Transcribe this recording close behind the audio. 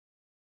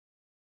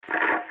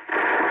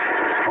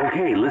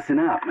Okay, listen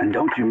up, and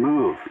don't you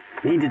move.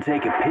 Need to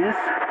take a piss?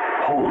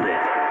 Hold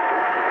it.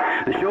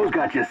 The show's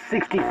got just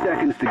 60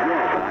 seconds to go,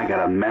 but I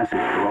got a message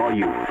for all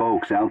you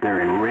folks out there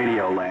in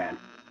Radioland.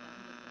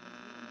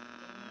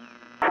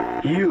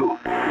 You,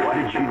 what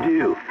did you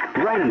do?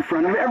 Right in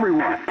front of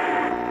everyone.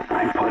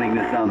 I'm putting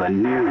this on the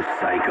news,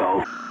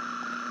 psycho.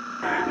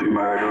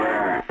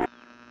 Murderer.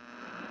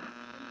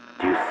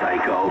 You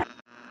psycho.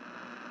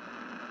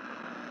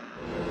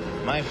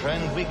 My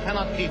friend, we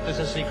cannot keep this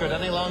a secret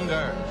any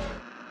longer.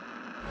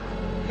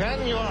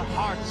 Can your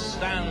heart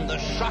stand the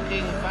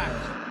shocking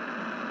fact?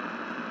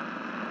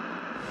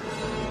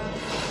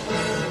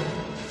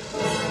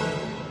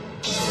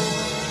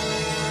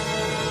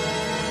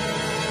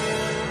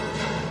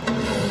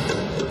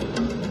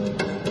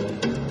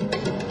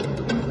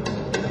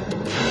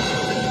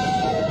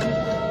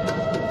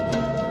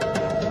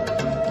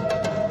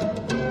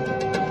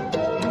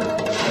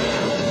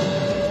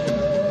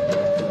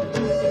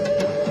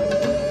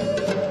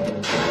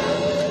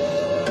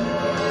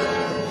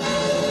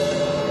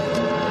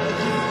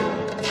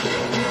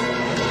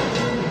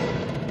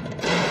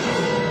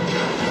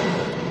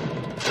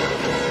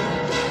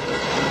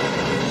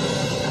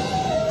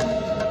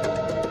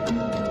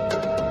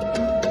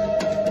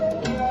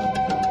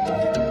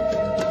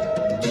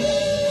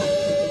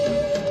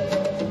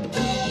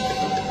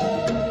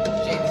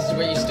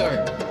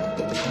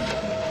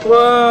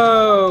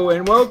 Whoa,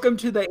 and welcome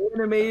to the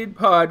Animated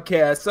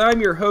Podcast.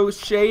 I'm your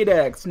host,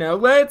 Shadex. Now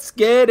let's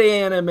get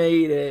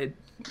animated.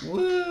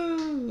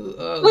 Woo!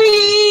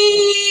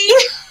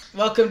 Whee!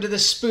 Welcome to the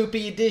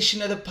spoopy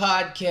edition of the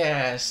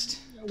podcast.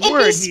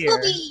 Word here.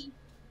 Spoopy.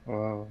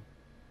 Wow.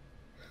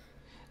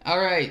 All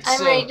right, I'm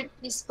so ready to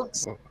be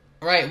spooked. all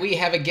right, we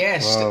have a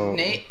guest. Whoa.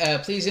 Nate,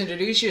 please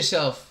introduce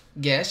yourself,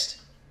 guest.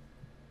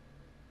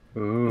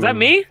 Ooh. Is that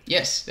me?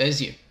 Yes, that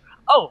is you.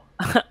 Oh,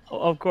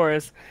 of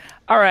course.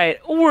 All right,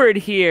 word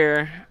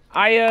here.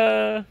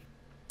 Oh,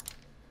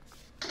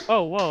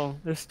 whoa,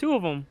 there's two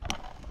of them.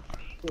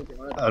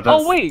 Oh,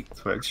 Oh, wait.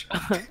 Twitch.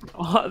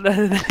 Oh,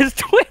 that is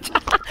Twitch.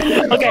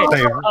 Okay.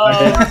 Same.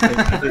 I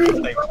did the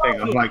same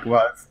thing. I'm like,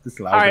 what? It's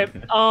loud. All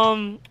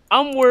right.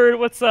 I'm Word.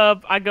 What's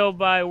up? I go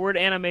by Word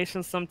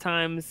Animation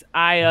sometimes.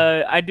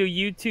 I do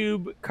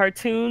YouTube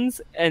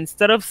cartoons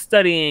instead of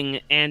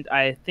studying, and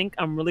I think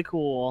I'm really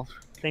cool.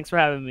 Thanks for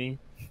having me.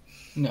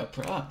 No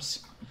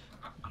props.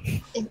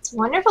 It's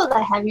wonderful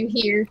to have you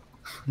here.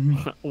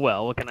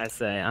 Well, what can I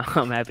say?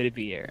 I'm happy to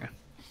be here.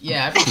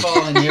 Yeah, I've been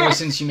following you ever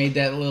since you made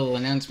that little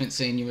announcement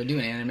saying you were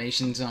doing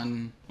animations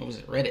on, what was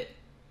it, Reddit?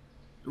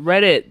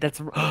 Reddit.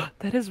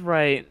 That is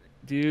right,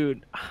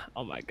 dude.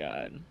 Oh my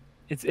god.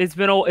 It's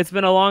been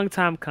a long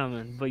time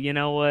coming, but you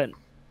know what?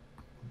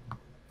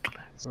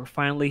 We're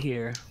finally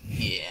here.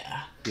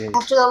 Yeah.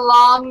 After the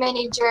long,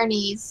 many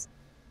journeys.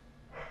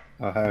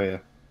 Oh, hell yeah.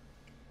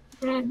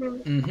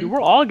 Dude, we're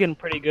all getting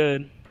pretty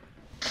good.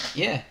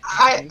 Yeah.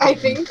 I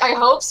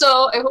hope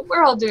so. I hope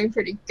we're all doing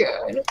pretty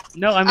good.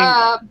 No, I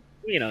mean,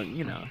 you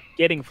know,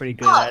 getting pretty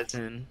good as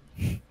in.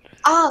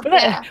 Oh,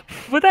 yeah.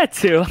 With that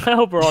too. I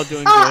hope we're all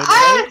doing good.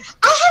 I Right?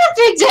 had a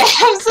big day.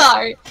 I'm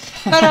sorry.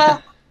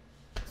 But,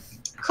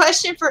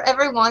 question for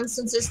everyone,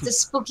 since it's the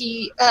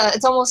spooky,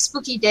 it's almost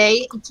spooky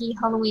day, icky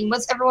Halloween.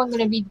 What's everyone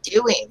going to be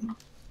doing?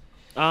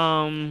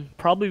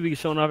 Probably be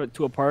showing up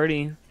to a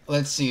party.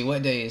 Let's see,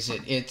 what day is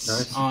it? It's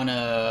Nice. on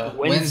a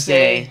Wednesday.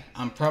 Wednesday.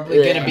 I'm probably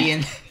going to be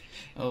in...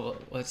 Oh,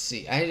 let's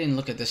see. I didn't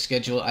look at the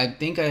schedule. I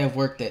think I have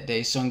work that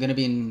day, so I'm going to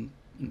be in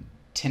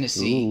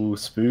Tennessee. Ooh,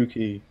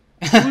 spooky.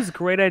 Whose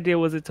great idea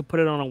was it to put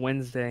it on a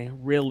Wednesday?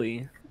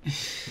 Really?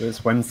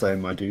 It's Wednesday,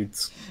 my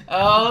dudes.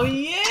 Oh,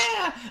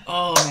 yeah!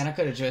 Oh, man, I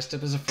could have dressed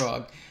up as a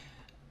frog.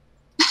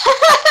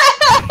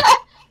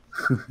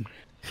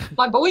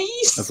 My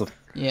boys. That's a,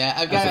 Yeah,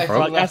 I've got As a a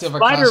frog? few leftover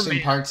As costume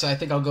Spider-Man. parts, so I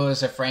think I'll go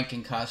as a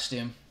Franken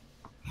costume.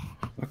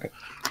 okay.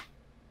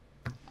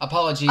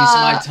 Apologies,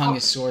 my tongue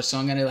is sore, so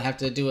I'm gonna have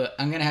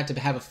to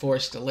have a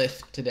forced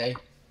lift today.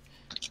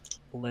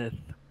 Lith.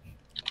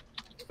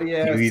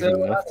 Yeah, You so easy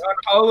left. on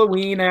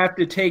Halloween I have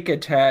to take a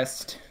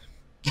test.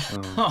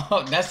 Oh.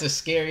 Oh, that's the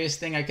scariest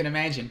thing I can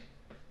imagine.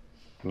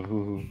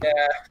 Ooh.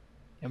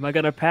 Am I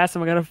gonna pass?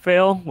 Am I gonna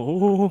fail?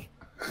 Ooh.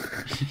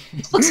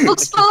 Spooks,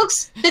 spooks,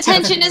 spooks. The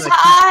tension is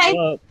high.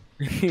 Up.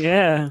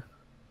 Yeah.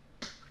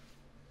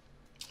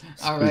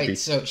 All right,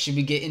 so should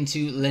we get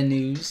into the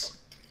news?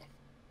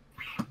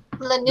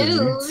 The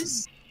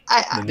news.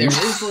 There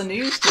is the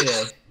news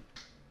today.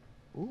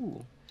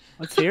 Ooh.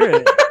 Let's hear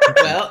it.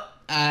 Well,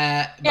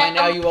 by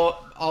now you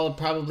all have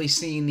probably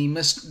seen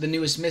the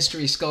newest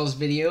Mystery Skulls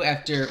video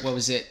after, what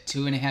was it,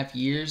 2.5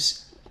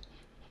 years?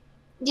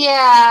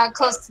 Yeah,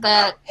 close to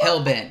that.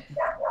 Hellbent.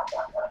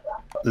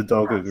 The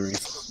dog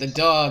agrees. The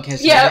dog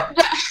has Yeah.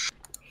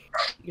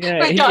 Yeah.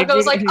 My dog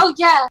was like, oh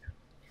yeah.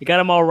 You got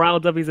him all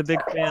riled up. He's a big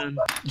fan.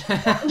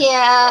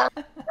 Yeah.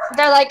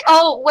 They're like,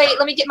 oh, wait,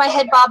 let me get my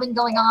head bobbing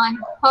going on.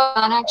 Hold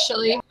on,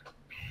 actually.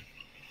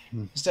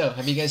 So,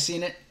 have you guys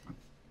seen it?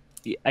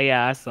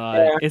 Yeah, I saw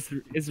it. It's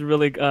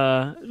really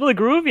really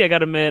groovy. I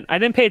gotta admit, I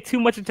didn't pay too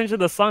much attention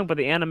to the song, but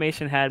the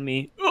animation had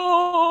me.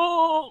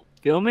 Oh,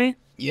 Feel me?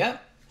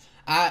 Yep.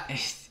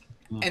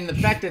 And the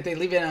fact that they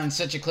leave it on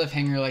such a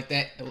cliffhanger like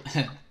that,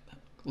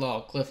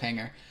 lol,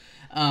 cliffhanger,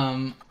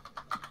 that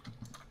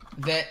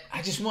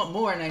I just want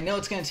more, and I know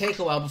it's going to take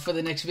a while before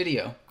the next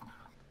video.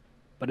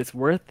 But it's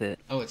worth it.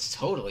 Oh, it's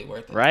totally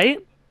worth it.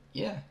 Right?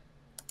 Yeah.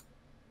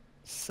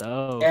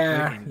 So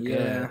Yeah, freaking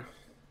yeah.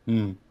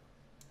 good.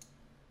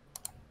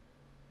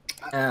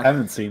 I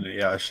haven't seen it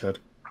yet. I should.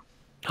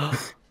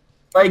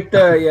 Like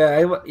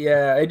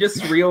I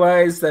just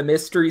realized that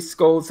Mystery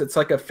Skulls, it's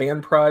like a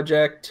fan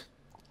project.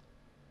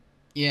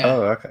 Yeah.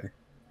 Oh, okay.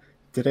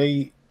 Did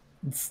they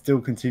still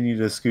continue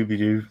the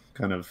Scooby-Doo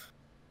kind of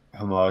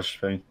homage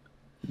thing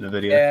in the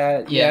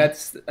video? Yeah,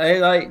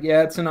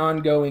 it's an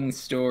ongoing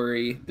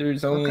story.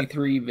 There's only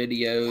 3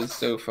 videos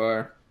so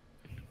far.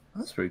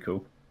 That's pretty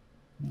cool.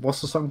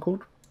 What's the song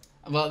called?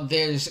 Well,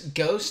 there's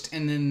Ghost,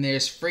 and then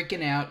there's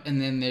Freaking Out, and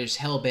then there's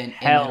Hellbent in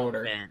that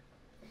order.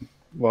 Hellbent.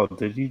 Well,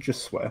 did you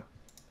just swear?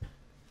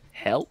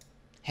 Hell?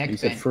 You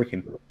said Heckbent.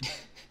 freaking.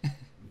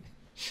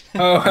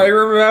 Oh, I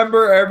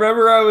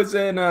remember I was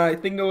in I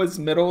think it was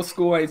middle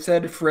school. I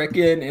said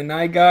frickin' and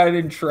I got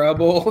in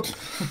trouble.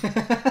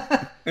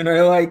 And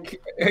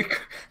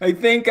I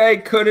think I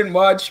couldn't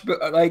watch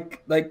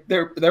like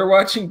they're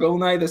watching Bill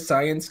Nye the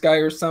Science Guy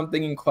or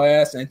something in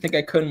class, and I think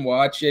I couldn't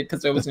watch it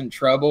because I was in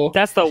trouble.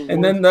 That's the worst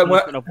And then the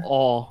punishment of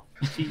all.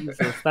 Jesus,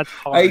 that's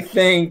hard. I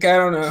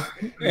don't know,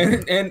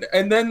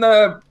 and then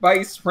the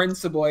vice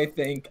principal I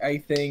think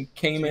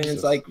came in and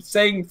is like,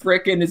 saying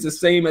frickin' is the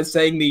same as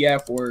saying the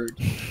F word.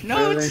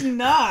 No, it's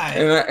not.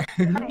 And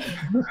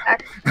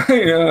I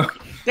know.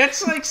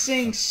 That's like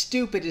saying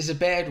stupid is a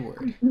bad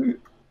word.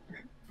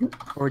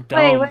 Or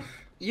dumb. Wait,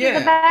 Yeah.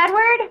 Is a bad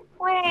word?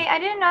 Wait, I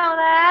didn't know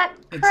that.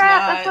 It's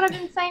Crap, not. that's what I've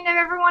been saying to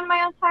everyone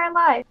my entire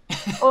life.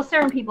 Well,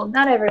 certain people,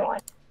 not everyone.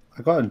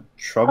 I got in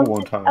trouble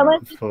one I time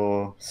like-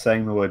 for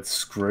saying the word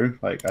screw.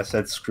 Like, I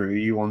said screw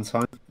you one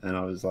time, and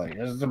I was like,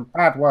 it's a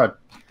bad word.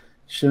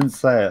 Shouldn't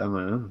say it.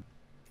 I'm like,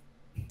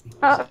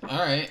 Oh, All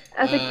right.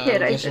 As a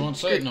kid, I guess I said won't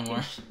say it no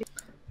more.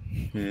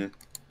 yeah.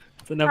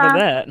 That's enough of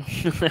that.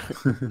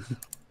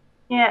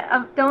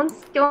 yeah. Don't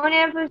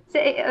ever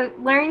say.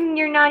 Learn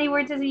your naughty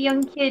words as a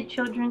young kid,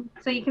 children,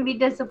 so you can be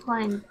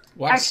disciplined.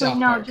 Watch Actually, South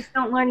no, Park. just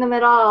don't learn them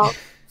at all.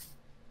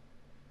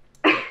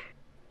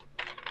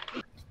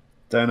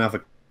 Don't have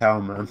a cow,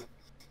 man.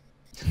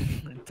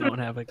 Don't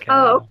have a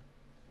cow. Oh.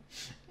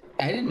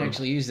 I didn't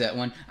actually use that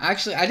one.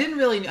 Actually, I didn't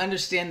really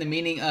understand the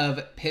meaning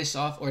of piss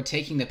off or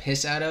taking the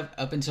piss out of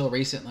up until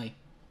recently.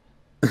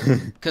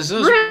 Because we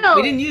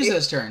Really? didn't use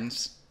those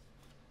terms.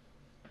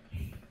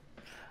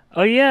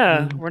 Oh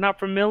yeah, we're not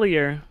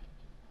familiar.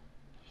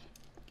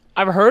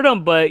 I've heard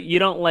them, but you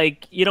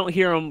don't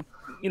hear them,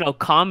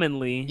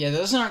 commonly. Yeah,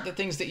 those aren't the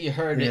things that you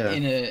heard Yeah.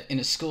 in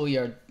a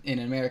schoolyard in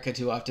America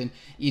too often.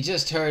 You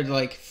just heard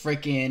like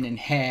frickin' and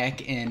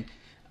heck and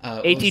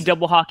AT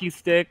double hockey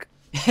stick.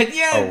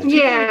 yeah, Oh. people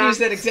Yeah. would use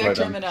that exact Right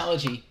on.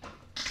 terminology.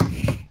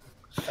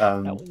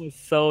 That one was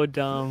so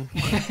dumb. I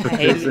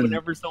hated it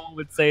whenever someone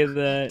would say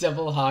that.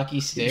 Double hockey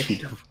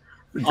stick.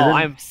 Oh,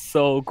 I'm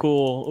so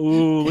cool.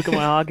 Ooh, look at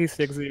my hockey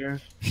sticks here.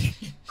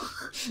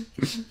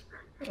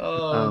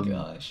 Oh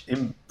gosh.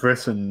 In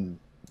Britain,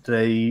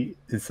 they,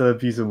 instead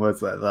of using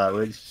words like that,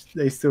 which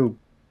they still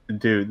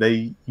do,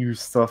 they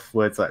use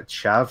words like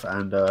chav,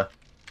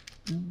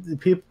 and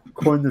people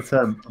coin the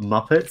term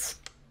Muppets,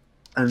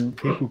 and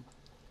people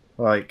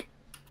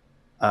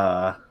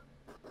oh,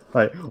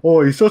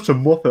 you're such a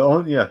Muppet,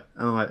 aren't you? And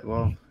I'm like,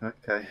 well,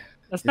 okay.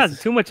 That's not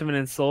too much of an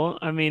insult.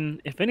 I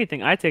mean, if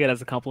anything, I take it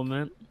as a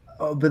compliment.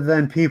 Oh, but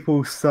then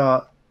people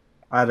start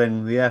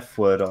adding the F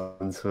word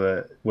onto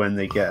it when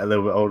they get a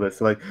little bit older.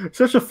 It's like,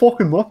 such a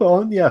fucking Muppet,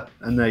 aren't you?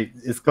 And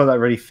it's got that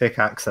really thick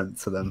accent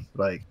to them.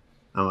 Like,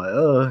 I'm like,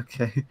 oh,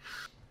 okay.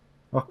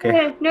 Okay.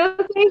 Yeah, no,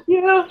 thank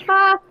you.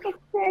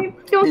 Okay.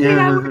 Don't say Yeah.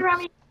 that word around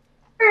me.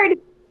 Bird,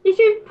 you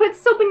should put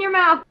soap in your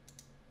mouth.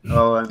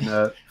 Oh,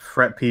 and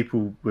fret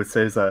people would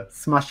say,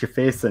 smash your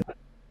face in.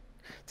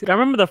 Dude, I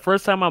remember the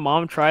first time my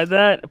mom tried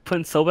that,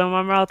 putting soap in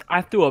my mouth,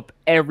 I threw up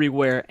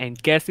everywhere,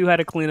 and guess who had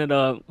to clean it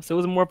up? So it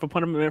was more of a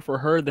punishment for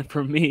her than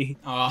for me.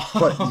 Oh.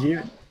 What,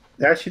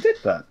 they actually did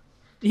that?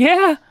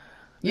 Yeah.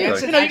 Yeah,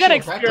 it's You an know, you gotta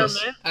actual practice.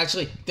 experiment.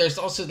 Actually, there's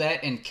also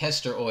that and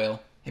castor oil.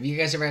 Have you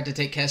guys ever had to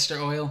take castor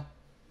oil?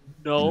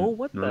 No,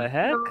 what No. the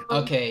heck?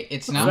 Okay,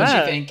 it's not What's what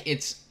you that? think.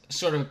 It's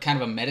sort of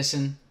kind of a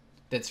medicine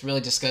that's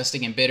really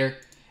disgusting and bitter,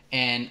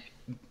 and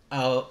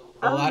a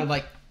lot of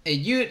like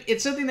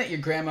it's something that your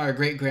grandma or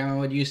great grandma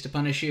would use to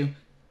punish you.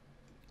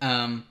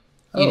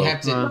 You'd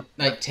have to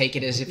like take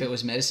it as if it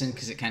was medicine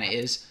because it kind of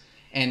is,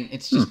 and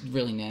it's just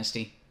really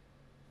nasty.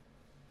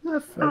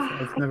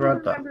 I've never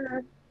had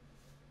that.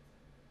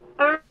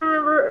 I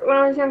remember when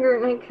I was younger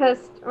and I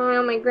cussed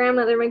around my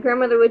grandmother. My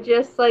grandmother would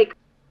just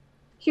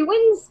she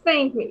wouldn't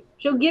spank me.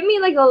 She'll give me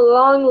like a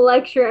long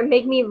lecture and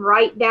make me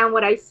write down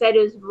what I said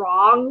is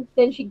wrong.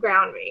 Then she'd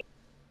ground me.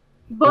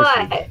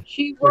 But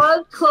she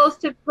was close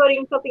to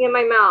putting something in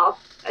my mouth,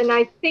 and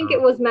I think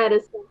it was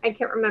medicine. I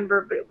can't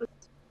remember, but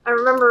I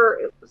remember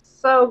it was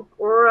so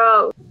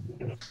gross.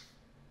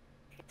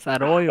 It's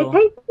that It oil.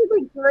 tasted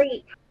like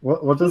grape.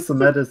 What does the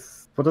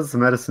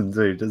medicine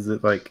do? Does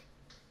it like?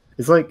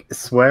 It's like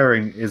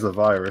swearing is a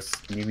virus,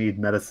 and you need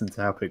medicine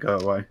to help it go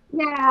away.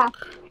 Yeah.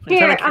 They're trying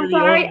Here, to cure I'm the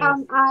sorry.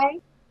 illness.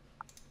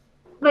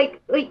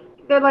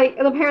 They're like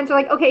the parents are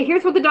like, okay,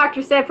 here's what the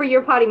doctor said for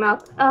your potty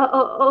mouth.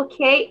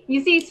 Okay.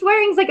 You see,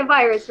 swearing's like a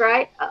virus,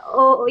 right?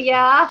 Oh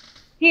yeah.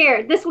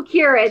 Here, this will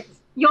cure it.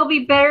 You'll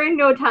be better in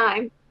no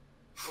time.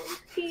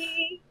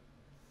 Okay.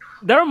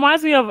 That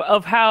reminds me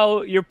of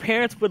how your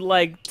parents would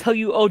like tell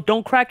you, "Oh,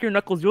 don't crack your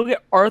knuckles. You'll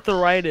get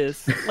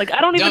arthritis." Like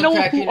I don't even know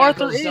crack who your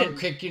Arthur knuckles, is. don't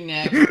crick your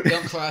neck,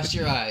 don't cross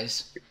your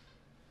eyes.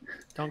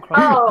 Don't cross.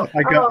 Oh,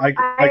 I got I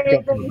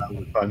them that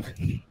was fun.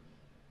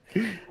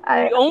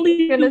 The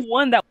only gonna-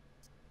 one that.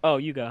 Oh,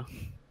 you go.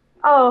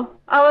 Oh,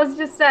 I was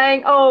just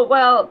saying, oh,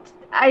 well,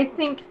 I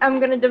think I'm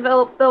gonna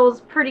develop those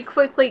pretty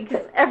quickly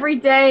because every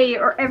day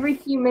or every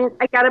few minutes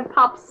I gotta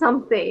pop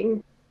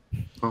something.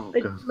 Oh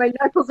Like, god, my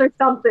knuckles or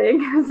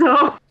something,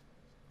 so.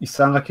 you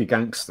sound like a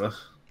gangster.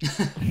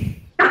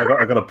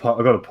 I gotta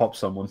pop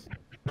someone.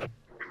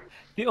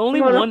 The only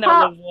You wanna one that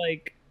pop? was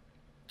like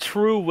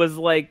true was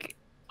like,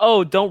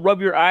 "Oh, don't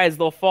rub your eyes;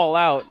 they'll fall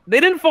out."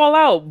 They didn't fall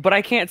out, but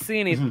I can't see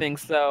anything.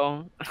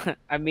 So,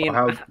 I mean,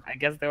 How- I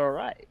guess they were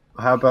right.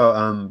 How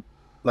about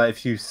like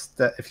if you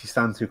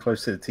stand too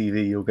close to the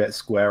TV, you'll get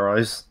square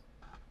eyes.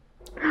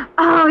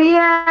 Oh,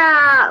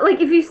 yeah!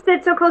 Like, if you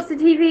sit so close to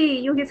TV,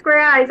 you'll get square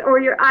eyes or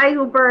your eyes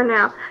will burn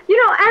out. You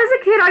know,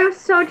 as a kid, I was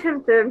so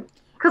tempted.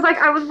 Because, like,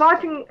 I was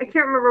watching, I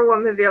can't remember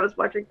what movie I was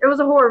watching. It was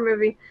a horror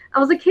movie. I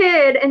was a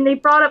kid, and they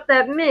brought up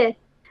that myth.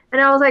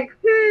 And I was like,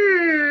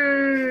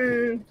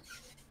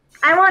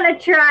 I want to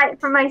try it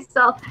for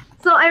myself.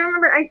 So I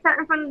remember I sat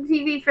in front of the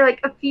TV for, like,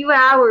 a few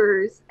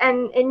hours,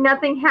 and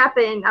nothing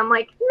happened. I'm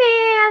like,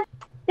 man,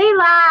 they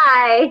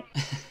lie.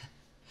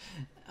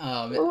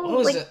 What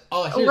was like it?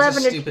 Oh, here's a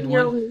 11 to stupid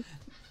 12. one.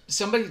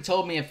 Somebody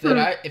told me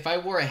if I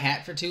wore a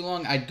hat for too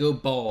long, I'd go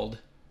bald.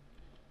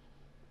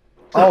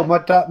 Oh, my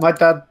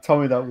dad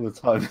told me that all the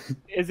time.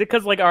 Is it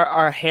because like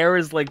our hair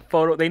is like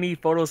they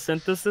need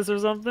photosynthesis or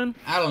something?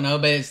 I don't know,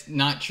 but it's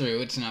not true.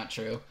 It's not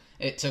true.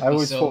 It took I me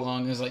always so thought-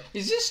 long. I was like,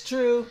 is this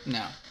true?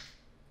 No.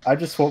 I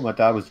just thought my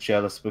dad was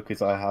jealous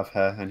because I have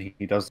hair and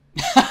he doesn't.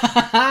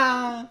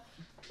 Oh,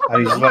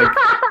 And he's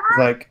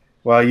like,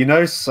 well, you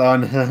know,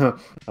 son,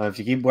 if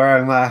you keep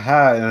wearing that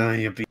hat,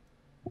 you'll be.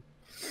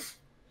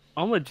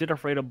 I'm legit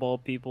afraid of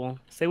bald people.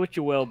 Say what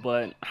you will,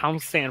 but I'm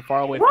staying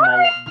far away from all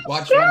of them.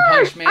 Watch One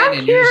Punch Man I'm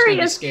and you're just gonna be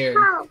curious. scared.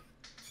 How?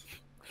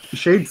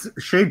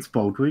 Shades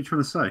bold. What are you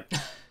trying to say?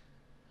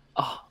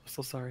 Oh, I'm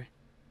so sorry.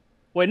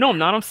 Wait, no, I'm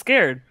not. I'm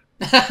scared.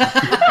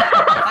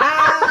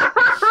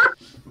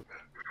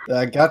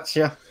 I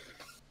gotcha.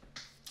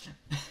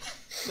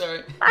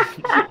 Sorry.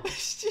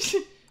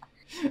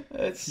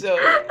 That's so.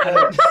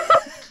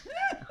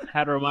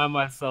 Had to remind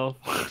myself.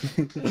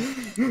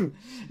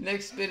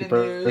 Next bit of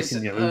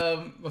Breaking news,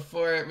 news.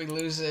 before we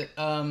lose it.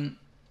 There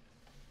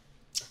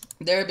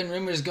have been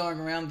rumors going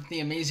around that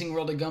the Amazing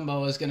World of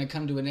Gumball is going to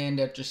come to an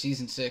end after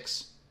season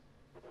 6.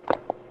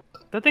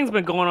 That thing's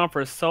been going on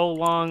for so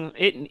long.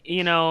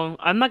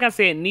 I'm not gonna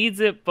say it needs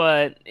it,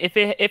 but if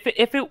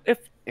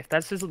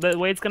that's just the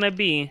way it's gonna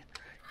be,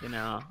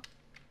 I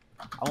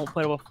won't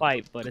put up a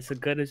fight. But it's a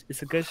good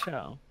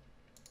show.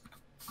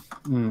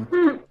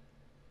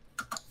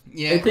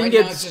 Yeah, I think right now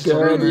it's it's just a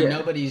good, rumor. yeah.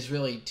 Nobody's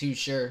really too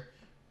sure.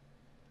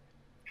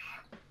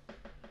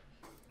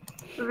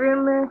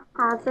 Rumor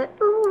has it.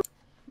 Ooh.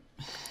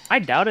 I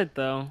doubt it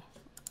though.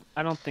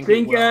 I don't think. I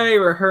think it will. I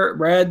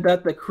read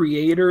that the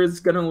creator is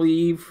gonna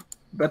leave,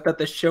 but that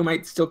the show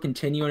might still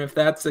continue. And if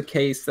that's the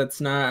case, I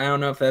don't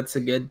know if that's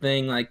a good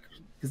thing. Like,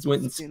 because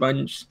Witten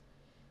Sponge.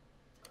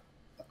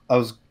 I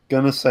was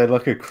gonna say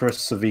like a Chris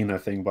Savino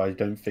thing, but I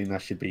don't think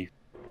that should be.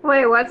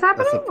 Wait, what's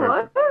happening? That's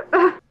What?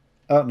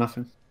 Oh,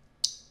 nothing.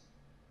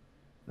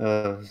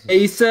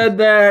 He said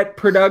that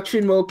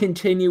production will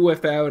continue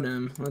without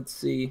him. Let's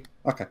see.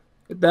 Okay.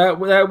 That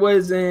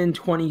was in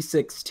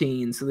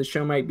 2016, so the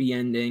show might be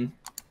ending.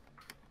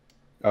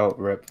 Oh,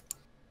 rip.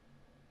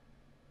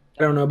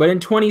 I don't know, but in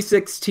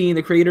 2016,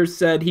 the creator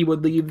said he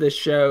would leave the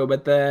show,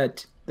 but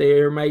that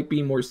there might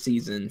be more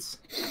seasons.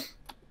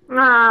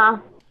 Ah.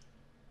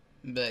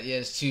 But yeah,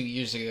 it's 2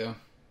 years ago.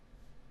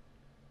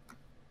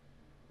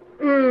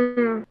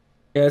 Mm.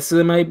 Yeah, so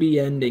they might be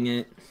ending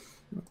it.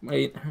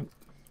 Wait.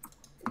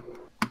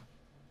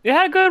 It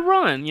had a good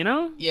run,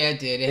 Yeah, it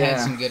did. It had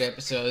some good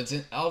episodes.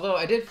 Although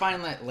I did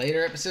find that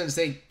later episodes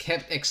they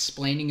kept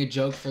explaining a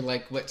joke for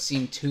like what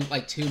seemed 2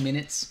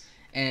 minutes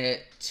and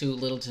too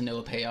little to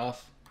no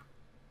payoff.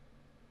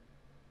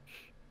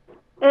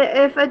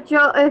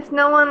 If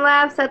no one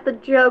laughs at the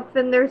joke,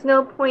 then there's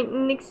no point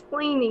in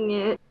explaining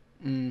it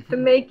to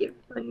make it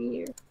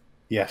funnier.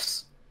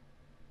 Yes.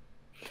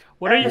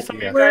 What are some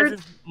of your Word.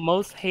 guys'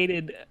 most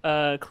hated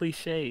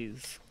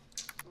cliches?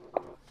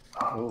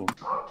 Oh.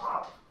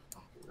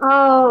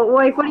 Oh,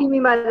 like what do you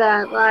mean by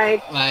that?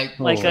 Like, Like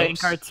In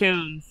jokes.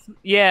 cartoons?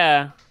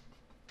 Yeah.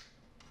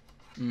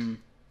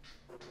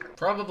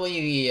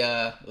 Probably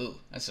the ooh,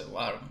 that's a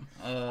lot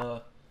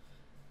of them.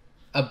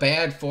 a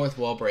bad fourth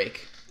wall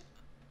break.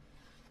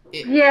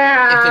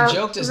 Yeah. If the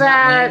joke does not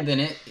land, then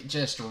it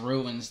just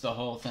ruins the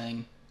whole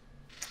thing.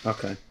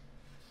 Okay.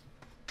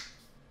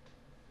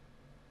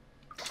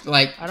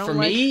 Like, for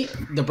me,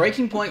 the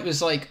breaking point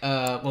was like,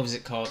 what was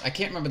it called? I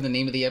can't remember the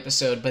name of the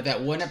episode, but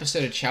that one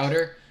episode of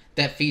Chowder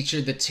that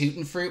featured the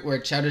Tootin' Fruit where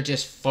Chowder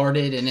just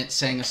farted and it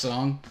sang a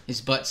song.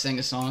 His butt sang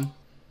a song.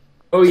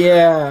 Oh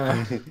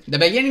yeah. The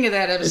beginning of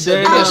that episode,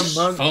 Then, they just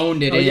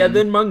phoned it in. Yeah,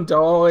 then Mung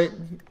Dahl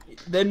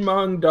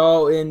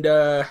and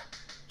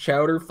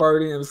Chowder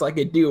farted. It was like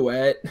a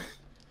duet.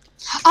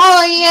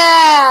 Oh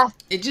yeah.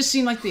 It just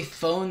seemed like they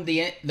phoned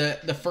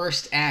the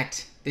first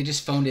act. They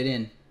just phoned it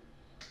in.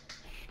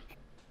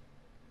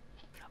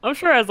 I'm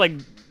sure as like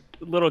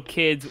little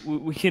kids,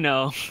 we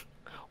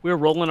were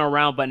rolling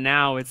around, but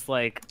now it's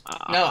like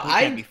no, we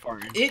can't be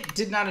farting. It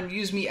did not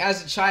amuse me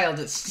as a child.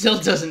 It still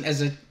doesn't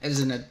as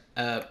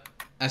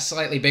a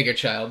slightly bigger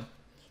child.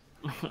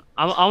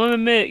 I'm gonna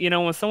admit,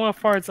 when someone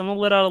farts, I'm gonna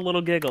let out a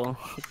little giggle.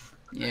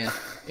 Yeah,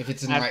 if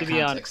it's in the right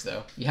context,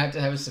 though. You have to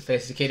have a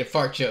sophisticated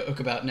fart joke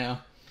about now.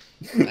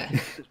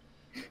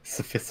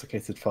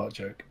 Sophisticated fart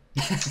joke.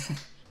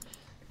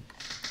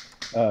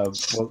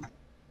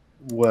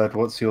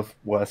 What's your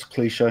worst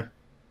cliche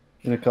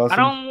in a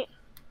cartoon?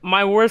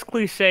 My worst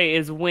cliche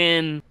is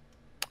when,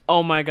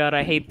 oh my god,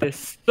 I hate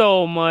this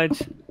so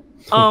much.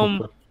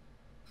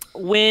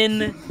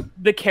 When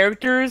the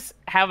characters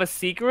have a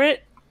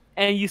secret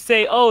and you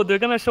say, oh, they're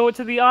gonna show it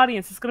to the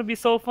audience, it's gonna be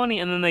so funny,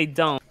 and then they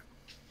don't.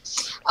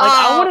 Like,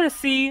 I want to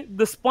see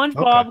the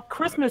SpongeBob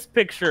Christmas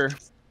picture.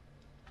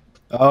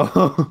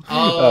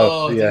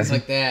 Oh, yeah. Things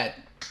like that.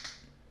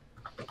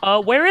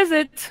 Where is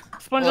it?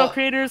 SpongeBob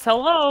creators,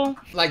 hello.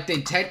 Like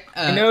they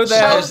I know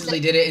that supposedly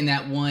did it in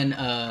that one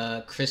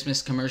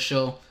Christmas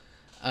commercial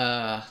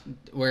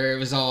where it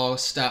was all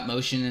stop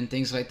motion and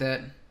things like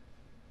that.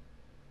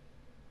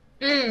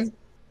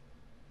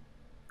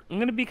 I'm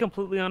gonna be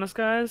completely honest,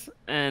 guys,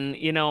 and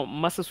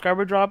my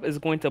subscriber drop is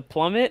going to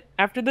plummet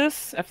after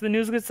the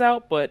news gets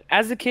out. But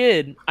as a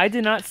kid, I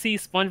did not see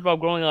SpongeBob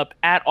growing up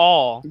at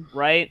all,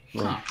 right?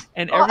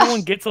 And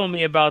everyone gets on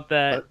me about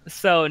that.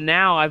 So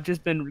now I've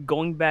just been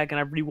going back and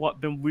I've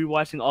been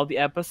rewatching all the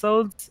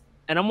episodes,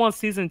 and I'm on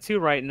season 2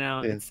 right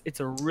now. Yeah. It's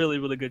a really,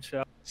 really good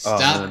show.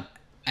 Stop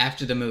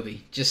after the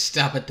movie. Just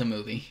stop at the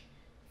movie.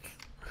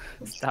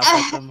 Stop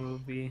at the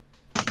movie.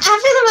 After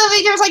the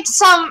movie, there's like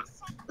some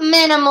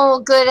minimal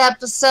good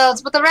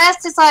episodes, but the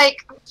rest is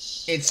like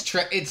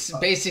it's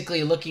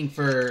basically looking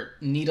for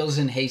needles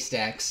in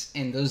haystacks,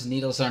 and those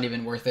needles aren't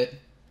even worth it.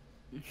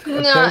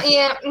 no,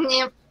 yeah.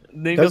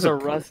 Needles are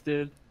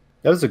rusted.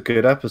 That was a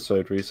good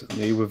episode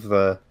recently with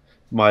the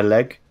My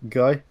Leg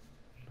guy.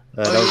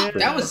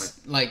 That was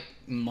like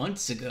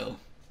months ago.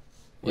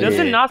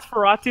 Doesn't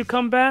Nosferatu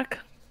come back?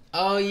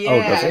 Oh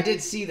yeah, I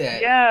did see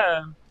that.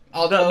 Yeah.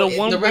 Although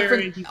the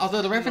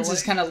reference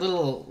is kind of a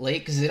little late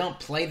because they don't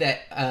play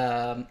that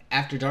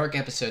After Dark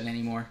episode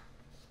anymore.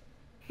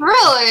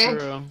 Really?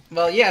 True.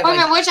 Well, yeah.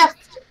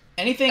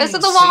 Anything is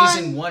it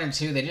season 1 or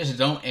 2, they just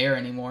don't air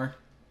anymore.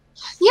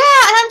 Yeah,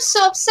 and I'm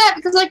so upset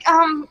because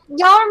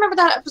y'all remember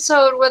that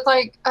episode with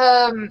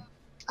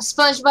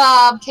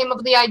SpongeBob came up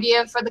with the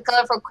idea for the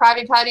colorful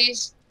Krabby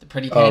Patties? The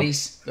Pretty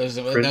Patties. That was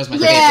my favorite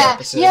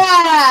episode.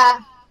 Yeah.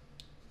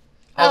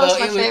 That was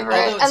my favorite.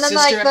 favorite. And then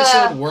sister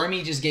episode,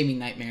 Wormy just gave me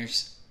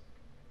nightmares.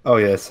 Oh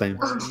yeah, same.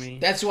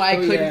 That's why I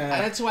couldn't.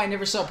 That's why I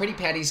never saw Pretty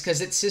Patties,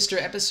 because its sister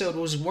episode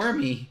was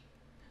Wormy.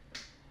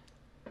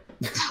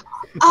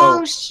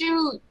 Oh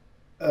shoot!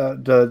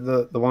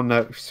 The one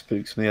that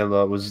spooks me a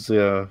lot was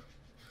the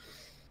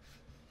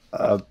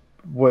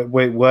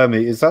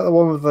Wormy. Is that the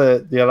one with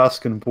the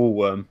Alaskan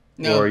bullworm?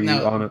 No,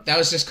 that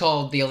was just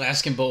called the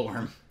Alaskan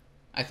bullworm,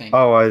 I think.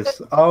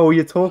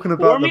 You're talking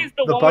about Wormy's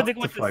the one where they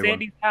went to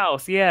Sandy's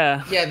house.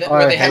 Yeah. Yeah,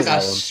 where they have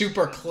a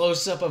super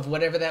close up of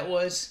whatever that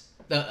was.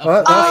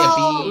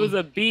 It was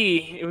a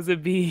bee. It was a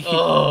bee.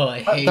 Oh, I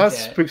hate that. That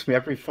spooks me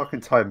every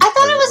fucking time. I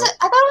thought it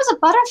was a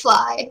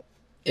butterfly.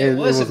 It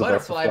was a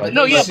butterfly, but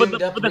no, yeah, but the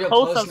real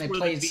close close and they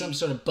played some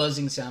sort of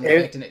buzzing sound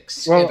effect, and it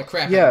scared the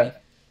crap out of me.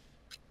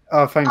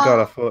 Oh, thank God!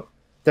 I thought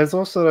there's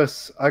also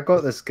this. I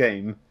got this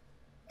game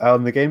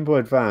on the Game Boy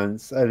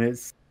Advance, and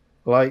it's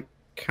like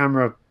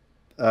camera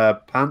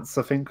pants.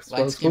 I think is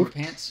what it's called.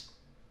 Pants.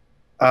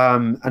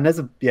 And there's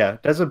a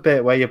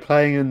bit where you're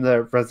playing in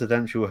the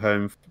residential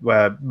home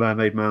where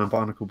Mermaid Man and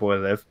Barnacle Boy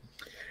live,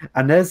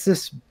 and there's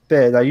this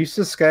bit that used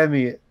to scare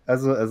me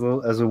as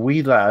a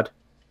wee lad.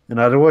 And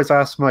I'd always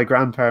ask my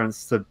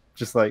grandparents to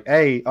just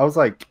hey, I was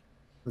like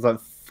 4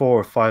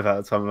 or 5 at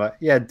the time. I'm like,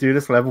 yeah, do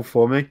this level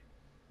for me.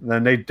 And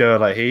then they'd do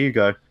it here you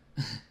go.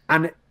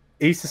 And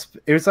it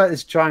was like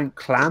this giant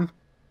clam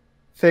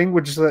thing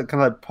would just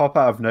kind of pop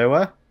out of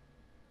nowhere.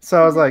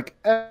 So I was like,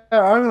 I'm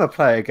going to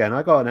play it again.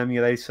 I got an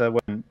emulator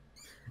when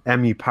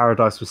Emu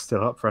Paradise was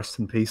still up, rest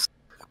in peace.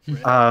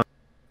 I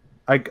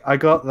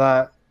got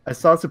that. I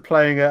started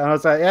playing it and I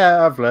was like,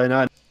 yeah, I've learned.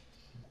 I'm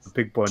a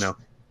big boy now.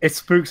 It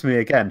spooks me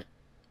again.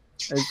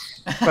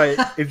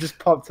 It just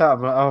popped out.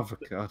 I'm like, oh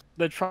my God.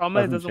 The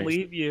trauma doesn't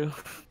leave you.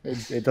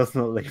 It does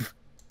not leave.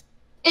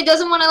 it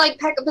doesn't want to like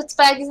pack up its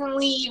bags and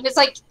leave. It's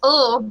like,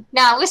 oh,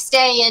 nah, we're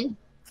staying.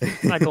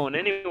 Not going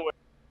anywhere.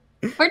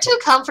 We're too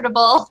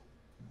comfortable.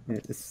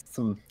 It's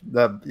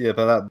but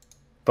that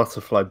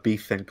butterfly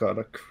beef thing, God,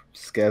 that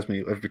scares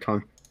me every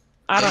time.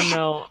 I don't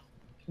know.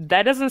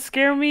 That doesn't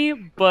scare me,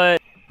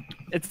 but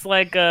it's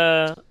like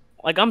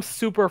I'm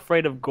super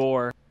afraid of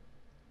gore.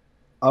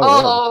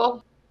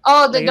 Oh,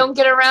 Oh, they Like- don't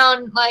get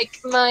around like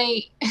my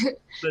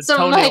The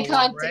some of my toenail one,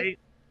 content. right?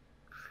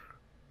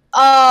 the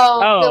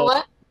Oh.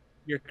 what?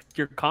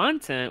 Your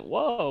content.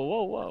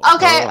 Whoa.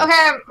 Okay, Oh.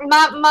 okay.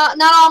 Not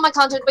all my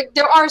content, but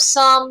there are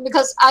some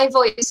because I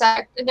voice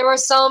act, and there are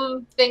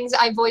some things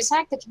I voice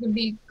act that can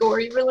be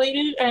gory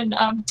related. And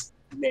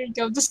there you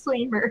go,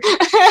 disclaimer.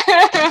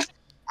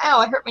 Ow!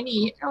 I hurt my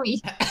knee.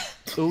 Owie.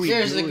 Ooey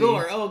There's the gooey.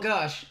 gore. Oh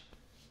gosh.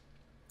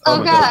 Oh,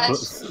 my God, gosh.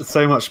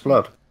 so much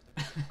blood.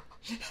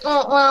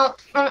 Oh, well,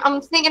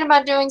 I'm thinking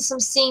about doing some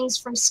scenes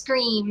from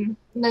Scream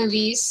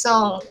movies,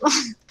 so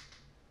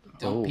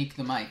Don't Oh. peek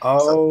the mic.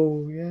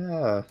 Oh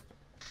yeah.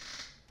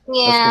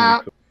 yeah.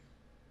 That's gonna be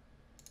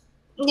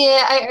cool.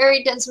 Yeah, I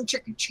already done some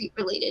trick or treat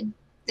related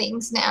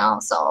things now,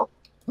 so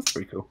That's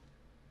pretty cool.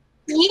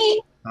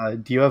 yeah.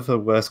 Do you have the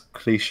worst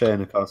cliche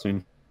in a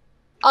cartoon?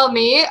 Oh,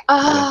 me?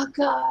 Oh,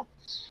 God.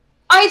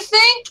 I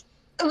think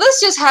this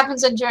just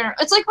happens in general.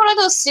 It's like one of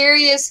those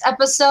serious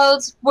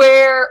episodes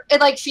where it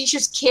like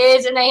features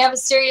kids and they have a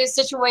serious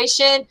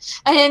situation,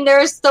 and then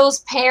there's those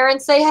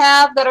parents they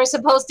have that are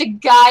supposed to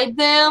guide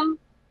them,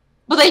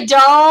 but they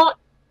don't.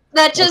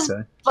 That just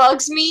Okay.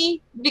 bugs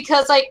me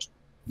because like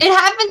it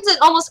happens in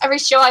almost every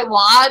show I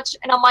watch,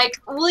 and I'm like,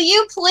 will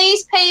you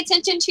please pay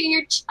attention to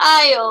your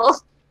child?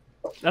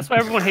 That's why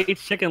everyone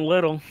hates Chicken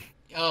Little.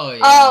 Oh yeah.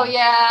 Oh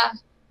yeah.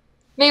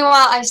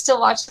 Meanwhile, I still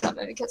watch them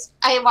because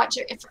I watch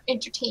it for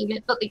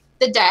entertainment. But like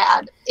the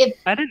dad,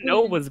 I didn't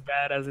know it was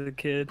bad as a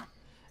kid.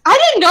 I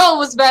didn't know it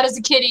was bad as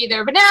a kid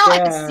either. But now I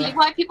Yeah. can see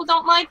why people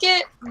don't like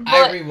it. But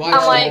I rewatched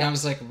I'm it like, and I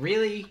was like,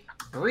 really?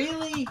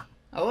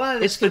 A lot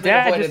of this It's the could be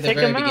dad, avoided just at the take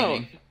very him out.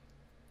 beginning.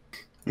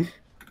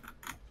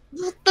 the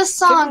Chicken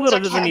songs Little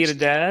are doesn't need a catchy.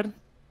 dad.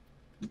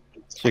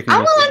 Chicken I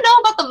Little. want to know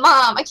about the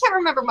mom. I can't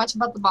remember much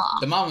about the mom.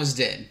 The mom was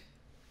dead.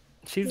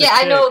 She's a Yeah,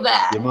 I know chick.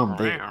 that. Your mom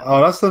did.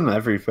 Oh, that's in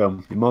every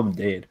film. Your mom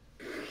did.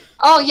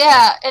 Oh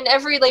yeah, in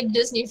every like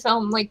Disney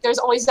film, like there's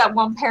always that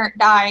one parent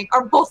dying,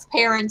 or both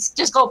parents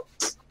just go All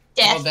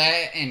death.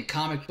 that and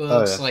comic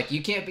books. yeah. Like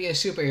you can't be a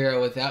superhero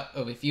without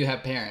if you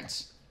have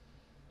parents.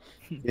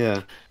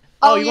 Yeah.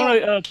 Oh, Oh, you yeah.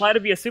 want to apply to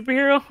be a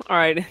superhero? All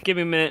right, give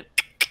me a minute.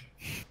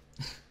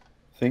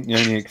 I think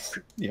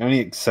the only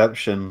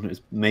exception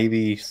is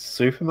maybe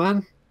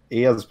Superman.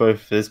 He has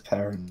both his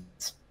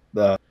parents.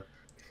 I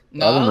don't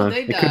know.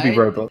 they It died. could be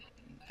robot.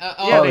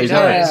 Yeah, they they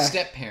died. died. His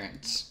step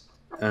parents.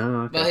 Oh,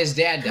 okay. Well, his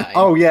dad died.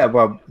 Oh yeah,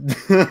 well,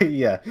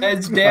 yeah.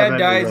 His I dad meant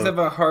dies the- of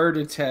a heart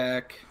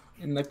attack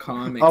in the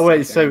comics. Oh I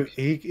wait, so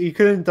think. he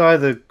couldn't die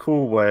the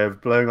cool way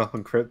of blowing up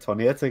on Krypton.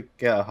 He had to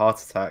get a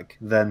heart attack,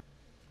 then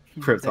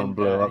Krypton Then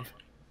blew die. up.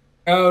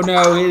 Oh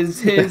no,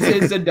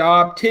 his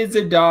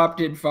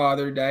adopted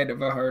father died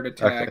of a heart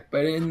attack. Okay.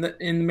 But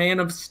in Man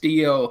of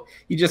Steel,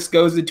 he just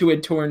goes into a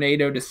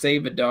tornado to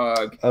save a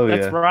dog. Oh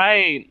That's yeah.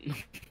 right.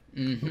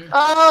 Mm-hmm.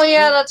 Oh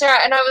yeah, that's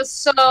right. And I was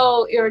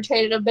so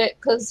irritated a bit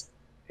because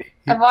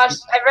I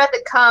read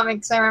the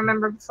comics. I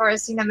remember before I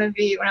seen the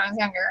movie when I was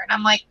younger, and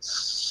I'm like,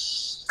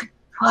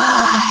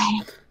 why?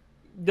 was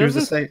the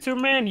Doesn't same-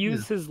 Superman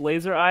use his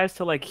laser eyes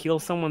to like heal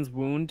someone's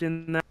wound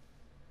in that?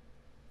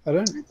 I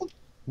don't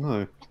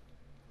know.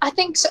 I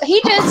think so.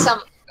 He did some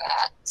of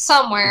that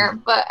somewhere,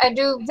 but I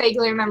do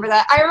vaguely remember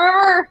that. I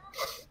remember.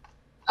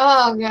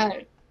 Oh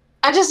god,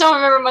 I just don't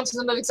remember much of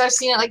the movie because I've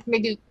seen it like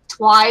maybe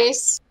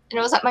twice, and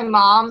it was at my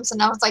mom's,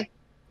 and I was like,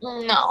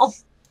 no.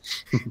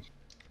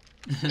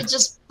 It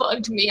just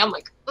bugged me. I'm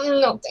like,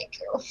 no, thank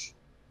you.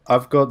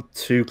 I've got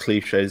two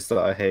cliches that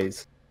I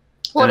hate.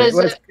 What And is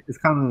it? It's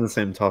kind of on the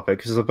same topic.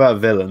 'Cause it's about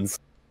villains.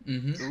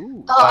 Mm-hmm.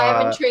 Ooh. Oh, I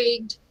am Uh,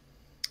 intrigued.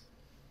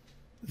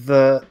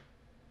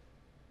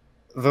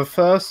 The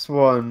first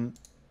one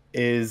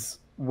is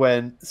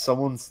when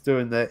someone's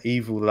doing their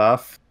evil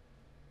laugh,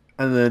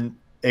 and then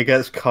it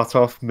gets cut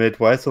off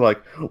midway. So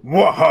like,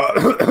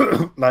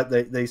 what? Like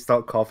they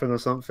start coughing or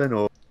something.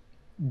 Or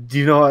do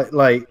you know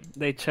like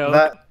They choke.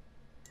 that?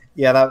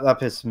 Yeah, that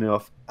pisses me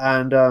off.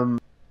 And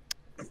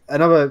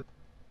another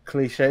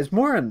cliche. It's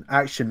more in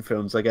action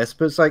films, I guess.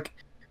 But it's like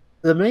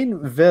the main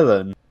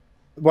villain.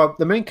 Well,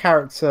 the main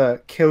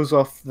character kills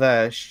off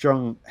their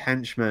strong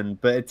henchmen,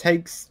 but it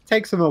takes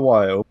them a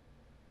while.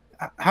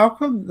 How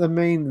come the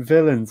main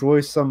villain's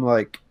always some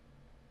like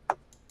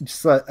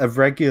just like a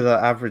regular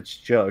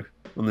average Joe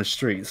on the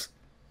streets?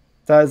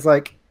 That is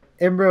like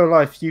in real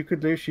life you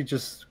could literally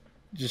just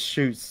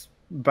shoots,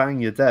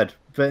 bang, you're dead.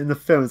 But in the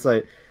film it's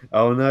like,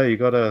 oh no, you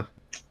gotta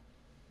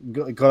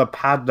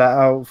pad that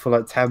out for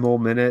like 10 more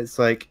minutes.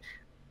 Like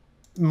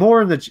it's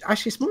more in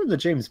the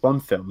James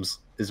Bond films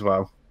as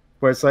well,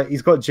 where it's like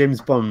he's got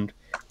James Bond,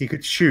 he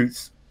could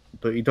shoot,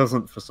 but he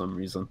doesn't for some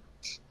reason.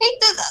 Hey,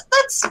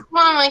 that's that's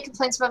one of my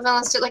complaints about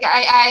villains too. Like,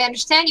 I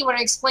understand you want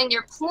to explain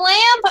your plan,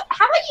 but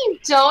how about you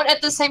don't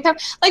at the same time?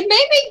 Like,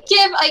 maybe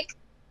give, like,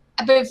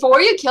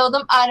 before you kill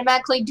them,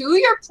 automatically do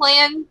your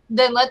plan,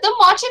 then let them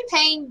watch in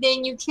pain,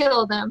 then you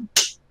kill them.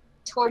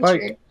 Torture.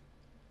 Like,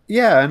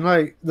 yeah, and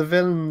like the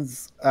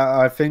villains,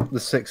 I think the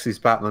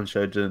 '60s Batman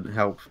show didn't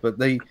help, but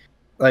they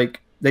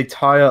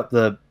tie up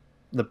the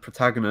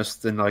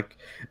protagonist and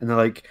they're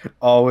like,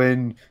 oh,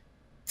 in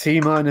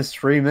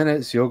T-3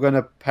 minutes, you're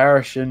gonna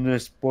perish in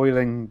this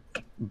boiling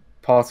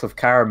pot of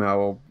caramel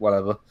or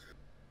whatever,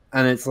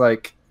 and it's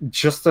like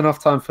just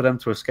enough time for them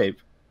to escape.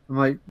 I'm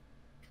like,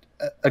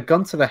 a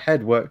gun to the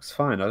head works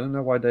fine. I don't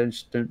know why they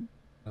just don't.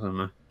 I don't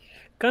know.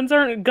 Guns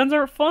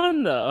aren't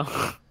fun though.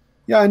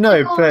 Yeah, I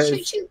know, Oh, but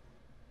shoot.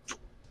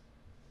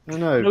 I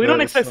know. No, we but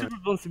don't it's expect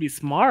like- supervillains to be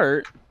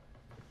smart.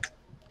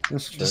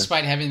 That's true.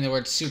 Despite having the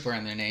word super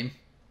in their name.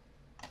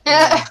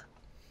 Yeah.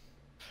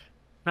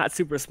 Not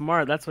super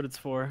smart. That's what it's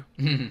for.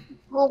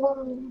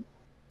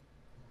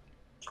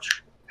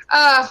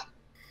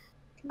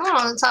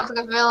 Not on the topic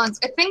of villains.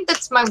 I think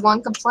that's my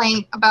one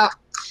complaint about.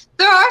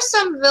 There are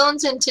some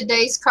villains in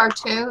today's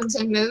cartoons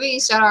and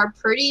movies that are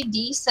pretty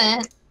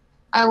decent,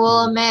 I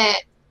will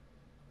admit.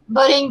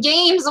 But in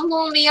games, I'm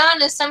going to be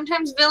honest,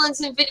 sometimes villains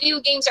in video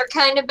games are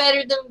kind of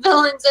better than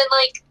villains in,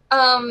 like,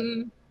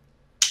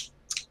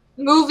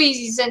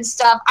 movies and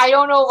stuff. I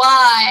don't know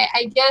why.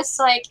 I guess,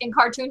 like, in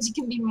cartoons you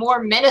can be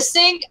more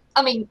menacing.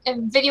 I mean,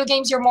 in video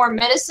games you're more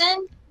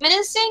menacing?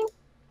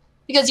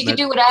 Because you can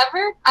do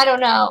whatever? I don't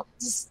know.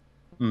 Just...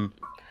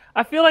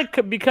 I feel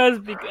like because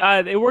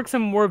it works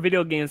in more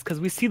video games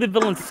because we see the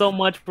villains so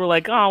much, we're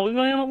like,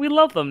 oh, we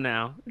love them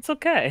now. It's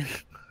okay.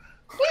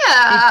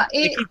 Yeah.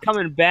 They keep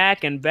coming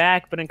back and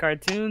back, but in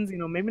cartoons,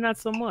 maybe not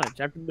so much.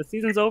 After the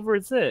season's over,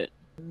 it's it.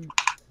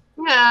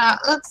 Yeah,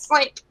 that's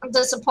like a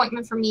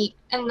disappointment for me,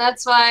 and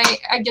that's why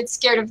I get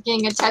scared of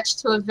getting attached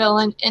to a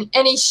villain in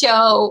any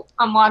show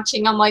I'm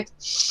watching. I'm like,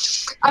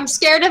 I'm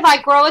scared if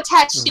I grow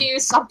attached to you,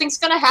 something's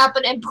gonna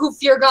happen, and poof,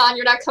 you're gone.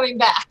 You're not coming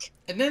back.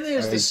 And then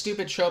there's this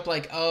stupid trope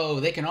like, oh,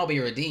 they can all be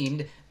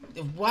redeemed.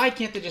 Why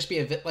can't there just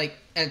be like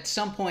at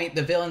some point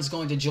the villain's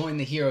going to join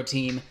the hero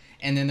team,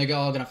 and then they're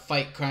all going to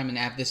fight crime and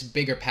have this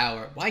bigger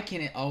power? Why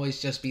can't it always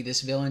just be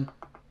this villain?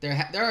 There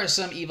are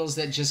some evils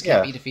that just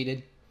can't be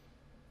defeated.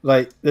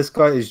 Like, this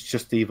guy is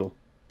just evil.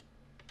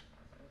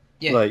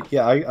 Yeah. Like,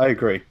 yeah, I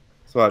agree.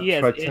 So He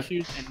has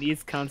issues and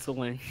needs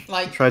counseling.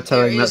 Like, Try there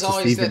telling that is to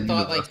always that Steven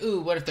thought, Universe. like, ooh,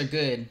 what if they're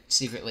good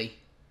secretly?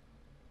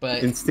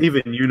 But in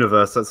Steven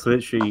Universe, that's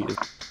literally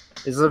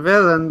is a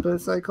villain, but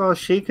it's like, oh,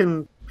 she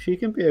can be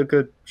a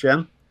good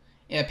gem.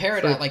 yeah,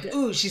 Peridot, like,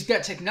 ooh, she's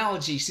got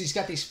technology. She's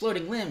got these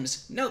floating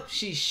limbs. Nope,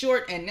 she's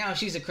short, and now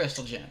she's a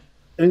crystal gem.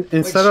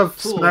 Instead of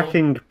cool.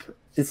 smacking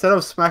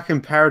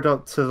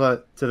Peridot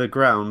to the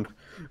ground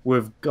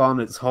with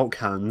Garnet's Hulk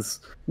hands,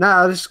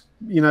 nah, just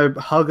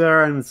hug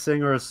her and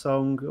sing her a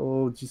song,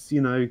 or just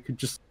could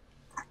just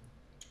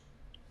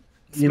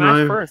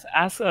Smash first,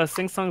 ask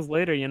sing songs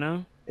later.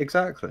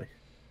 Exactly.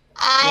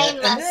 I'm Yeah, and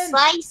a then-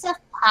 slice of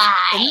pie.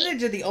 And then they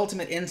did the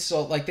ultimate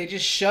insult. Like, they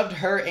just shoved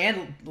her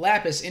and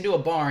Lapis into a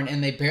barn,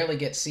 and they barely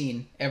get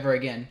seen ever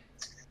again.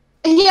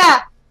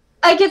 Yeah,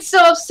 I get so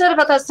upset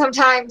about that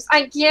sometimes.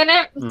 I get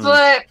it,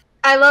 but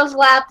I love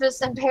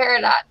Lapis and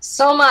Peridot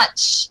so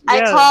much. I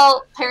Yeah.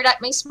 call Peridot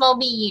my small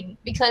bean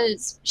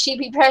because she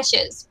be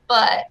precious,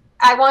 but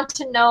I want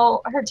to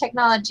know her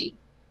technology.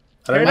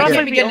 I don't Peridot's Why get can't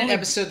like we the get an only-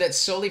 episode that's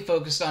solely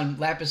focused on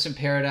Lapis and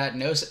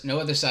Peridot, no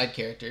other side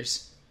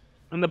characters?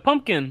 And the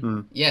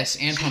pumpkin. Yes,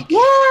 and Pumpkin.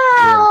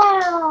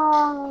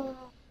 Yeah.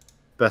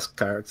 best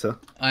character.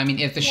 I mean,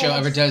 if the show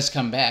ever does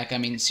come back, I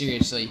mean,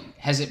 seriously,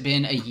 has it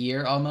been a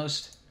year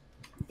almost?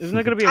 Isn't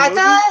there gonna be a I movie?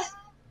 thought.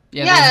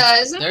 Yeah,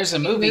 Yeah, isn't there's a it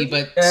movie,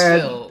 but Yeah.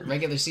 still,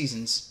 regular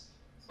seasons.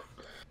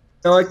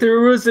 So, like, there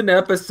was an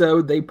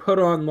episode they put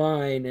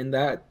online, and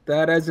that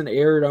hasn't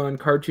aired on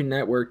Cartoon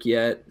Network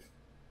yet.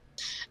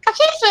 I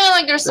keep feeling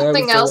like there's That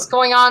something was the- else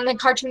going on in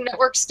Cartoon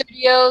Network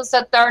studios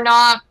that they're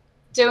not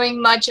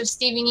doing much of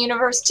Steven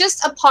Universe.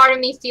 Just a part of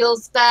me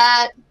feels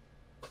that.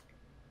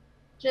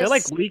 They're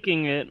like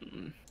leaking it.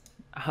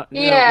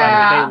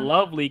 Yeah. They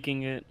love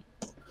leaking it.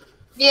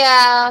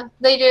 Yeah,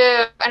 they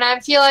do. And I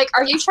feel like,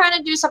 are you trying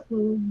to do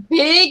something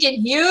big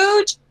and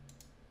huge?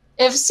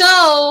 If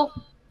so,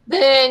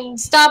 then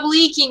stop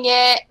leaking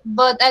it.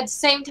 But at the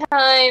same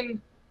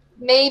time,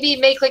 maybe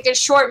make like a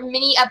short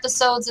mini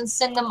episodes and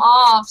send them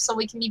off so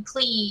we can be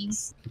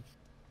pleased.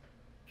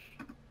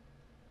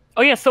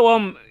 Oh yeah,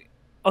 so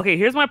okay,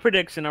 here's my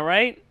prediction, all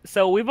right?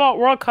 So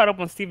we're all caught up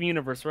on Steven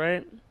Universe,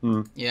 right?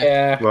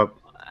 Yeah. Well,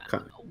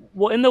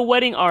 Well, in the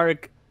wedding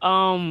arc,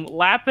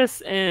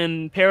 Lapis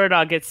and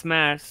Peridot get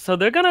smashed. So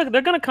they're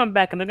gonna come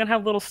back and they're gonna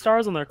have little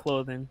stars on their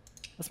clothing.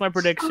 That's my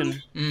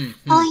prediction. Mhm.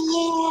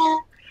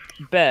 Oh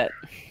Bet.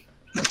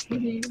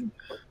 yeah.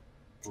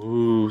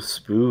 ooh,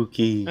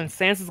 spooky. And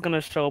Sans is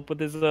gonna show up with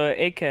his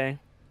AK.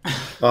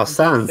 Oh,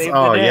 Sans. Save the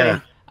Oh, day.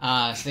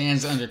 yeah.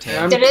 Stands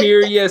Undertale. I'm Did it-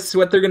 curious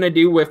what they're gonna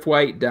do with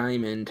White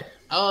Diamond.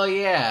 Oh,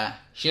 yeah.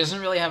 She doesn't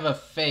really have a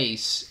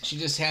face. She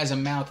just has a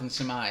mouth and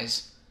some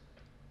eyes.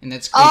 and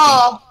that's creepy.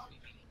 Oh,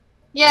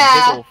 Big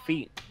yeah. old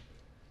feet.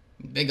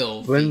 Big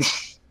old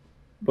feet.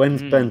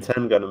 When's Ben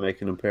 10 gonna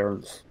make an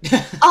appearance?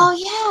 Oh,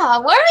 yeah.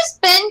 Where is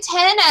Ben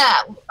 10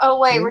 at? Oh,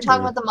 wait, we're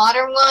talking about the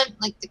modern one?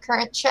 Like the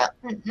current show?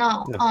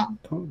 No. Yeah.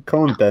 Oh. Come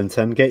on, Ben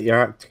 10, get your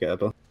act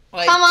together.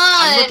 Like, Come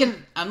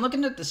on! I'm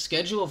looking at the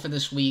schedule for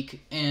this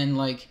week, and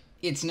like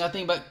it's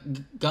nothing but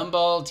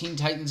Gumball, Teen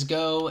Titans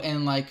Go,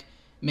 and like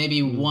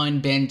maybe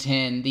one Ben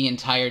 10 the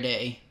entire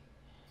day.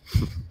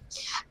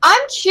 I'm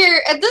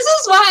curious. This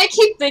is why I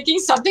keep thinking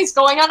something's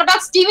going on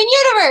about Steven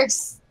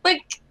Universe.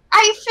 Like,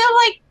 I feel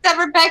like that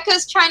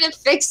Rebecca's trying to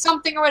fix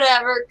something or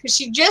whatever, because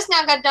she just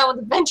now got done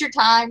with Adventure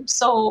Time,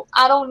 so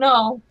I don't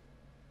know.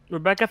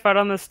 Rebecca fell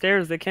down the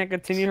stairs. They can't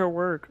continue her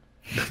work.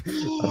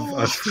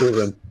 I've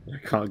fallen.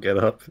 I can't get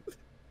up.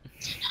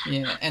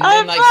 Yeah, and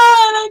I'm then like fine.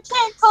 I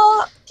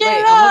can't get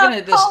wait, up. I'm looking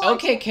at this. Oh,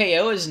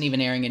 OKKO isn't even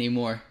airing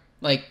anymore.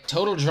 Like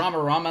Total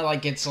Dramarama,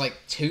 like gets like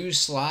 2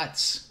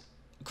 slots.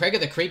 Craig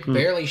of the Creek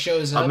barely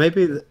shows up. I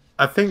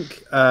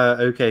think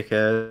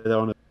OKK, they're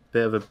on a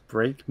bit of a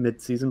break,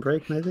 mid-season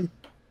break, maybe?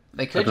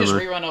 They could just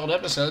rerun old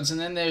episodes, and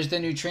then there's the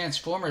new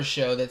Transformers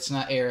show that's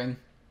not airing.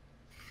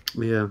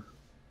 Yeah.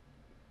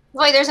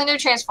 Wait, there's a new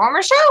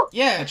Transformers show?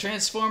 Yeah,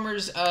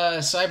 Transformers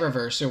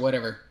Cyberverse or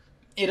whatever.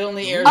 It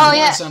only airs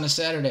yeah. once on a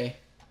Saturday.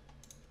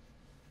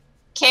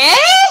 Okay?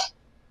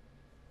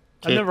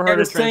 I've never heard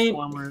the of same-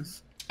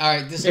 Transformers.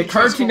 Alright, this Yeah, new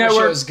Cartoon Transformers show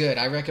Network- is good.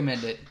 I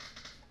recommend it.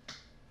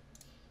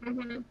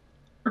 Mm-hmm.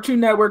 Cartoon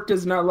Network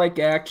does not like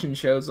action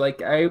shows.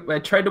 Like I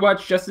tried to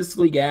watch Justice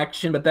League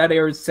Action, but that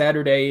airs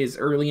Saturdays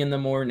early in the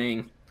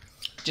morning.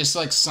 Just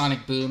like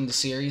Sonic Boom, the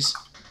series.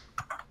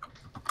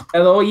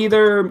 And they'll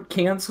either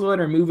cancel it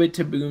or move it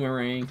to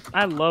Boomerang.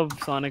 I love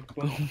Sonic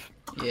Boom.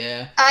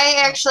 Yeah. I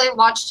actually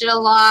watched it a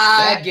lot.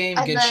 Bad game,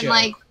 and good then, show.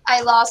 like,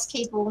 I lost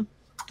cable.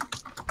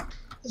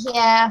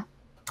 Yeah.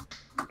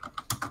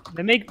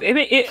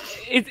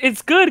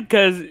 It's good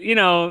because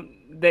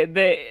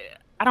they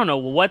I don't know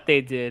what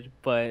they did,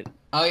 but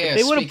Oh yeah, if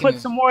they would have speaking put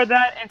of- some more of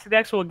that into the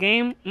actual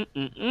game.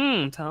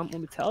 Tom,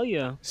 let me tell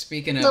you.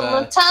 Speaking of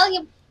I'll tell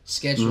you.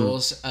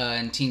 schedules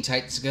and Teen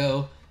Titans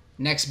Go,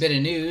 next bit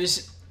of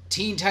news: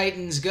 Teen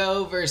Titans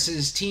Go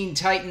versus Teen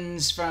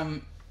Titans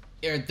from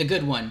the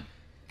good one.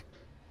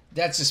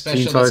 That's a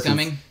special Teen that's Titans.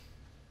 coming.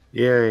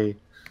 Yay.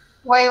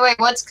 Wait,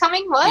 what's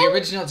coming? The What?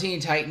 original Teen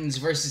Titans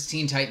versus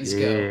Teen Titans Go.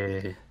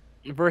 Yay.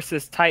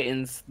 Versus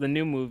Titans, the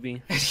new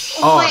movie.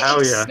 Oh, Wait,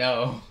 hell yeah.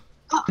 No.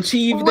 The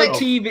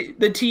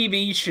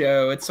TV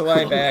show. It's a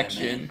live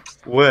action.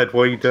 Word,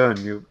 what are you doing?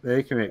 You're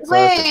making me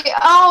excited.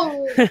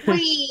 Wait,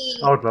 wait.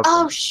 I would love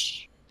Oh,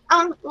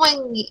 that.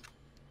 wait.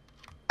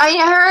 I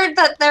heard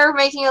that they're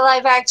making a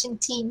live action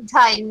Teen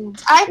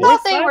Titans. I thought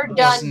What's they that? were It's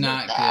done It's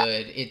not with that.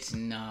 good. It's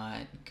not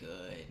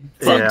good.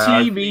 It's a Yeah,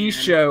 TV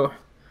show.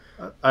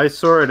 I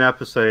saw an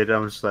episode and I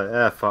was just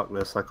like, fuck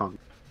this, I can't.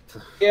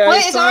 Yeah,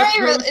 Wait,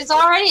 it's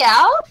already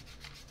out?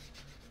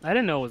 I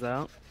didn't know it was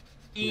out.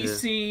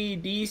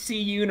 DC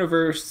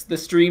Universe, the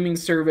streaming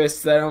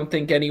service that I don't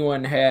think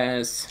anyone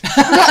has.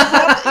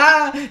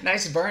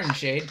 Nice burn,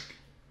 Shade.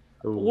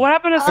 What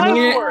happened to I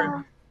mean,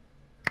 Cyborg?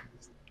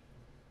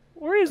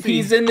 Where is he?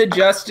 He's in the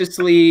Justice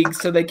League,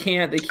 so they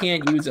can't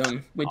use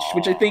him, which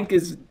I think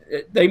is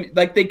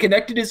they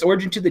connected his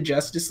origin to the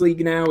Justice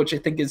League now, which I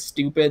think is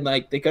stupid.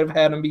 Like they could have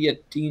had him be a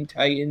Teen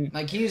Titan.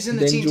 Like he was in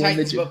the Then Teen join the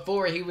Titans Ju-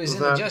 before he was in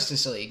the That-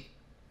 Justice League.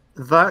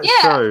 That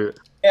Yeah. show,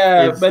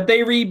 Yeah, It's- but they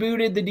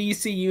rebooted the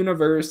DC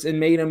Universe and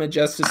made him a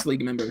Justice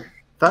League member.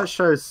 that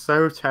show is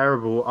so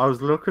terrible. I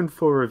was looking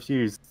for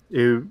reviews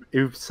who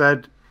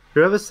said,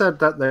 whoever said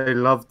that they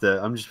loved it,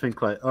 I'm just thinking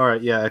like,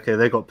 alright, yeah, okay,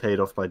 they got paid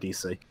off by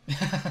DC.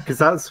 Because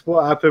that's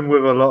what happened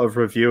with a lot of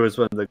reviewers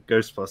when the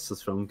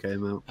Ghostbusters film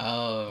came out.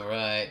 Oh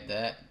right,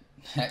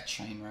 that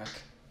train wreck.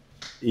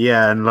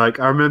 Yeah, and like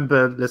I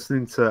remember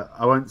listening to,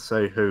 I won't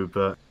say who,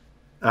 but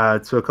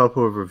to a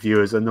couple of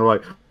reviewers, and they're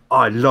like, oh,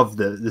 I love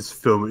this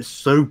film. It's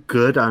so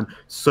good, and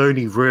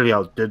Sony really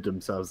outdid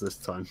themselves this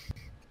time.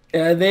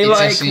 Yeah, they It just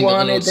like seemed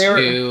wanted a little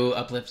they too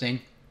uplifting.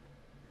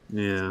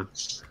 Yeah.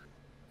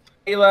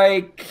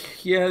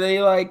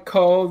 they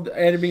called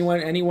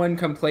anyone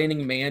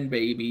complaining man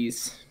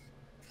babies.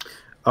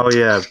 Oh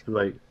yeah,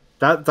 like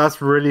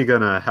that's really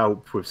gonna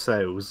help with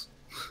sales.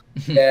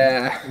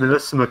 Yeah.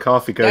 Melissa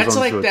McCarthy goes That's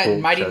on like to a that talk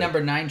Mighty show.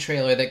 Number 9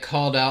 trailer that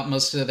called out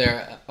most of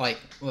their like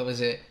what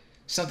was it?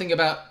 Something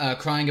about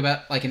crying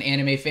about like an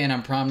anime fan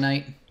on prom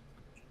night.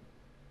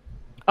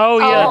 Oh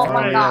yeah, Oh that's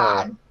my right.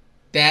 god.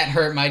 That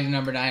hurt Mighty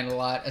Number 9 a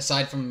lot.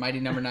 Aside from Mighty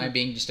Number 9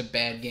 being just a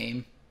bad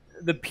game.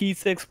 The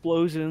pizza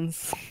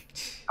explosions.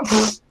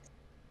 It's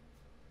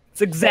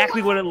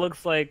exactly what it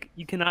looks like.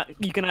 You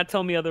cannot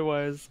tell me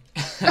otherwise.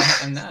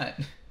 I'm not.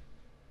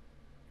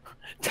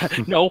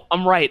 No,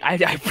 I'm right.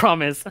 I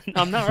promise.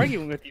 I'm not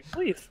arguing with you.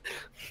 Please.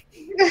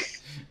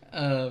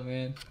 Oh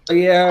man.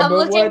 Yeah, I'm but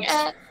looking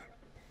at.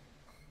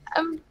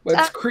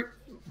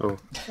 Oh.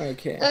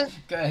 Okay.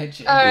 Go ahead,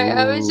 Jim. Alright,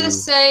 I was Ooh.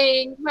 just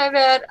saying, my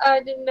bad,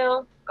 I didn't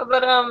know.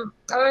 But I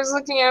was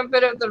looking at a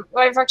bit of the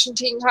live action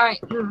Teen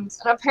Titans,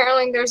 and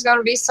apparently there's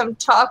gonna be some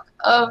talk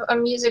of a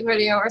music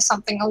video or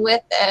something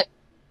with it.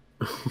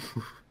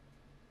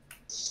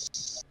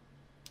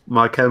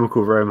 My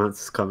Chemical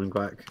Romance is coming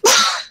back.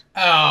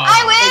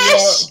 I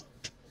wish!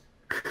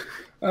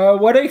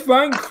 What I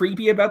find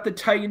creepy about the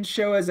Titans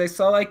show is I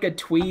saw like a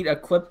tweet, a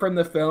clip from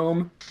the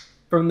film,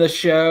 from the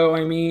show,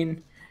 I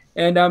mean,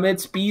 and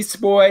it's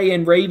Beast Boy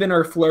and Raven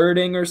are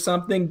flirting or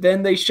something.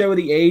 Then they show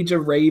the age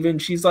of Raven.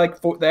 She's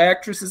like, the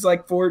actress is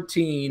like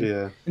 14,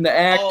 Yeah. and the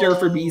actor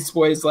for Beast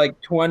Boy is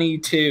like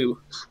 22.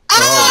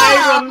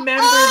 I remember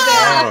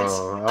that.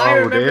 Oh, I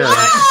remember dear.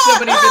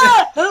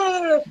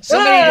 that.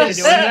 Somebody did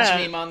a that.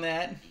 siege meme on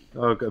that.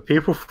 Oh, God.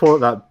 People thought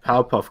that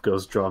Powerpuff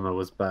Girls drama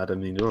was bad. I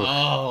mean, ugh.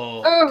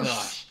 Oh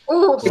gosh.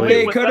 Ooh.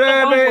 They was could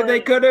that the one have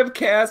where-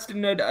 cast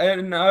an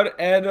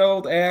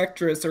adult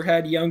actress or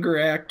had younger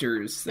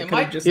actors. They It could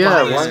have might just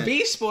Yeah, why done is that.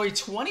 Beast Boy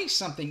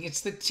 20-something?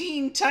 It's the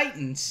Teen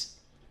Titans.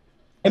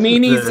 I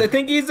mean, I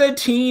think he's a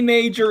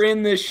teenager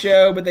in this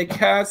show, but they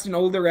cast an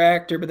older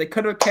actor. But they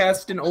could have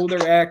cast an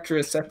older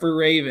actress, except for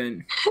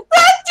Raven.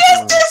 That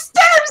just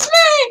disturbs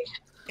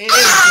me! It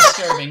is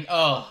disturbing.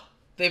 Oh,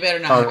 they better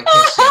not have a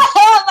kiss scene.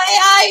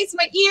 My eyes,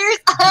 my ears.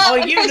 Oh,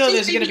 my you know precious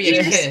there's gonna be a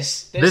ears.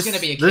 kiss. There's gonna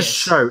be a kiss. This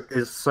show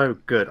is so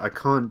good. I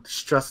can't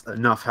stress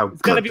enough how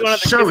It's gonna good be one the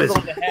of the show kisses is.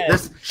 on the head.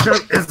 This show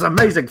is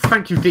amazing.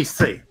 Thank you,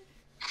 DC.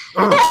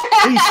 Oh,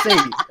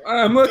 DC.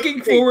 I'm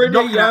looking forward to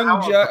Knocking it young out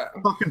of Ju-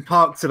 the fucking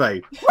park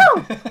today.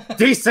 Woo!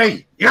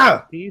 DC.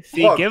 Yeah.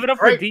 DC, What give it up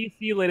great- for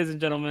DC, ladies and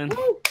gentlemen.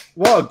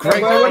 What a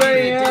great Well, what I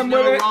company. am, did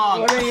no what I-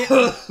 wrong. what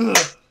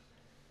I-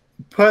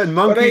 Putting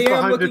monkeys am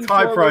behind the looking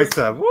forward-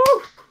 typewriter. Woo!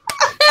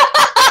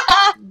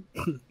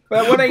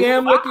 But what I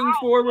am looking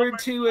forward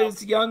to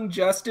is Young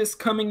Justice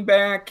coming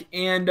back,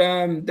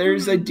 and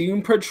there's a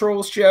Doom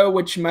Patrol show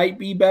which might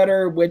be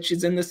better, which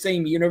is in the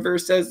same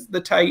universe as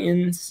the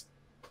Titans.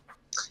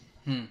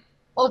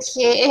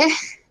 Okay.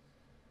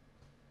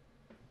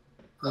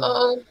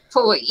 Oh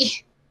boy.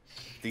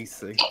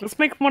 DC. Let's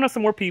make fun of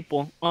some more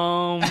people.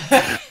 All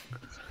right,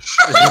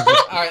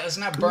 let's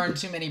not burn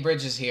too many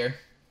bridges here.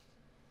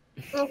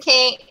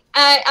 Okay,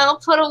 I'll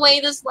put away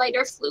this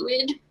lighter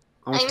fluid.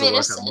 I'm I'm still working at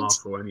innocent.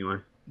 Marvel anyway.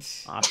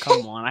 Aw,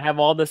 come on. I have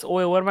all this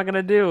oil. What am I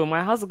gonna do?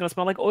 My house is gonna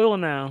smell like oil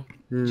now.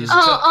 Just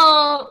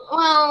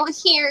Well,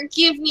 here,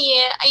 give me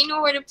it. I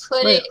know where to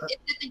put Wait, it. It's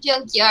in the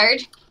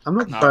junkyard. I'm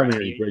not All burning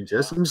right. any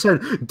bridges. I'm saying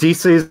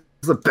DC is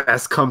the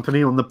best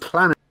company on the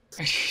planet.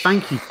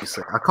 Thank you,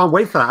 DC. I can't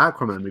wait for that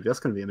Aquaman movie. That's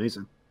going to be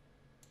amazing.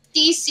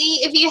 DC,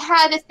 if you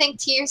had to think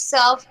to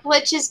yourself,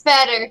 which is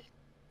better?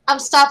 I'm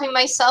stopping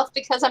myself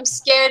because I'm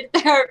scared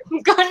there are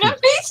gonna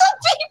be some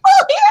people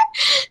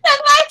here that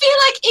might be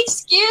like,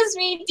 excuse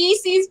me,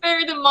 DC's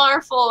better than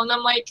Marvel. And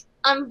I'm like,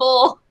 I'm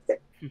bull.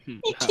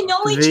 You can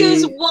only The-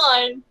 choose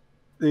one.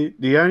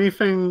 The only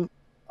thing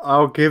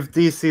I'll give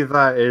DC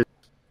that is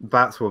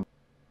Batwoman.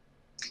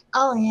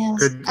 Oh,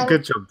 yes.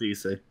 Good job,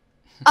 DC.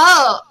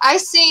 Oh, I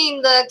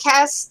seen the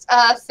cast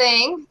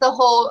thing, the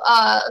whole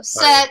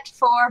set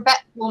for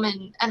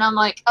Batwoman, and I'm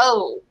like,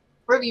 oh,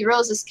 Ruby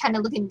Rose is kind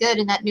of looking good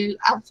in that new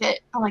outfit.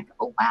 I'm like,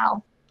 oh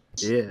wow.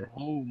 Yeah,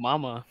 Oh,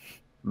 mama.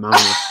 mama.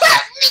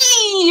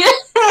 Me!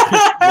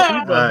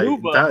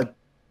 Hooba.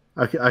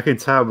 I can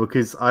tell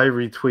because I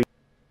retweet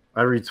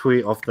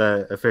off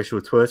their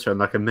official Twitter, and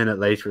like a minute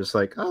later, it's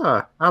like,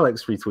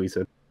 Alex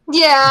retweeted.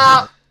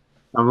 Yeah,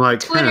 I'm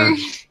like, Twitter.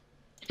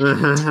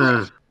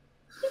 huh.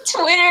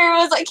 Twitter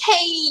was like,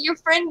 hey, your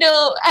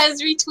friendo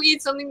has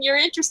retweeted something you're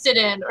interested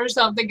in or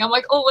something. I'm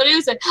like, oh, what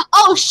is it?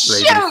 Oh,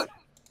 shoot!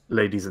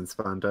 Ladies in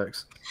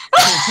spandex.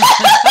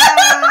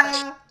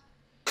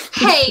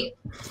 Hey,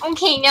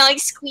 okay, now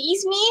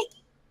excuse me.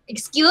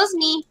 Excuse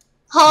me.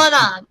 Hold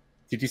on.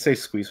 Did you say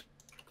squeeze?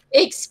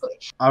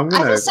 I'm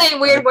just saying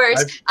weird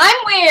words. I'm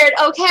weird,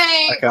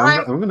 okay? Okay,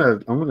 I'm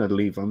gonna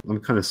leave. I'm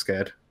kind of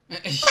scared. I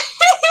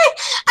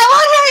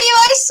won't hurt you,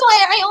 I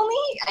swear. I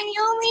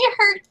only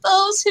hurt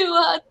those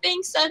who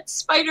thinks that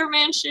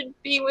Spider-Man should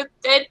be with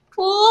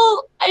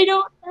Deadpool. I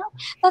don't know.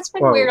 That's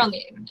been Well, weird on the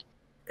internet.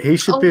 He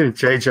should be in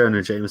J.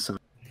 Jonah Jameson.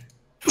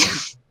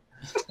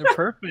 They're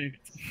perfect.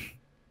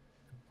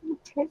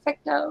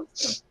 Perfecto.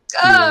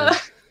 Yeah.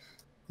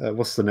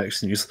 What's the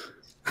next news?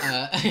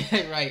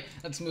 Right.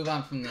 Let's move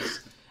on from this.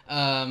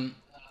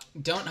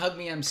 Don't hug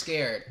me, I'm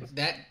scared.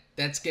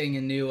 That's getting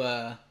a new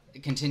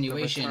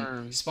continuation,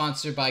 return.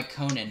 sponsored by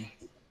Conan.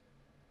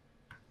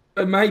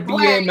 It might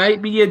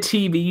be a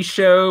TV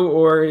show,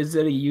 or is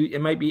it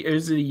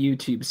is it a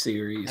YouTube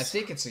series? I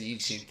think it's a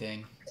YouTube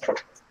thing.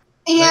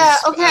 Yeah,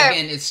 But okay.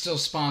 Again, it's still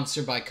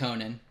sponsored by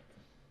Conan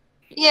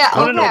Yeah,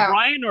 Conan okay.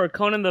 O'Brien or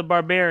Conan the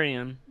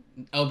Barbarian?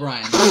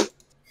 O'Brien.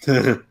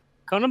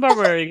 Conan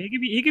Barbarian.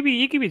 He could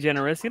be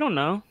generous. You don't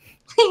know.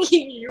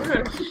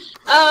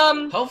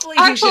 Hopefully,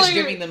 he's just Actually-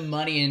 giving them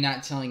money and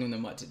not telling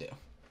them what to do.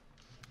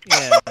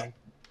 Yeah.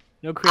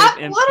 No creative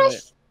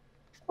input.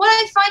 What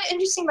I find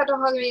interesting about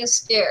Don't Hug Me is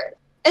Scared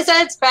is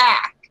that it's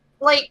back.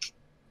 Like,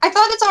 I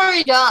thought it's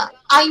already done.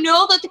 I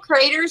know that the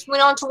creators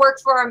went on to work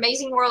for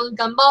Amazing World of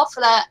Gumball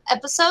for that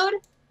episode.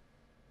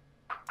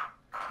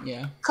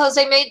 Yeah. Because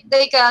they made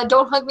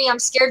Don't Hug Me, I'm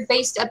Scared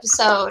based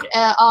episode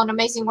on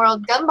Amazing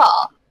World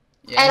Gumball.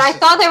 Yeah, And I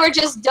thought they were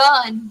just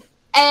done.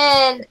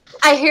 And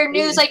I hear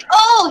news like,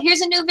 oh,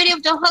 here's a new video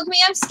of Don't Hug Me,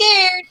 I'm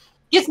Scared.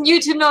 Gets a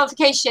YouTube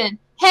notification.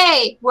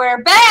 Hey,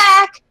 we're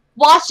back.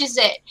 Watches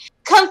it.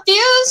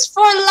 Confused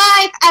for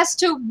life as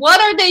to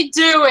what are they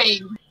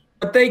doing.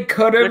 What they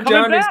could have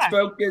They're coming done is back.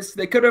 focus.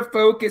 They could have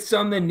focused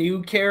on the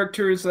new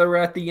characters that were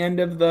at the end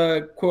of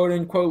the quote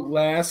unquote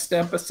last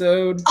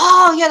episode.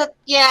 Oh, yeah,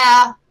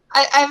 yeah.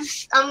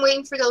 I'm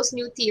waiting for those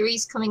new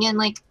theories coming in,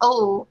 like,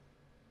 oh.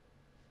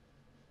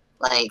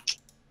 Like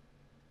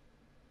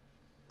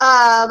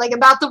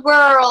about the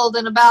world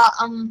and about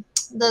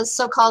the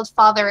so-called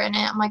father in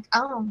it. I'm like,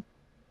 oh.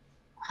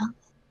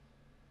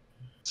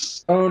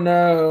 Oh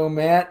no,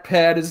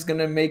 MatPat is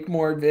gonna make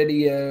more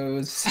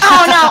videos.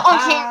 Oh no,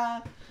 okay.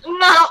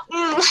 No.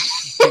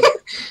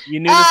 You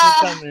knew this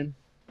was coming.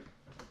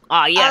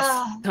 Ah,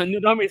 yes. New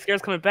Dummy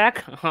Scare's coming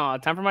back. Oh,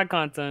 time for my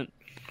content.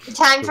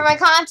 Time for my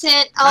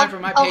content. Time for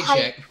my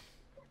paycheck.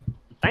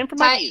 Time for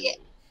my.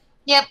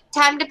 Yep,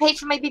 time to pay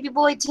for my baby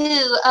boy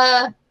too.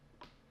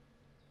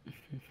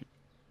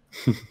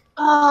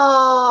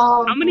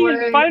 Oh. How many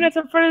boy. Five Nights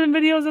at Freddy's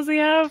videos does he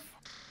have?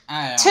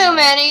 I don't Too know.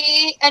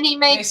 many, and he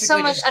makes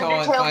so Basically, much just call it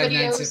Undertale Five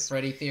Nights at videos.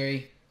 Freddy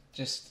theory.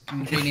 Just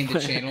rename the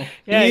channel.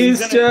 Yeah, I he's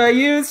gonna-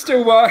 used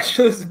to watch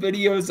those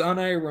videos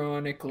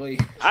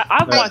unironically.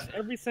 I've Right. watched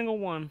every single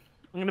one.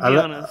 I'm gonna be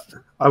honest.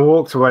 I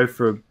walked away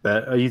for a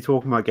bit. Are you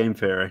talking about game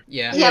theory?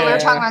 Yeah. Yeah, we were Yeah.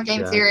 talking about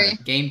game Yeah, theory.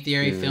 Game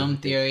theory, Yeah. film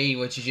theory.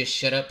 Would you just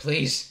shut up,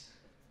 please?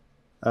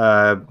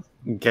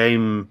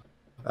 Game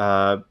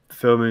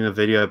filming a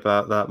video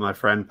about that. My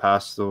friend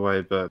passed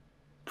away, but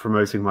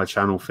promoting my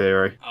channel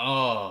theory.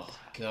 Oh,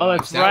 God. Oh,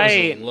 that's that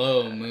right. was a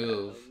low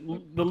move.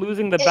 The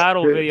losing the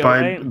battle video,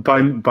 right?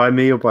 by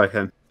me or by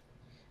him?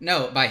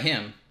 No, by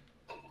him.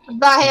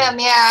 By him,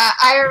 yeah.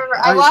 I remember.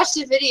 I I- watched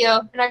the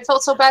video, and I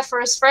felt so bad for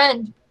his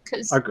friend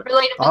because I-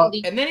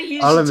 relatability. And then he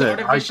used I'll it to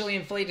admit, artificially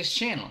inflate his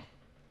channel.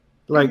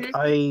 Like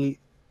Mhm.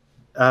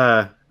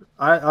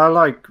 I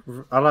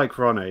like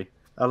Ronnie.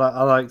 I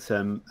liked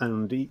him,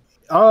 and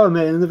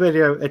in the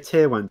video a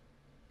tear went.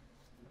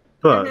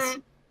 But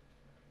Mhm.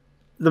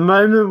 the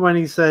moment when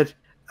he said,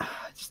 I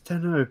just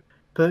don't know,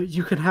 but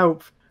you can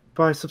help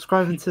by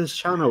subscribing to this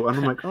channel, and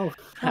I'm like, oh,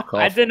 fuck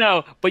I off. didn't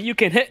know, but you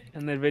can hit,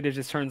 and the video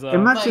just turns off.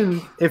 Imagine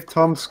Like- if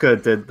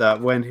Tomska did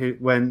that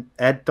when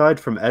Ed died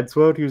from Ed's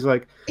World. He was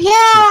like, my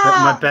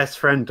Yeah. best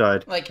friend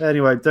died. Like,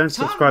 Anyway, don't Tom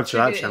subscribe to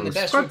that treated it in channel. the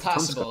best way Subscribe to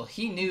Tomska. possible.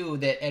 He knew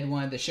that Ed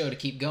wanted the show to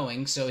keep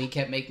going, so he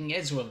kept making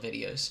Ed's World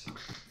videos.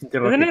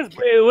 You're like,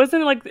 It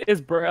wasn't like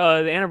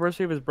the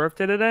anniversary of his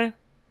birthday today.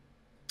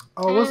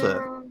 oh, was it?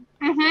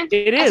 Mhm.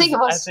 It I is. think it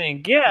was.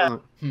 yeah.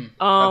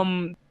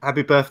 Oh,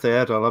 happy birthday,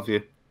 Ed. I love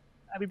you.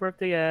 Happy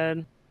birthday,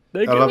 Ed.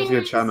 I love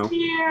your channel.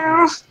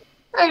 Yeah.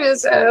 I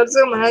miss Ed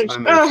so much. I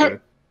miss you.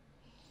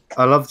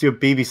 I loved your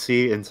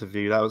BBC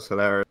interview. That was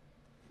hilarious.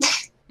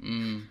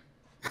 Mm.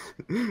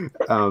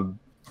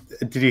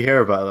 Did you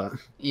hear about that?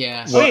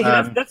 Yeah. Well,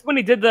 Wait, that's when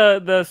he did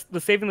the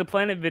Saving the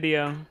Planet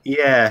video.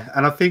 Yeah,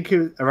 and I think it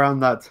was around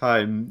that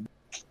time.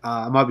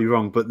 I might be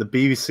wrong, but the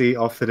BBC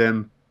offered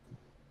him,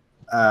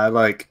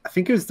 I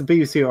think it was the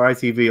BBC or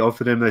ITV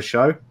offered him a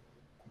show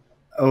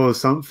or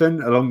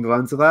something along the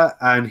lines of that,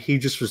 and he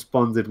just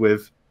responded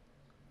with,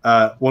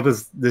 "What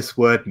does this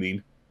word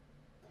mean?"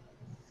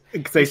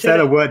 Because they said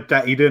a word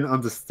that he didn't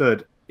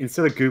understood.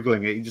 Instead of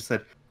googling it, he just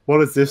said, "What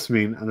does this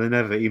mean?" And they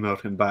never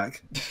emailed him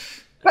back.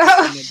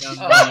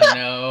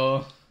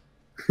 Oh,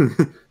 no.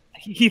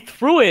 He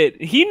threw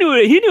it. He knew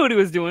it. He knew what he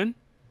was doing.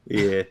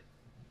 Yeah.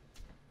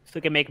 So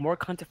he can make more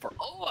content for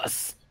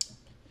us.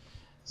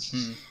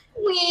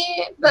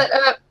 But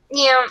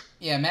yeah.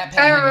 Yeah, Matt I Pat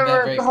handled that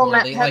remember very the whole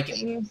Matt poorly. Pat Like,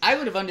 thing. I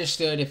would have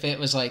understood if it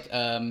was like,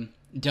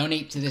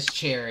 donate to this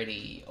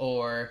charity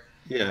or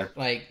Yeah.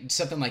 like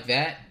something like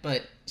that,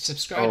 but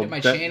subscribe Oh, to my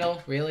that-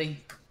 channel,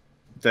 really?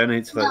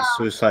 Donate to that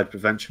suicide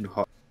prevention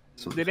hot.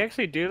 Did he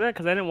actually do that?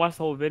 Because I didn't watch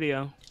the whole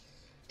video.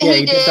 Yeah, He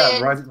he did that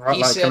did. right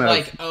He like said kind of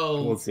like,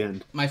 oh, towards the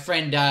end. my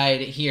friend died,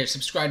 here,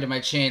 subscribe to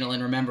my channel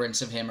in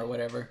remembrance of him or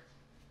whatever.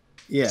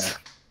 Yeah.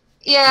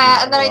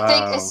 Yeah, and then I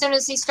think Wow. as soon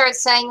as he starts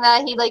saying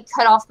that, he like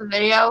cut off the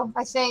video.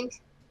 I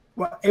think.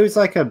 Well, it was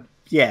like it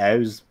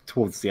was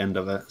towards the end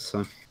of it,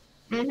 so.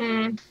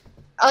 Mhm.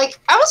 Like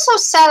I was so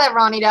sad that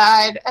Ronnie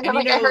died, and then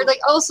And you like I heard know- like,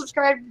 oh,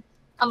 subscribe.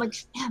 I'm like,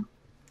 damn.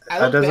 I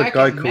look there's a back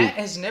guy and called- Matt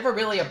has never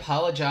really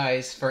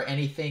apologized for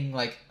anything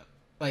like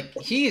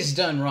he has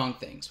done wrong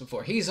things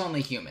before. He's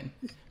only human.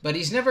 But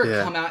he's never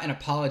Yeah. come out and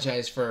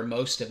apologized for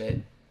most of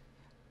it.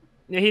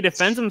 Yeah, he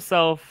defends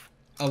himself.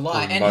 A lot. Oh,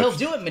 And much. he'll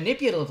do it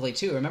manipulatively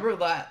too. Remember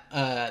that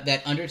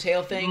that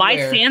Undertale thing? My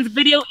where... Sans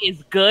video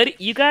is good.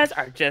 You guys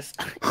are just,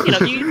 you know,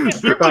 you're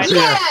Yeah.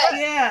 Yeah.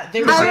 Yeah,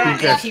 there was I that.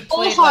 remember Like, he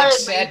played like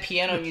wholeheartedly. sad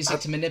piano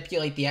music to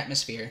manipulate the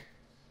atmosphere.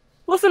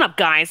 Listen up,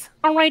 guys.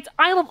 All right,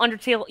 I love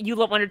Undertale. You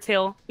love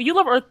Undertale. You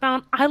love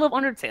Earthbound. I love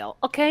Undertale.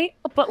 Okay,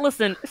 but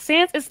listen,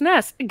 Sans is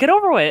Ness. Get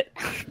over it.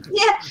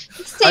 Yeah,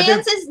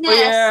 Sans is Oh, Ness.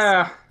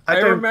 yeah. I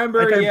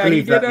remember. I don't Yeah,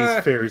 believe he did that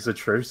these theories are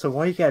true. So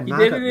why are you getting he mad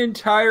did at an me?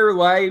 entire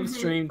live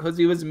stream because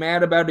he was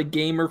mad about a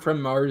Gamer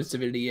from Mars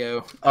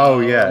video. Oh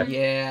yeah.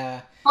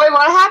 Yeah. Wait,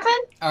 what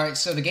happened? All right,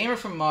 so the gamer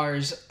from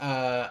Mars,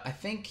 I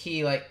think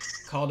he like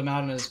called him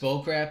out on his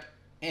bullcrap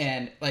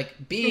and like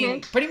being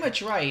pretty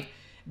much right,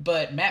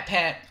 but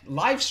MatPat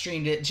live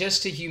streamed it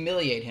just to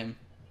humiliate him.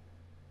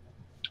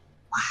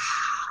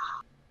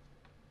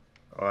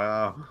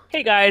 Wow.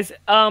 Hey guys,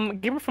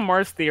 Gamer from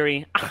Mars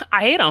theory.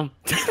 I hate him.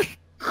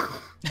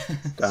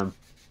 Damn.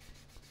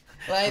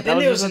 Like, That then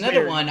was there was just a another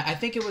theory. one. I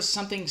think it was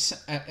something.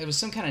 It was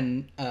some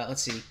kind of.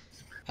 Let's see.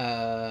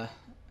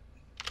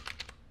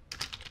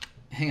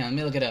 Hang on, let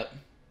me look it up.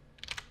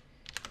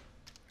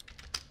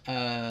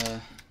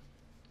 Dang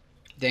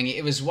it!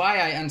 It was why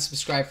I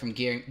unsubscribed from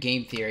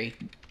Game Theory.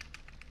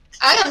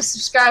 I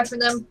unsubscribed from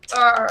them.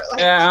 Or like,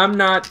 Yeah, I'm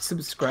not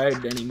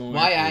subscribed anymore.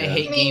 Why I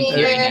hate Me Game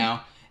Theory neither.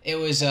 now. It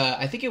was.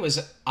 I think it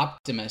was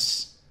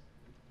Optimus.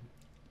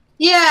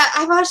 yeah,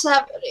 I watched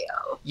that video.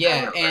 I Yeah,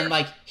 remember. and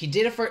like he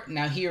did it for.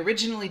 Now he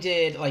originally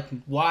did like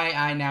why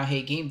I now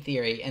hate Game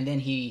Theory, and then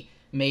he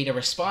made a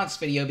response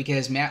video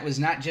because Matt was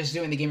not just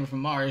doing the Gamer from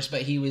Mars,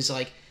 but he was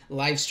like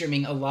live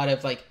streaming a lot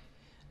of like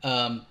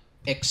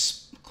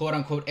quote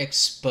unquote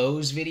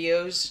expose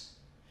videos,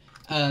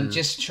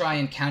 just to try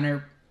and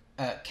counter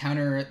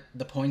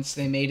the points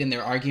they made in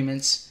their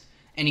arguments,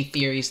 any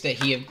theories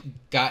that he had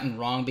gotten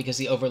wrong because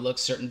he overlooked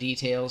certain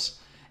details.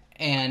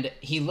 And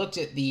he looked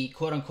at the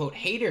quote unquote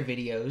hater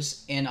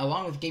videos, and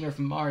along with Gamer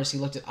from Mars, he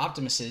looked at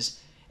Optimus's,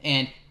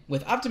 and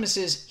with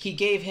Optimus's, he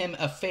gave him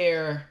a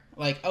fair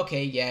like,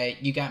 okay, yeah,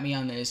 you got me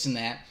on this and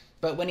that.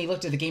 But when he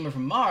looked at the Gamer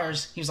from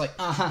Mars, he was like,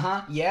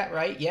 yeah,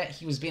 right, yeah.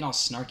 He was being all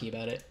snarky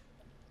about it.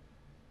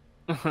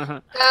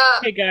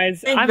 Hey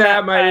guys, I think I'm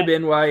that MatPat. might have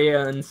been why he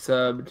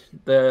unsubbed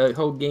the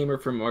whole Gamer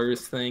from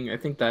Mars thing. I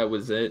think that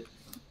was it.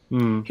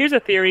 Here's a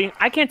theory.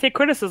 I can't take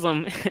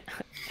criticism.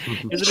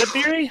 Is it a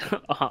theory?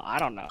 I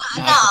don't know.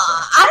 No,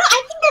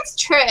 I think that's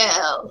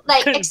true.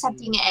 Like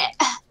accepting it,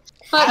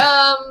 but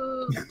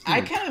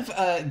I kind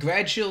of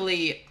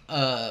gradually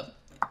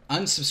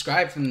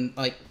unsubscribed from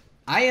like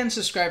I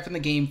unsubscribed from the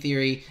Game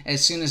Theory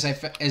as soon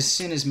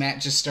as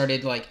Matt just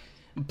started like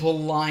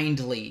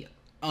blindly,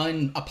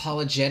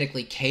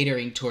 unapologetically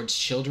catering towards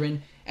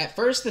children. At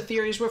first, the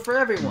theories were for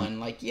everyone.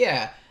 Like,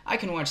 yeah, I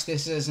can watch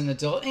this as an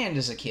adult and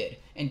as a kid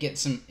and get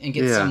some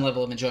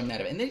level of enjoyment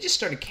out of it. And they just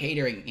started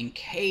catering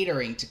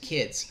to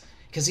kids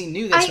because he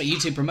knew that's what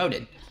YouTube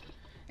promoted.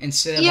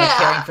 Instead of like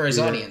caring for his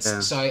audience. Yeah.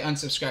 So I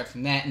unsubscribed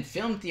from that. And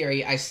Film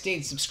Theory, I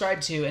stayed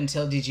subscribed to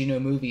until Did You Know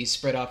Movies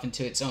spread off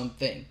into its own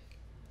thing.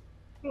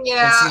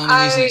 yeah, That's the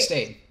only reason I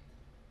stayed.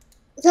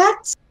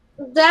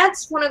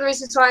 That's one of the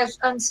reasons why I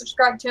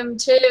unsubscribed to him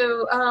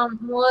too.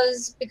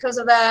 Was because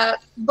of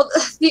that. But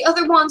the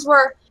other ones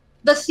were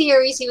the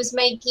theories he was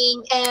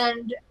making,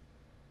 and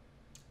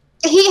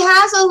he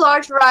has a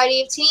large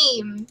variety of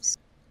teams,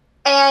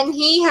 and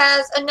he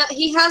has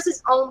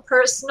his own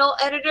personal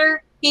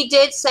editor. He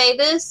did say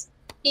this.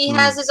 He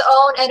has his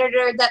own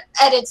editor that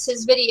edits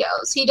his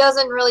videos. He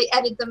doesn't really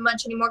edit them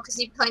much anymore because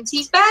he claims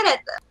he's bad at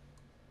them.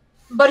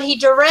 But he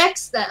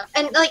directs them.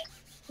 And, like,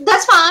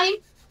 that's fine.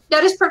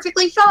 That is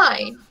perfectly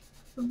fine.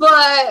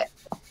 But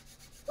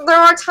there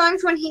are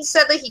times when he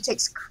said that he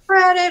takes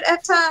credit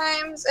at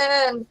times,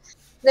 and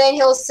then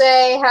he'll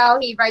say how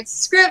he writes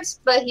scripts,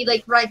 but he,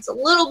 like, writes a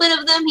little bit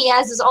of them. He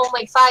has his own,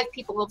 like, 5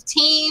 people of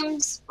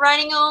teams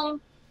writing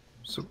them.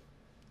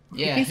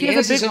 Yeah, He he has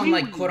has a his big own, team.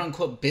 like,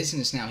 quote-unquote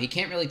business now. He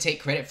can't really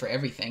take credit for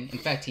everything. In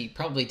fact, he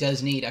probably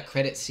does need a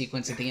credit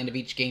sequence at the end of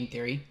each Game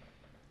Theory.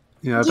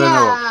 Yeah, I don't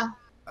know.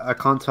 I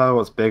can't tell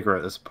what's bigger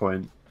at this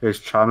point. His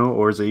channel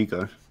or his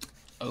ego.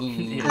 Oh.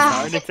 It's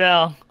hard to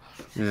tell.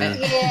 Yeah.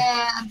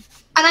 Yeah.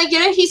 And I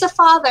get it, he's a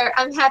father.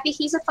 I'm happy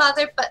he's a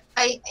father, but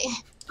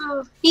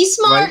he's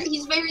smart. Right.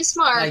 He's very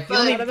smart. Like, the but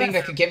only thing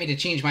that could get me to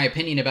change my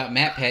opinion about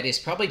MatPat is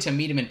probably to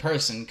meet him in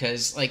person,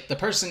 because, like, the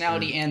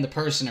personality and the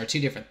person are two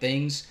different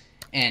things,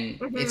 and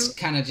it's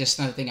kind of just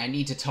another thing I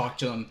need to talk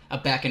to him,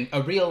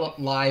 a real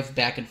live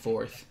back and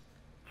forth.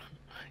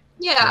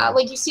 yeah,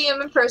 like you see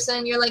him in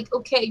person, you're like,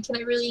 okay, can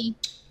I really...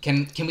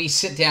 Can we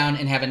sit down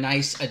and have a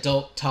nice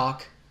adult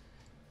talk?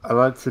 I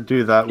like to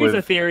do that Here's a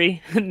with.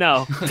 theory.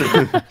 No.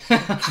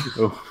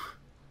 Oh.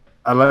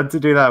 I like to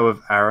do that with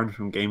Aaron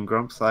from Game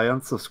Grumps. I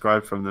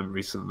unsubscribed from them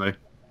recently.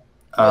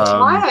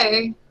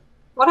 Why?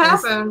 What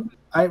happened?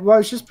 Well,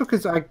 it's just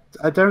because I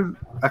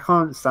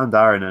can't stand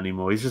Aaron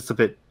anymore. He's just a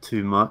bit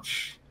too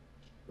much.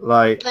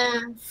 Like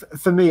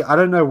for me, I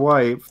don't know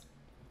why.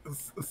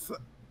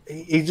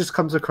 He just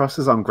comes across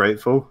as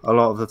ungrateful a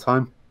lot of the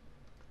time.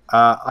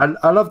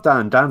 I love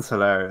Dan. Dan's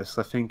hilarious.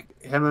 I think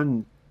him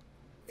and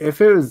if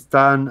it was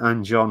Dan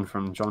and John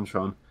from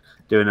JonTron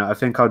doing it, I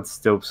think I'd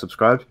still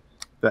subscribe.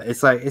 But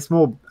it's like it's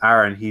more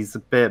Aaron. He's a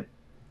bit.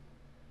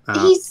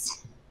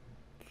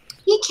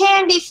 He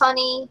can be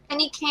funny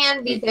and he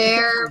can be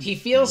there. He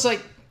feels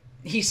like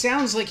he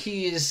sounds like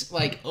he is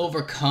like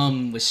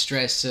overcome with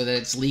stress, so that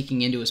it's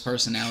leaking into his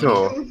personality.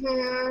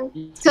 Sure.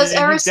 Because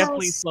ever He's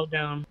definitely since, slowed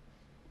down.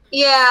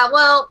 yeah,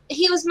 well,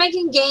 he was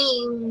making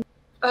games.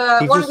 He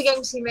One of just- the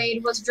games he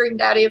made was Dream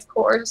Daddy, of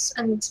course,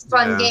 and it's a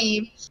fun Yeah.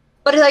 game.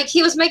 But like,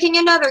 he was making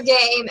another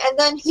game, and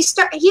then he's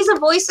a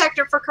voice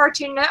actor for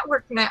Cartoon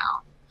Network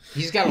now.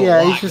 He's got a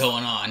Yeah, he's lot just-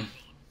 going on.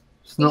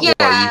 It's not what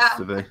I Yeah. used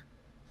to be.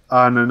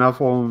 And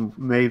another one,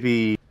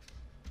 maybe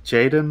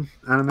Jaden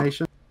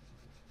animation.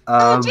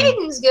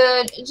 Jaden's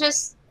good.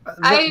 Just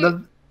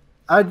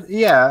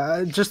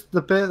Just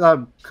the bit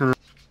that kind of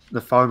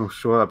the final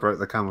straw that broke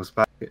the camel's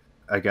back,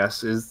 I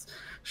guess, is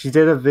she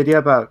did a video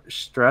about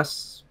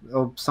stress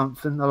or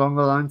something along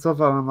the lines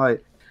of, and I'm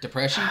like,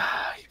 Depression?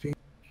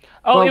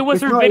 Oh, Well, it was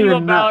it's her not video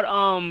even that.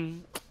 about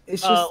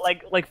it's just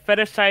like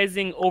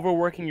fetishizing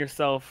overworking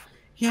yourself.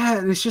 yeah,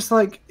 and it's just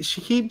like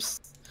she keeps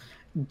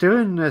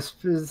doing this.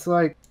 It's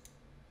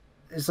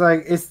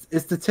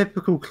the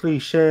typical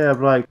cliche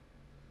of like,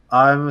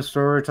 I'm a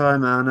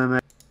storytime anime,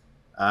 and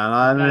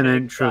I'm Got an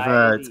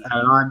introvert, anxiety.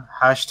 and I'm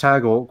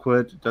hashtag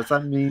awkward. Does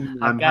that mean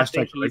I've I'm got the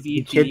hashtag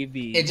crazy kid?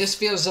 heebie-jeebies. It just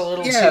feels a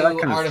little Yeah, that too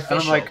kind of-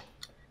 artificial.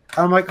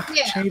 I'm like,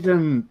 Yeah. Jaden, It's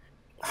been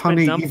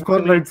honey, done you've way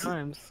got many loads.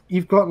 times.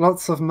 You've got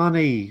lots of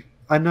money.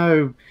 I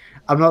know.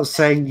 I'm not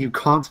saying you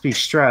can't be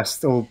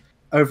stressed or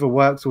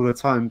overworked all the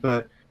time,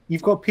 but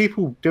you've got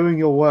people doing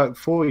your work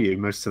for you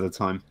most of the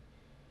time.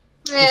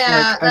 It's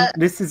yeah, like,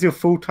 and this is your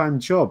full-time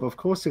job. Of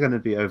course, you're going to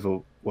be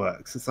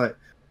overworked. It's like,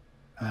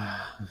 I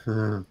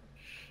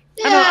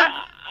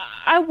yeah.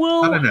 I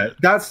will. don't know.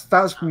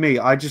 That's me.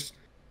 I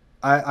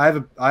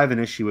have an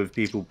issue with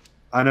people.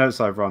 I know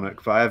it's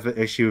ironic, but I have an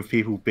issue with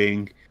people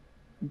being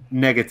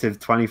negative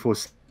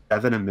 24/7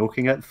 and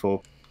milking it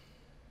for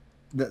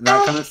that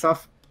kind of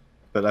stuff.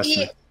 But that's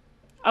Yeah. me.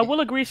 I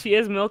will agree she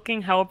is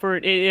milking. However,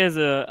 it is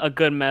a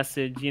good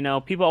message. You know,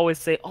 people always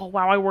say, "Oh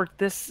wow, I worked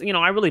this. You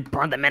know, I really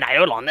burned the midnight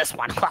oil on this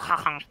one."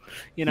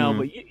 You know,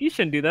 but you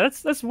shouldn't do that.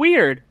 That's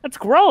weird. That's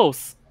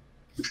gross.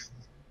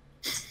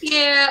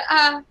 Yeah,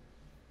 I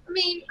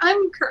mean,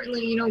 I'm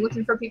currently,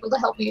 looking for people to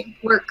help me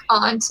work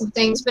on some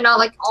things, but not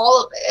like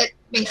all of it.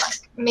 I mean,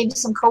 like maybe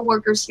some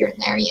coworkers here and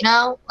there,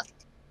 like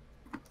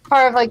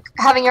part of like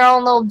having your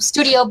own little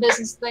studio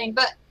business thing.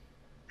 But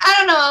I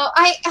don't know.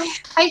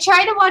 I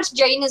try to watch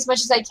Jaden as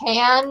much as I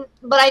can,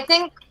 but I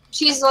think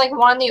she's like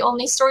one of the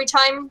only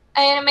Storytime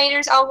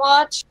animators I'll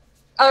watch,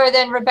 other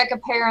than Rebecca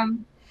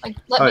Parham. Like,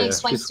 Let Oh, Me yeah,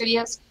 Explain she's-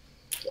 Studios.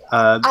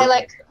 But I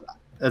like her.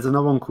 there's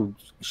another one called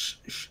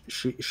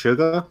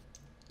Sugar.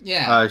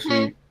 Yeah.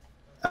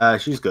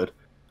 She's good.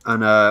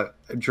 And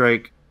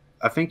Drake,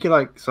 I think you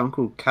like song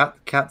called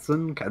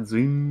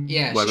Katzun.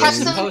 Yeah, she whatever it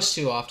doesn't is. Katzun. post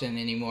too often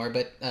anymore,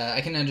 but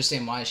I can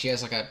understand why. She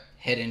has like a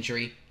head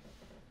injury.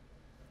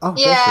 Oh, does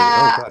she?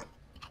 Yeah. Oh, God.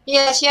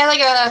 Yeah, she had like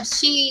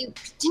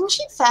didn't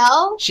she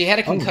fell? She had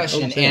a Oh,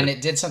 concussion, yeah. and it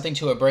did something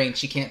to her brain.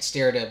 She can't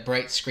stare at a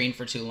bright screen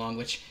for too long,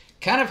 which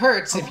kind of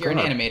hurts if you're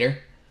God. an animator.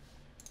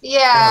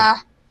 Yeah,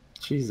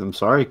 Jeez, I'm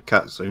sorry,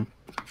 Katzun.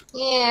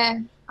 yeah.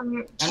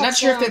 I'm not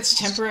sure if that's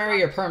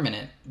temporary or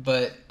permanent,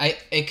 but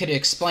it could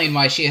explain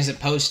why she hasn't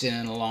posted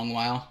in a long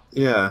while.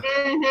 Yeah.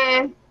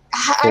 I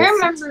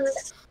remember.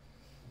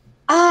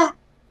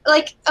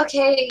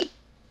 Okay,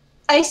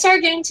 I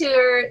started getting to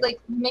her like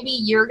maybe a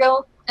year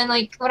ago, and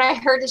like when I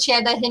heard that she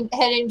had that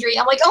head injury,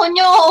 I'm like,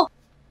 oh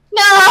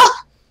no,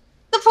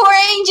 the poor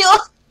angel.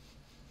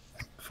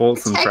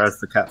 Thoughts and Text- prayers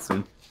to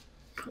Katzun.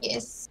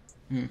 Yes.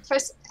 Hmm.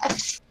 First,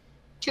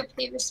 to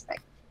pay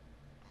respect.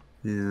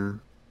 Yeah.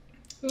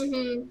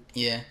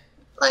 Yeah.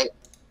 Like,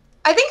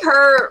 I think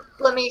her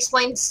Let Me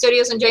Explain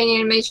Studios and Jane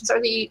Animations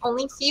are the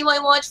only few I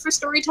watch for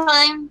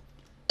Storytime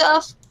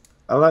stuff.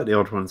 I like the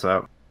odd ones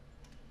out.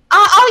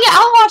 Oh yeah,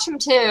 I'll watch them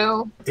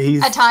too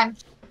He's at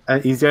times.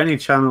 he's the only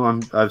channel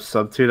I've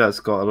subbed to that's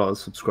got a lot of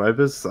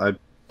subscribers. I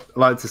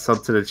like to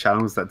sub to the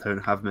channels that don't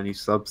have many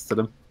subs to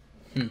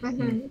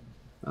them,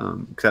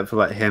 except for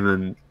like him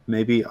and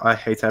maybe I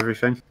Hate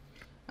Everything.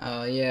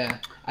 Oh yeah.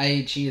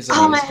 IHE is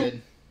Oh, always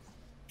man.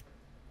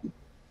 good.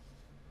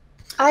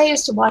 I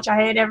used to watch I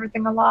Hate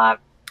Everything a lot.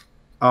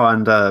 Oh,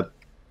 and the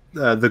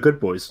Good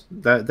Boys.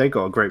 They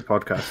got a great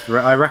podcast.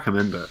 I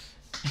recommend it.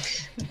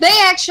 They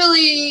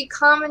actually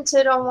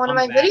commented on one of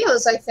my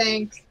videos, I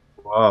think.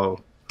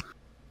 Whoa.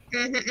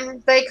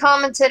 They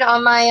commented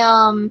on my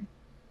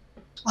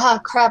oh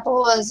crap, what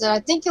was it? I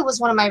think it was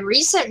one of my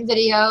recent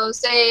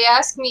videos. They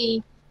asked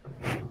me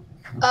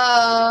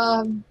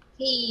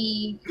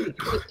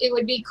it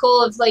would be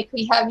cool if like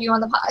we have you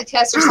on the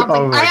podcast or something.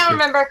 Oh my I don't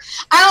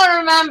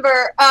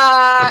remember.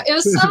 It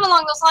was something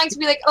along those lines to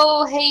be like,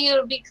 oh hey, it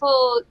would be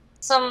cool,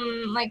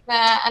 something like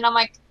that. And I'm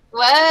like,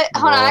 what?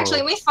 Hold on, Whoa. actually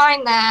let me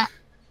find that.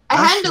 I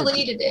hadn't Actually-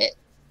 deleted it.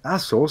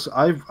 That's awesome.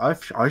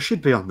 I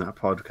should be on that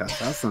podcast.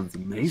 That sounds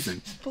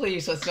amazing.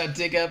 Please, let's not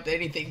dig up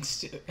anything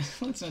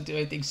let's not do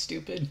anything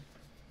stupid.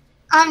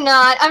 I'm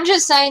not. I'm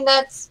just saying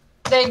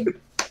they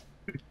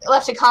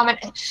left a comment.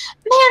 Man,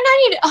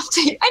 I need to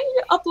update. I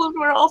need to upload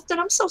more often.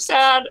 I'm so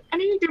sad. I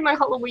need to do my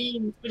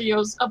Halloween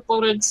videos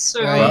uploaded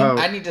soon. Wow.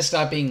 I need to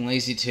stop being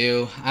lazy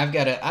too. I've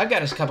got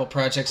a couple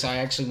projects I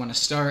actually want to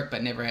start,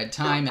 but never had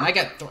time. And I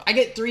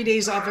get 3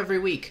 days off every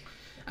week.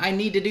 I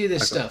need to do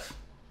this stuff.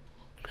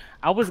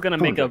 I was gonna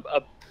make a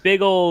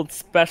big old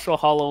special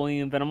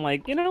Halloween, but I'm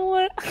like, you know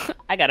what?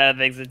 I got other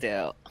things to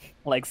do,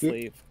 like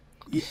sleep.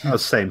 Oh,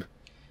 same.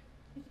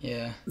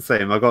 Yeah.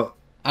 Same. I woke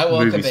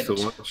up at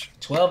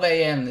 12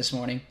 a.m. this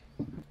morning.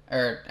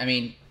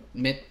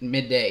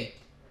 Midday.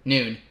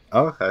 Noon.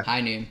 Oh, okay.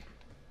 High noon.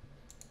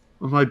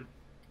 Well, my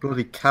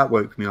bloody cat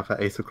woke me up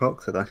at 8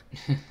 o'clock today.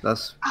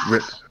 That's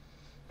rip.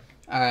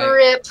 Alright.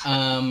 Rip.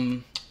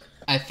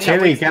 I think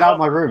Tilly, get out of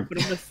my room.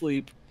 Put him to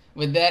sleep.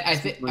 with that, I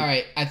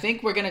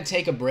think we're gonna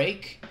take a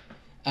break.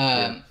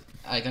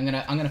 Like I'm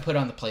gonna put it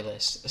on the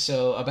playlist.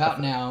 So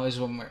about now is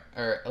when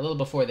or a little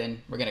before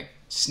then, we're gonna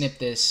snip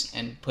this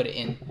and put it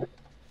in.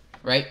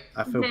 Right?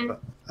 I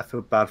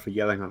feel bad for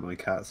yelling at my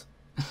cats.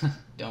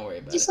 Don't worry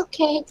about It's it.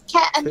 okay. The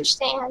cat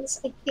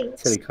understands, I think.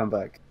 Tilly, come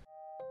back.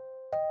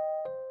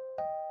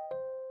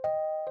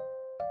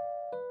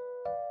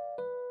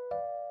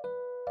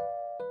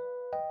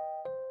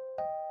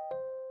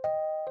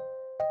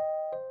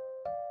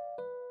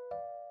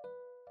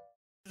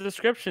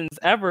 Descriptions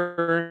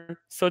ever.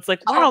 So it's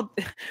like, wow,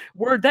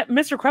 word, that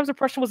Mr. Krabs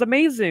impression was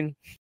amazing.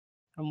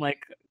 I'm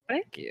like,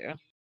 thank you.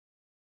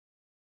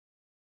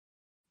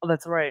 Oh,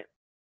 that's right.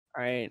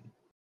 All right.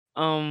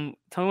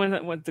 Tell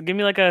me give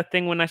me like a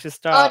thing when I should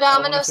start. Oh,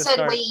 Domino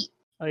said wait.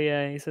 Oh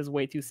yeah, he says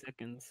wait 2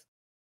 seconds.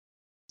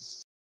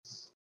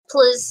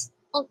 Please.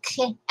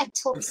 Okay, I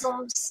told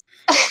them.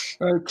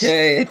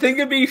 Okay, I think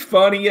it'd be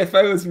funny if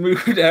I was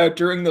moved out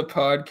during the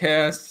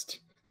podcast.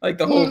 Like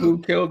the whole Who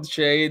Killed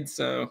Shade,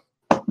 so.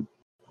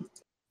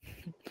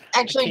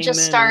 Actually, Came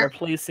just in start.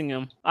 replacing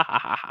him.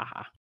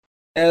 Yeah,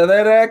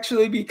 that'd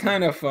actually be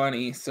kind of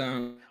funny,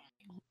 so.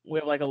 We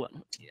have like all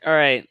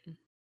right.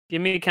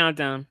 Give me a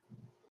countdown.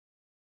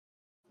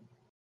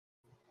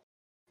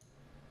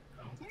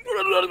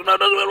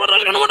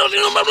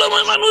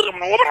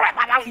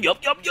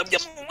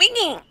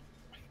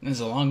 This is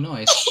a long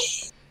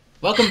noise.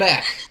 Welcome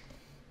back.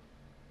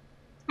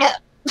 Yeah.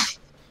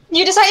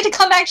 You decided to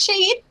come back,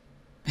 Shade?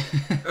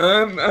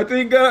 I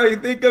think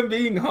I'm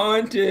being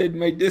haunted.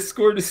 My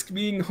Discord is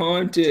being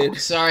haunted.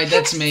 Sorry,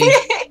 that's me.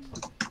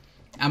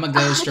 I'm a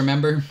ghost,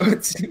 remember?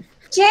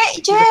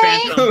 Jay,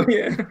 Oh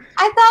yeah.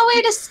 I thought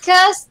we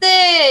discussed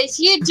this.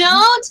 You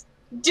don't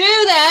do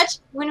that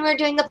when we're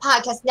doing the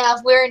podcast. Now,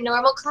 if we're in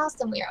normal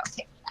costume, we're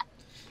okay with that.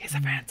 He's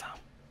a phantom.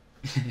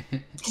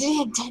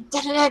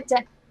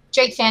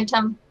 Drake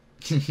Phantom.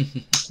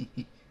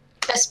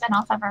 Best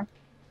spinoff ever.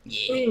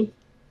 Yeah.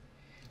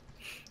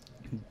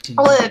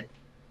 Oh,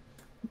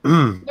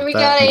 we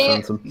got a...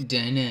 It's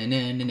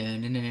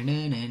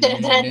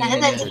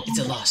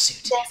a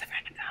lawsuit.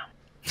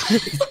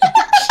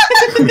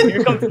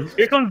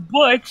 Here comes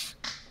Butch.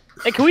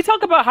 Hey, can we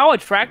talk about how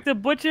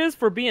attractive Butch is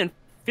for being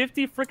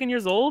 50 freaking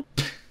years old?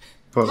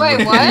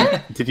 Wait,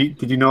 what? Did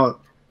you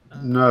not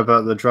know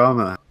about the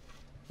drama?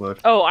 Word.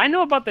 Oh, I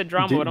know about the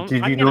drama.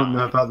 Did you not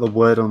know about the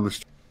word on the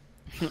street?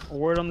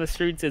 Word on the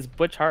streets is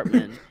Butch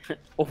Hartman.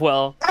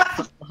 Well,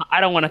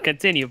 I don't want to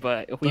continue,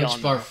 but we all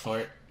Butch know.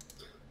 Barfart.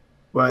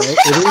 Well, it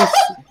is.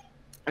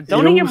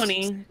 Donate your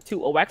money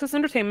to Oaxis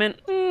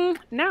Entertainment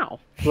now.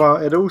 Well,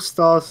 it all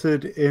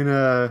started in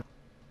a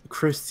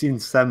Christian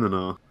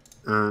seminar,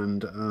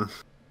 and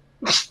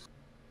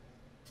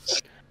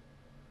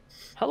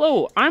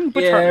Hello, I'm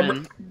Butch Yeah,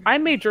 Hartman. I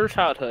made your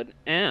childhood,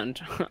 and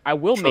I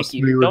will Trust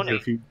make me you with donate your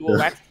to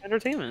future. Oaxis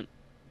Entertainment.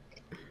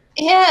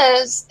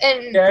 Yes,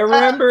 and... Yeah,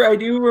 I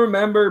do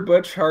remember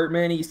Butch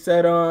Hartman. He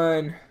said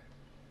on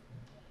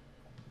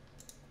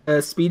a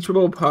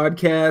Speechable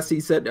podcast, he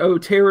said, "Oh,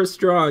 Tara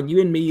Strong,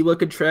 you and me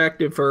look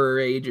attractive for our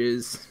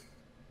ages."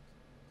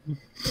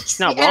 It's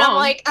not and I'm wrong.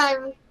 like,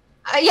 I'm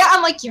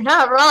like, you're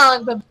not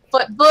wrong,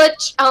 but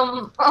Butch,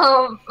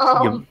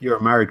 you're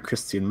a married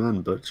Christian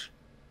man, Butch.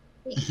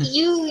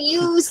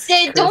 you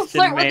said don't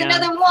Christian flirt with man.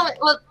 another woman.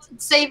 Well,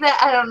 say that.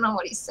 I don't know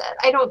what he said.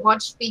 I don't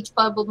watch Speech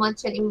Bubble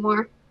much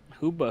anymore.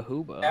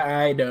 Hooba.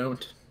 I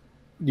don't.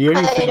 The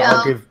only I thing know.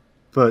 I'll give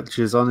Butch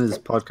is on his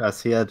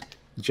podcast, he had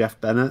Jeff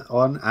Bennett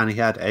on, and he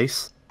had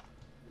Ace.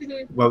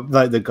 Mhm. Well,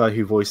 like the guy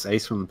who voiced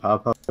Ace from the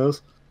Powerpuff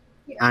Girls.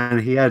 Yeah.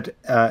 And he had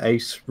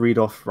Ace read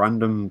off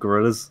random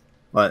Gorillaz,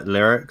 like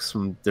lyrics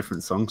from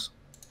different songs.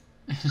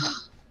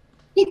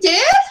 He did?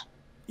 I was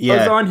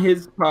Yeah, on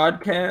his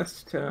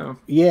podcast.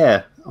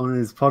 yeah, on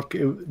his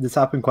podcast. This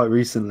happened quite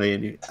recently,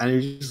 and it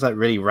was just like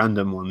really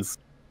random ones.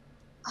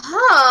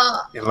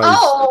 Huh. It was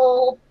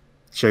Oh,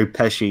 Joe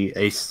Pesci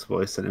Ace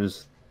voice, and it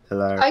was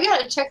hilarious. I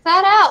gotta check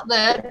that out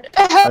then.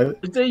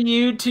 It's a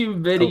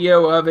YouTube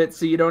video of it,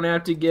 so you don't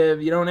have to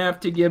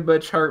give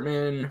Butch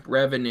Hartman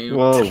revenue.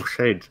 Whoa,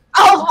 shade.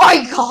 Oh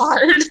my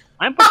god.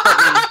 I'm Butch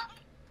Hartman.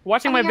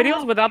 Watching my Oh, yeah.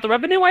 videos without the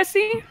revenue I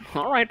see?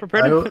 Alright,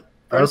 prepare I to see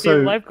your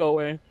also, life go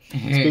away.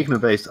 speaking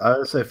of Ace, I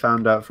also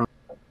found out from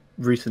a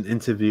recent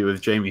interview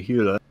with Jamie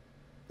Hewlett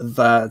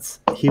that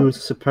he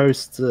was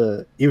supposed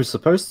to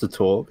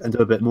talk and do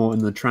a bit more in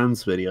the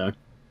trans video.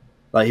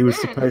 Like he was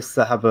supposed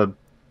to have a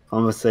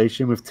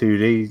conversation with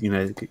 2D. You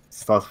know, it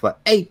starts with like,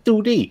 "Hey,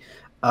 2D,"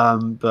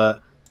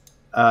 but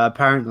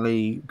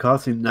apparently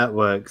Cartoon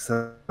Network's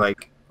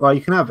like, well,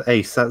 you can have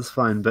Ace, that's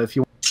fine, but if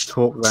you want to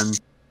talk, then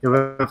you're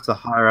going to have to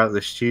hire out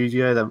the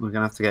studio. Then we're going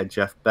to have to get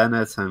Jeff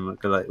Bennett and we're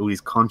going to, like, all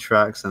these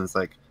contracts, and it's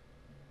like,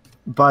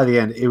 by the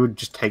end, it would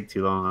just take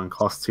too long and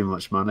cost too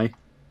much money,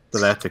 so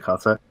they have to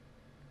cut it.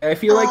 I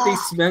feel like they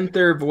spent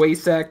their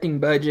voice acting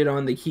budget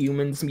on the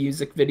Humans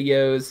music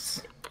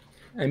videos.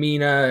 I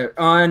mean,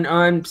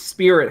 on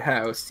Spirit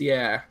House,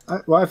 yeah.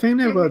 I think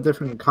they've got a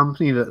different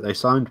company that they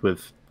signed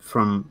with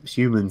from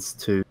Humans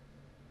to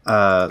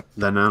the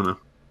Nana.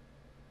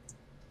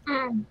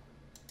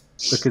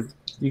 Because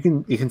you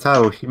can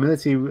tell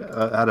Humility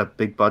had a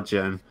big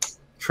budget and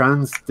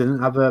Trans didn't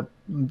have a.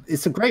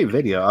 It's a great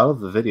video. I love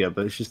the video,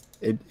 but it's just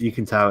you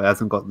can tell it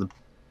hasn't got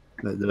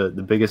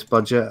the biggest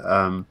budget.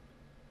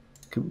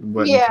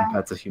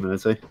 Compared to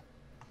Humility.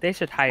 They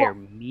should hire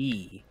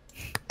me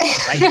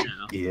right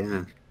now.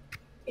 Yeah.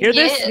 Hear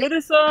this,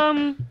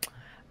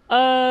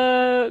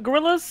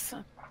 Gorillas?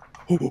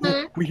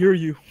 We hear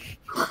you.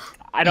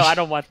 I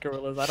don't watch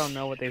Gorillas. I don't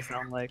know what they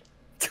sound like.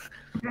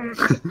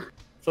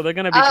 So they're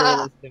gonna be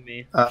Gorillas to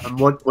me.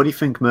 What do you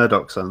think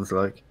Murdoch sounds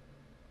like?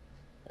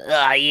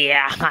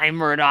 Yeah, I'm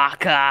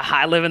Murdoch.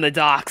 I live in the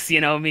docks,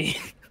 you know me.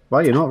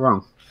 Well, you're not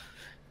wrong.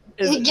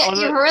 Yeah,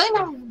 you're really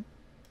not.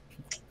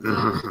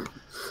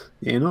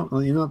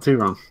 You're not too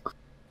wrong.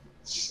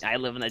 I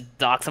live in the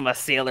docks. I'm a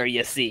sailor,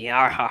 you see.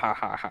 Har, har, har,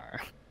 har,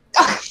 har.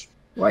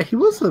 Well, he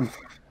was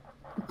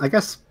I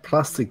guess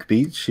Plastic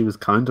Beach, he was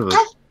kind of a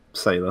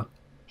sailor.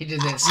 He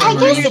did that I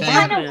submarine guess it thing.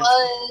 kind of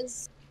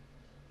was.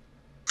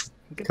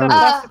 Get that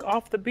plastic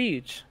off the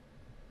beach.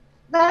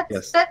 That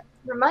Yes.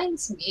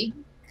 reminds me.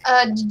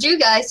 Did you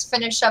guys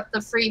finish up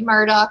the Free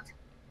Murdoch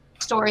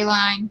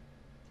storyline?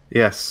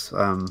 Yes.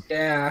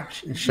 Yeah.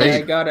 Shade. Yeah,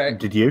 I got it.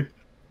 Did you?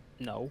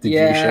 No. Did you,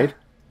 Shade?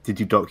 Did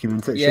you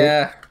document it, Shade?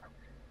 Yeah.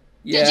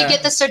 Did you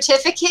get the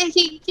certificate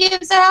he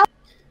gives out?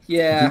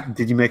 Yeah.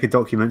 Did you make a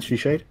documentary,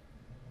 Shade?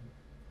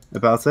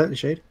 About it,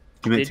 Shade?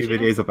 Did you make Did two you?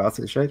 videos about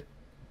it, Shade?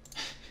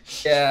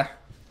 Yeah.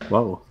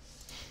 Whoa.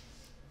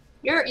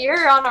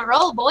 You're on a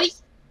roll, boy.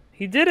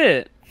 He did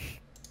it.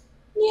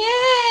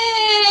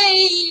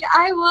 Yay!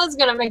 I was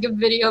gonna make a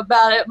video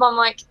about it, but I'm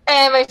like,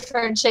 my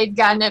friend Shade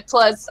gotten it.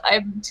 Plus,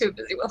 I'm too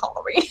busy with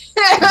Halloween.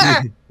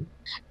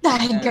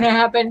 That ain't gonna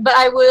happen. But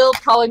I will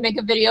probably make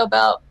a video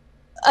about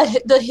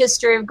the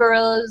history of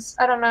gorillas.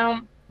 I don't know.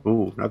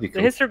 Ooh, that'd be The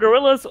cool. history of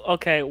gorillas?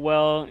 Okay,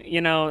 well,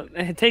 you know,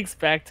 it takes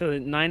back to the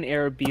 9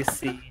 era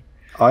BC.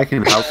 I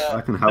can help.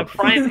 I can The help.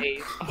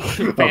 primate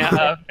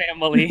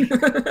family.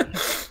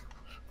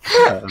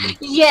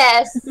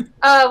 Yes.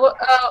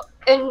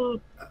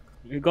 And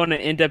You're going to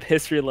in-depth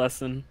history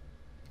lesson.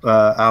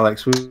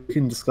 Alex, we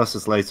can discuss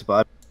this later, but I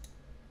have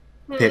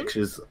hmm,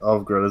 pictures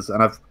of gorillas,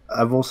 and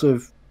I've also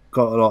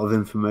got a lot of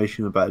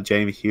information about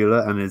Jamie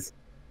Hewlett and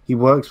he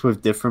works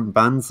with different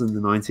bands in the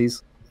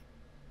 90s,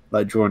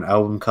 like drawing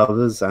album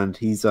covers, and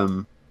he's I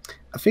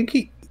think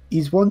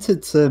he's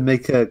wanted to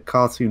make a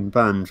cartoon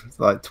band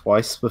like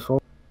twice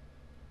before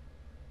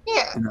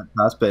yeah. in the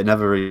past, but it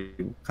never really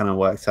kind of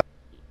worked out.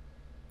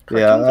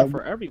 Cartoons are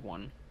for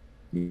everyone.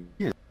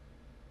 Yeah.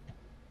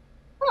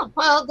 Oh,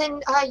 well,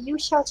 then you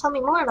shall tell me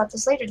more about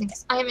this later,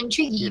 because I am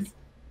intrigued.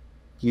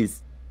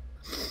 He's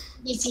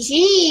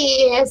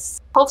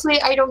Yes.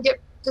 Hopefully, I don't get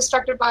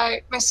distracted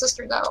by my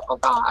sister, though. Oh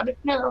God,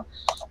 no.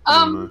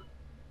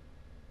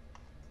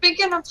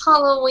 Speaking of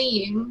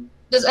Halloween,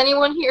 does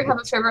anyone here have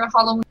a favorite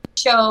Halloween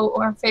show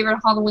or a favorite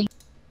Halloween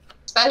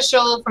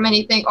special from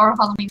anything or a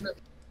Halloween movie?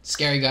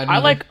 Scary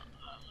Godmother.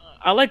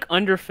 I like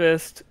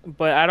Underfist,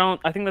 but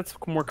I think that's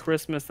more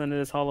Christmas than it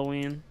is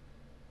Halloween.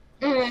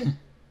 Mm.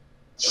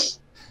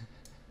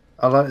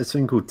 I like this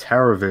thing called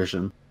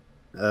TerrorVision.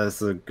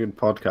 It's a good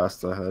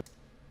podcast I heard.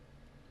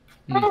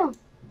 Oh,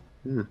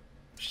 Yeah,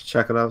 should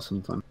check it out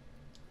sometime.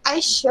 I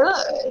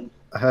should.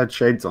 I heard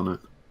Shades on it.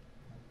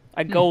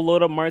 I go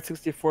load up Mario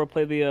 64,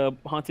 play the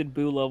Haunted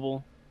Boo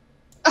level.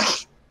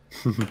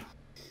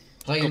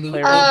 Play Luke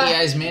play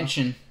Eyes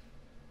Mansion.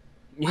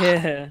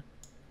 Yeah.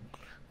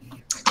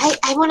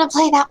 I want to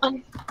play that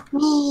one.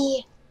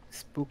 Me.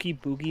 Spooky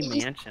Boogie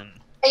Mansion.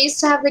 I used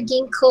to have the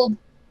GameCube.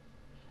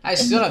 I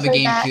still have the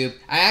Play that. GameCube.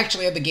 I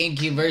actually have the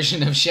GameCube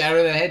version of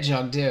Shadow the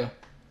Hedgehog too.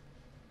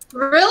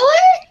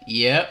 Really?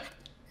 Yep.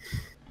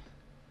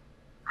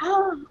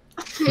 Oh,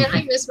 man,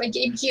 I miss my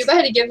GameCube. I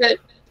had to give it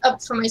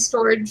up for my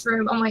storage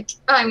room. I'm like,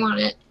 I want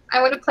it.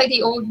 I want to play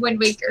the old Wind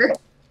Waker.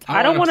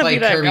 I don't wanna wanna be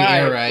play that Kirby guy.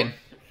 Air Ride.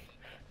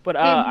 But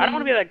I don't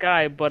want to be that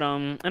guy. But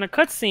in a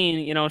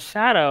cutscene, you know,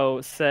 Shadow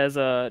says,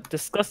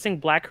 "Disgusting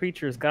black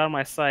creatures got on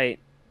my sight."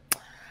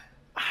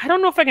 I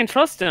don't know if I can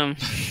trust him.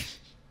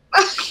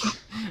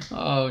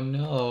 Oh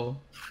no.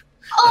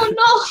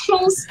 Oh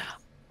no!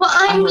 Well,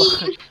 I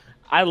mean,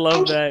 I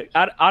love that.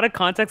 Out of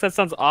context, that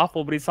sounds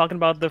awful. But he's talking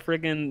about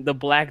the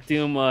Black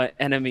Doom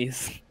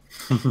enemies.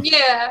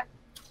 yeah.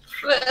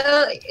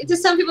 But,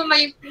 just some people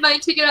might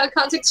take it out of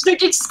context.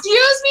 Like,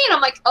 excuse me, and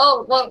I'm like,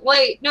 oh, well,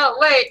 wait, no,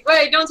 wait,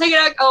 don't take it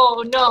out.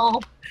 Oh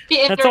no,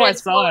 the That's how I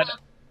internet's saw it. blowing up.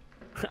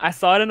 I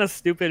saw it in a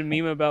stupid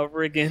meme about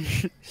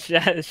friggin'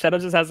 Shadow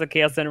just has a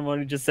Chaos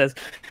Ceremony just says,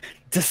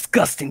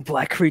 "Disgusting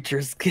black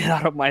creatures, get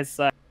out of my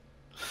sight."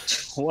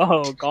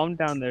 Whoa, calm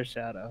down there,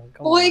 Shadow.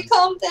 Come Boy, on.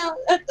 calm down.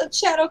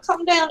 Shadow,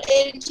 calm down.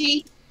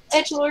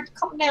 Edgelord,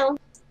 calm down.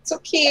 It's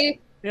okay.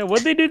 Yeah,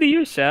 what'd they do to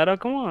you, Shadow?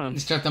 Come on.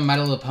 Start the My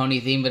Little Pony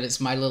theme, but it's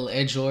My Little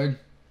Edgelord.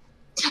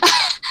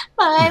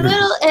 My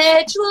little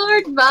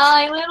edgelord,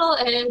 my little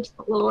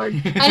edgelord.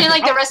 I didn't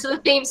like the rest of the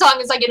theme song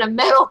is like in a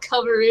metal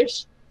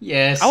cover-ish.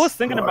 Yes. I was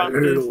thinking about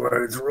this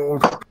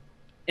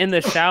in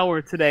the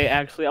shower today,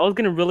 actually. I was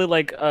getting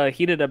really,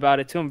 heated about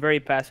it, too. I'm very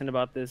passionate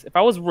about this. If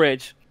I was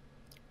rich,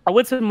 I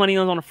would spend money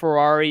on a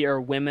Ferrari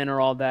or women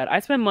or all that.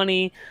 I'd spend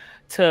money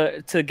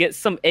to get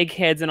some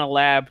eggheads in a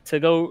lab to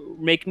go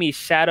make me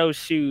Shadow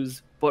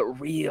shoes, but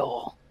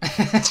real.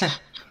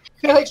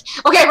 You're like,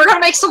 okay, we're gonna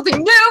make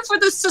something new for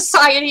the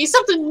society,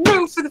 something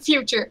new for the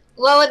future.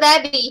 What would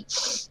that be?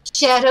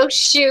 Shadow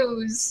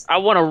shoes. I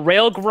want a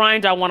rail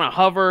grind. I want a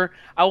hover.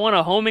 I want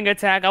a homing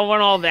attack. I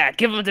want all that.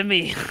 Give them to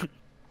me.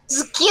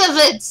 Just give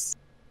it.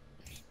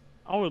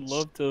 I would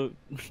love to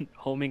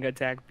homing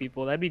attack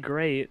people. That'd be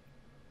great.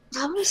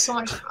 That would be so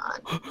much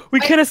fun. We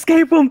can't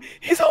escape him.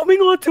 He's homing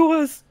onto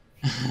us.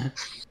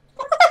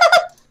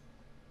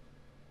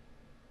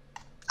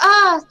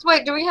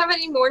 Wait, do we have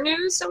any more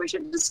news that we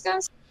should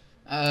discuss?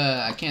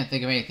 I can't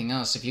think of anything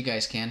else. If you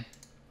guys can.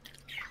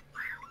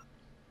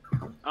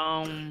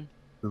 The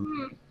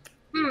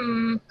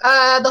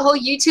whole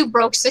YouTube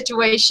broke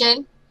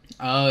situation.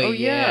 Oh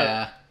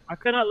yeah. I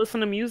could not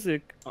listen to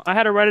music. I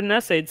had to write an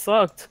essay. It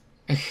sucked.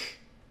 How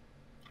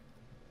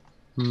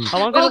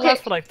long did it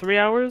last for? 3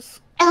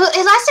 hours?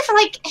 It lasted for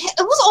it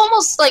was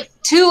almost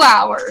 2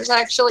 hours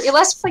actually. It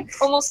lasted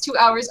for almost 2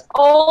 hours.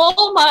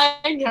 Oh my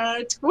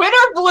god. Twitter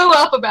blew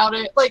up about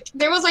it.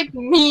 There was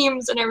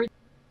memes and everything.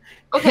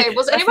 Okay,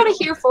 was anybody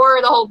here for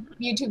the whole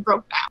YouTube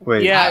broke down?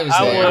 Wait, Yeah, I was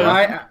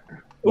there.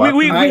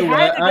 We had to go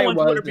I on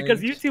Twitter wasn't.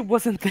 because YouTube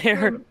wasn't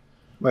there.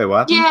 wait,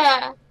 what?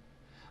 Yeah.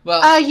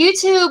 Well,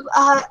 YouTube,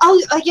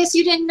 I guess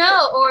you didn't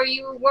know or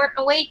you weren't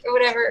awake or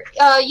whatever.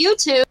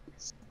 YouTube,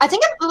 I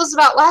think it was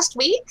about last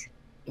week.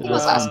 I think it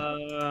was last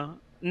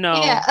No.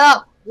 Yeah,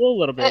 A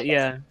little bit,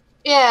 yeah.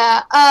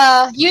 yeah.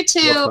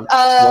 YouTube,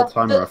 What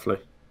time roughly?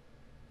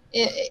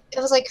 it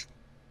was It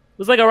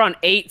was around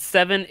 8,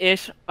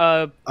 7-ish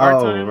our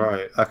Oh, time.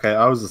 right. Okay,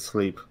 I was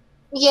asleep.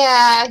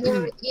 yeah,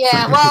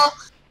 well,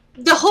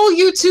 the whole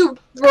YouTube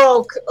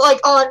broke,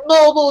 on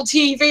mobile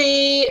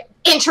TV,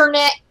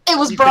 internet, it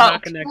was You could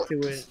not broke. connect to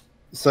it.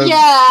 So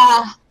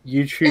Yeah.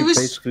 YouTube It was-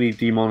 basically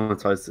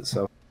demonetized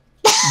itself.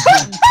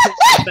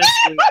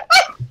 Essentially.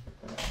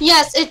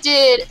 Yes, it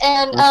did,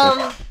 and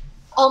Okay.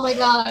 oh my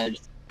god,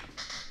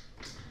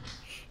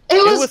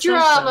 it was was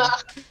drama.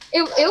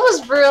 It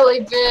was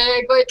really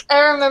big. I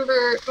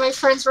remember my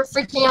friends were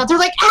freaking out. They're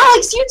like,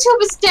 "Alex,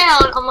 YouTube is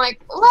down." I'm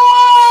like,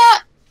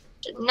 "What?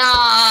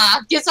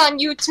 Nah, gets on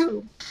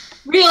YouTube."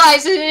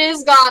 Realize it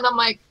is gone. I'm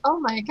like, "Oh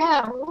my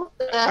god, what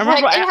the heck?"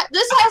 remember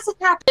This hasn't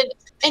happened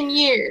in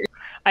years.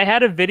 I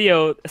had a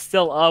video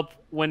still up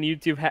when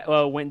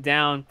YouTube went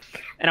down,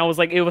 and I was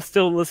it was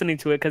still listening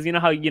to it because you know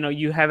how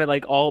you have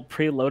it all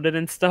preloaded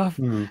and stuff.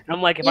 Hmm. And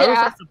I'm like, if I Yeah.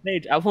 refresh the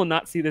page, I will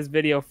not see this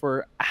video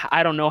for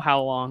I don't know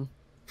how long.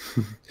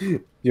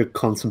 You're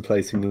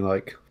contemplating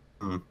I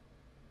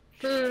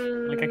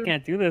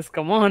can't do this.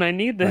 Come on, I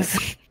need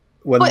this.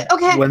 when But,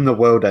 okay. when the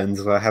world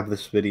ends, I have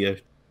this video.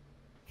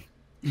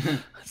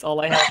 That's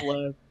all I have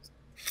left.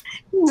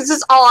 This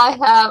is all I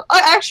have. Oh,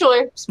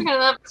 actually, speaking of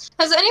that,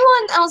 has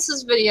anyone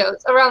else's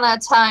videos around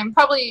that time?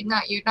 Probably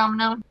not you,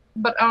 Domino,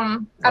 but I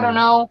don't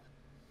know.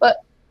 But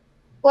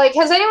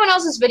has anyone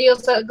else's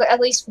videos that at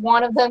least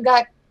one of them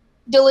got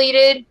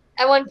deleted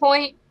at one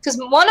point? Because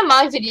one of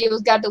my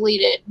videos got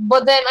deleted,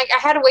 but then I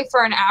had to wait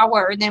for an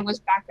hour and then it was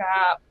back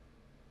up.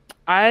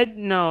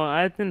 No,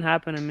 that didn't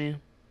happen to me,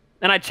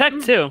 and I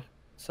checked too.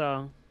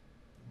 So.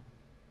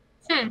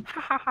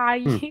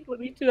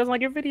 YouTube doesn't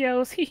like your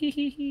videos.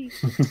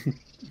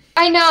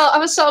 I know. I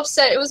was so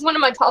upset. It was one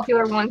of my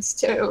popular ones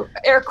too.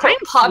 Air quote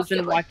Susan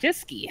popular.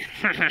 Wojcicki.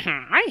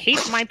 I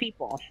hate my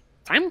people.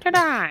 Time to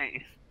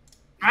die.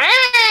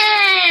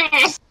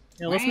 Yeah,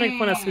 let's make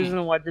fun of Susan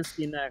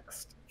Wojcicki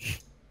next.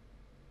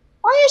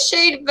 Why is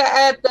Shade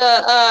at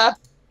the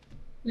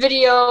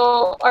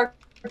video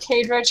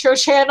arcade retro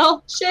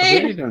channel?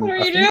 Shade, what are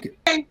you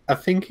doing? I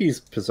think he's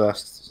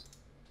possessed.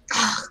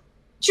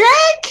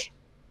 Drake!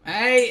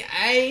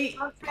 I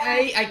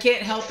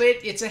can't help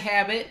it. It's a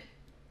habit.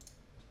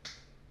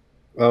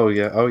 Oh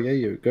yeah,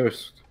 you're a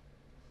ghost.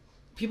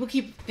 People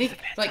keep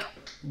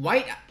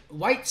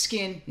white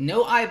skin,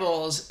 no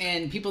eyeballs,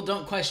 and people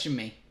don't question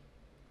me.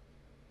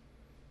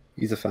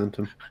 He's a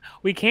phantom.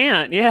 We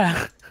can't,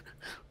 yeah.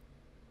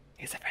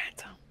 He's a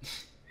phantom.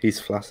 He's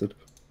flaccid.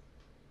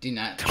 Do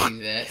not do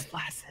that. He's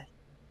flaccid.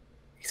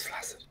 He's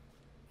flaccid.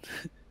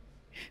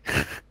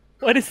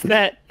 What is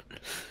that?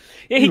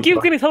 Yeah, he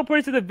keeps getting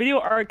teleported to the video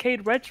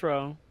arcade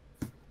retro.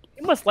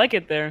 He must like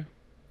it there.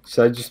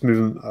 So I just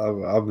move him.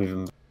 I'll move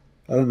him.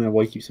 I don't know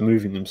why he keeps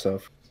moving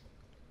himself.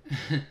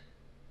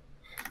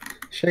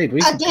 Shade, we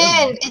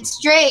Again,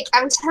 it's Drake.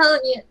 I'm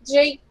telling you,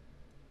 Drake.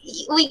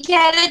 We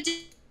gotta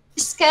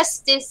discuss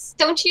this.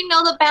 Don't you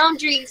know the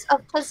boundaries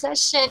of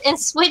possession and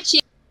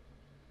switching?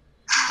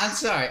 I'm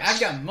sorry, I've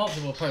got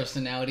multiple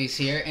personalities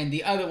here, and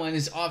the other one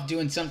is off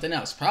doing something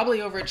else,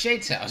 probably over at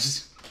Shade's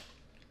house.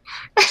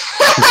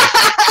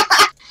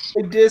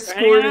 The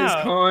Discord Hang is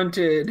out.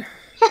 haunted.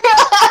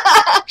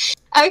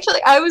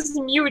 Actually, I was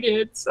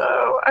muted,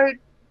 so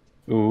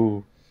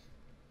Ooh.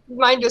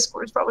 my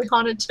Discord is probably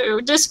haunted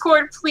too.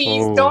 Discord,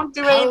 please Oh. don't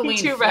do anything Halloween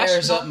too flares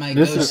rational. up my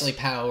This is- ghostly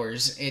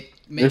powers. It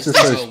makes This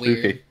it is so so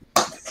weird.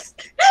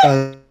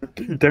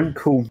 spooky. Don't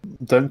call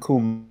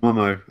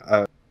Momo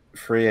at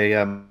 3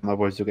 a.m.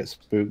 Otherwise you'll get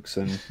spooks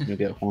and you'll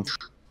get haunted.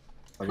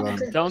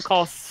 Don't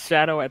call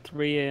Shadow at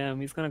 3 a.m.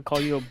 He's gonna call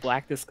you a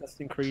black,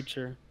 disgusting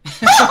creature.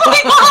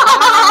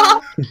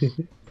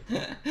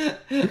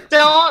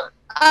 Don't.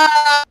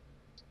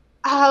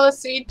 Let's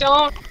see.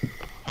 Don't.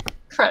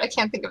 Crud, I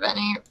can't think of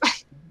any.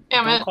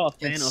 Damn Don't it. call It's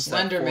Thanos at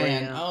Slender 4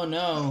 Man. a.m. Oh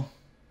no.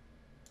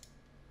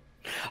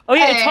 Oh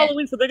yeah, it's Hey.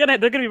 Halloween, so they're gonna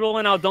be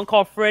rolling out. Don't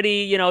call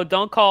Freddy. You know,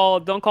 don't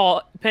call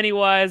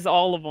Pennywise.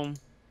 All of them.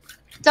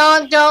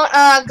 Don't go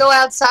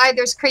outside.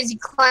 There's crazy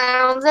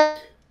clowns. I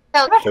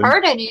haven't Don't-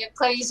 heard any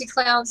crazy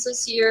clowns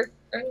this year.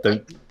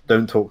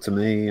 Don't talk to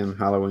me on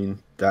Halloween.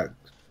 That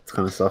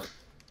kind of stuff.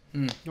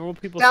 Normal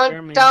people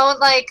scare me.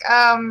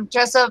 Don't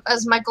dress up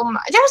as Michael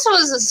Myers. Dress up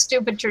was a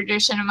stupid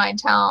tradition in my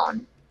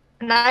town,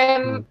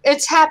 and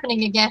it's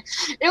happening again.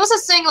 It was a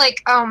thing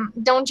like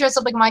don't dress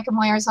up like Michael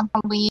Myers on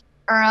Halloween,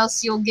 or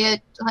else you'll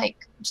get like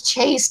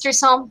chased or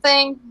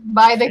something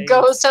by the Chased.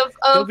 ghost of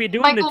He'll be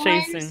doing Michael the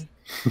Myers. chasing.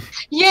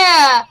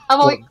 Yeah, I'm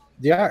What, like,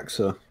 the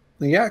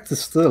actor's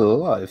still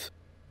alive.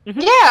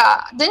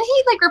 yeah. Didn't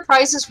he like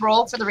reprise his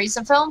role for the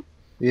recent film?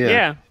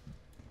 Yeah.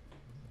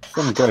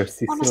 Some ghost,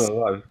 he's still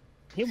alive.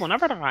 He will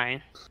never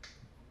die.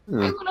 Yeah.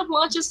 I want to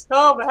watch it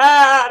so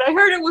bad. I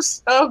heard it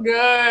was so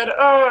good.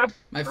 Oh,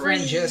 My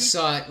friend just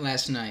saw it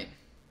last night.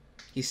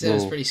 He said it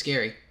was Whoa. pretty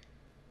scary.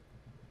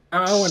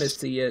 I want to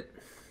see it.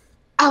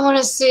 I want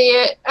to see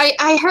it.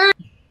 I heard.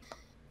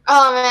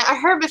 Oh man, I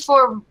heard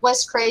before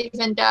Wes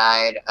Craven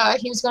died,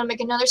 he was gonna make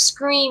another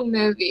Scream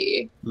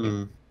movie.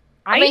 Mm.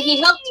 I mean,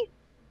 he helped.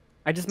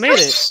 I just made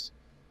it.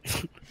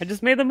 I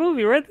just made the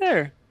movie right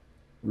there.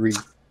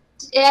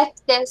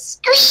 Death, death,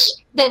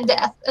 Scream, then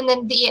death, and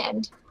then the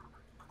end.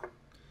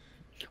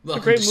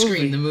 Welcome great to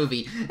Scream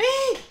movie. the movie.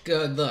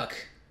 Good luck.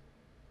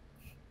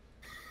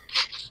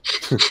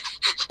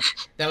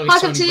 That'll be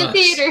Welcome to $20. the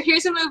theater.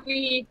 Here's a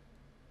movie.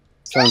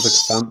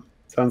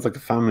 Sounds like a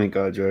Family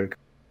Guy joke.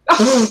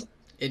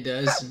 It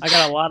does. I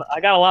got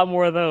a lot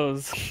more of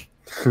those.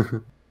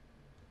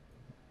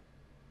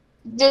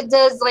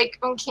 Does like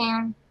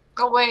okay?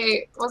 Oh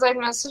wait, was I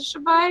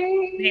messaged by?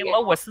 Hey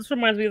Lois, this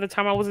reminds me of the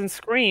time I was in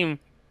Scream.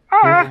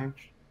 Ah!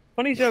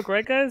 Funny joke,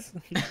 right, guys?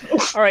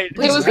 All right. It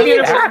was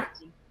Peter. beautiful.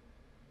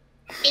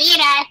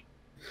 Peter.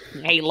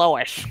 Hey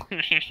Lois.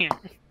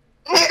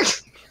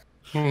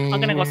 I'm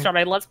gonna go start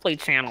a Let's Play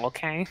channel,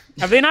 okay?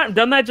 Have they not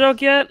done that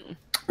joke yet?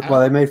 Well,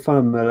 they made fun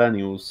of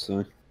millennials,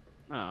 so.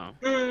 Oh,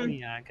 Mm.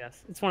 yeah, I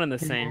guess it's one and the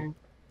same.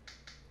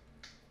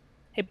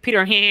 Hey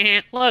Peter,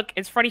 look,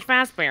 it's Freddy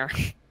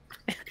Fazbear.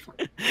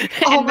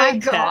 Oh And my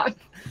Meg god.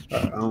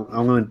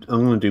 I'm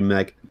gonna do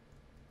Meg.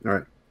 All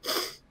right.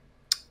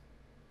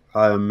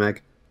 Hi, I'm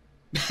Meg.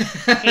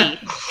 Hey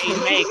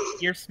Meg,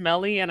 you're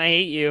smelly and I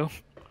hate you.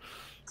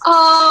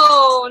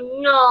 Oh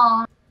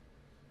no.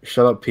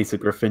 Shut up, Peter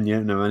Griffin. You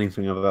don't know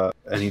anything about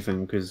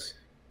anything because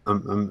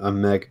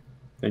I'm Meg.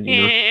 Don't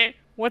you know?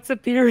 What's a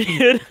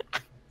period?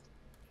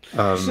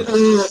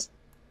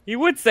 You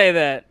would say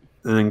that.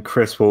 And then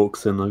Chris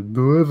walks in like,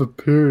 do I have a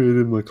period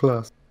in my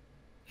class?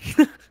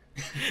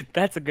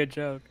 That's a good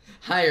joke.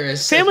 Hire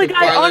us. Family Guy,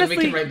 We honestly-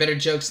 can write better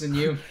jokes than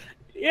you.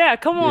 Yeah,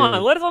 come on, Yeah.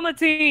 let us on the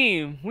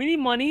team. We need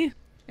money.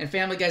 And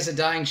Family Guy's a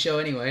dying show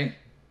anyway.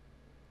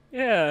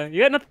 Yeah,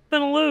 you got nothing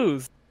to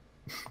lose.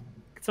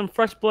 Get some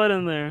fresh blood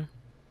in there.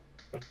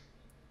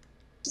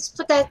 Just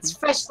put that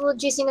fresh little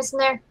juiciness in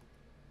there.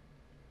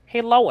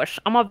 Hey Lois,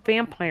 I'm a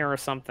vampire or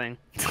something.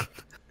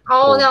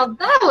 Oh, now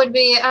that would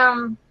be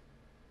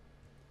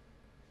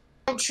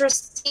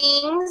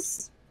interesting.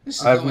 This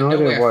is I have going no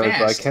idea nowhere why, but I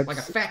fast, kept- like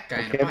a fat guy I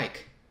on a kept-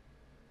 bike.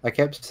 I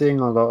kept seeing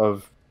a lot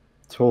of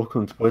talk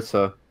on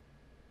Twitter,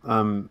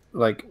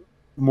 like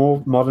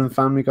more modern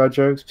Family Guy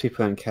jokes.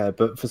 People don't care,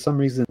 but for some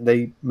reason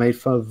they made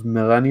fun of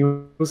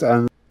millennials,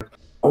 and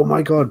oh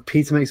my god,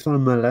 Peter makes fun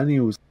of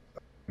millennials.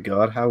 Oh my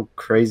god, how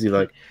crazy!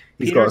 Like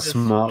he's Peter got a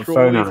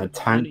smartphone and a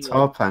tank destroys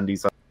top, and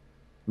he's like,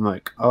 I'm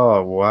like,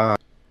 oh wow.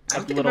 I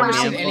don't think I've Little ever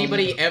seen man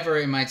anybody ever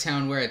in my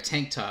town wear a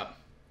tank top.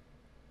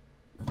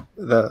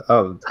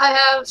 I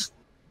have.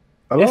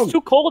 A lot It's of-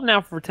 too cold now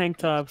for tank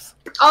tops.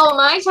 Oh,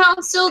 my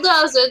town still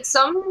does it.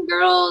 Some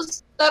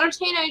girls that are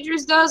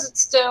teenagers does it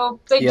still.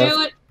 They Yeah.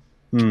 do it.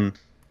 Hmm.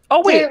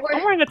 Oh wait, Dude, we're-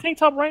 I'm wearing a tank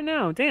top right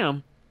now.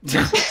 Damn.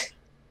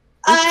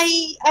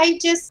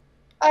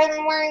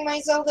 I'm wearing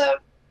my Zelda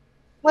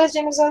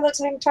Legend of Zelda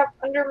tank top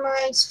under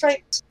my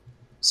striped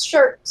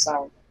shirt,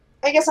 so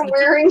I guess I'm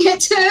wearing it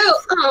too.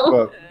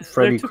 Oh. What,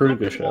 Freddy too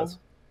Krueger comfortable. shirt?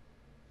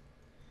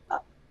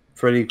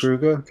 Freddy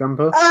Krueger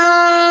jumper?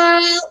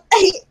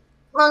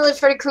 Normally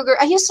Freddy Krueger.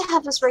 I used to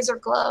have this razor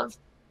glove.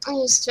 I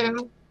used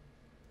to.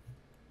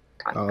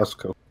 Oh, that's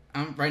cool.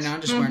 Right now,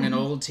 I'm just wearing an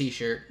old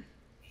T-shirt.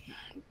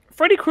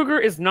 Freddy Krueger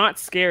is not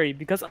scary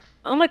because,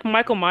 unlike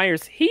Michael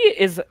Myers, he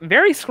is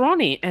very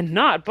scrawny and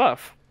not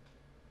buff.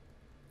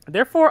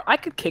 Therefore, I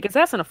could kick his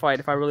ass in a fight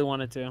if I really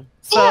wanted to.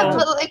 So, Yeah,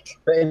 but like,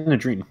 But in a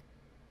dream.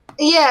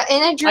 yeah,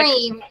 in a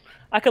dream.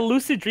 I could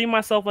lucid dream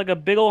myself like a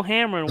big old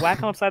hammer and whack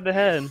him upside the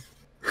head.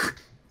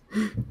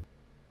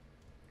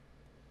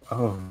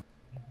 Oh.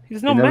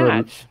 He's no You never-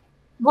 match.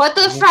 What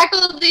the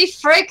faculty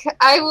frick?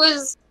 I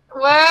was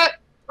what?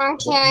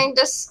 Okay,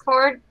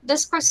 Discord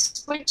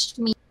switched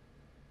me.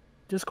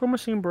 Discord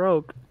machine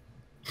broke.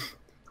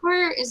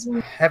 Where is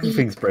me?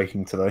 Everything's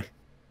breaking today.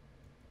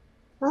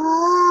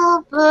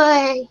 Oh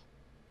boy,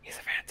 He's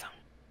a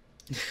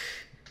phantom.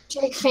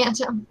 Jake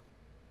Phantom.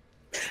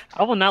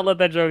 I will not let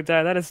that joke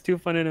die. That is too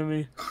funny to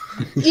me.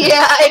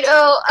 Yeah, I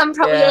know. I'm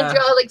probably Yeah. gonna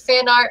draw like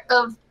fan art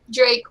of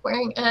Drake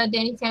wearing a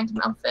Danny Phantom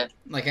outfit.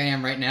 Like I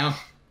am right now.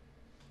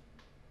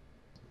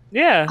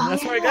 Yeah, Oh,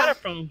 that's where I yeah. got it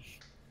from.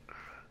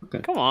 Okay.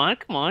 Come on,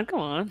 come on, come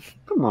on.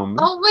 Come on, man.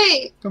 Oh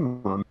wait,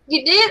 Come on.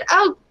 you did?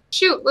 Oh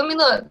shoot, let me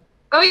look.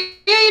 Oh yeah,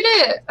 you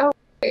did. Oh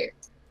wait,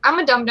 I'm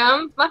a dum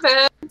dum. My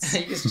bad.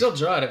 You can still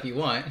draw it if you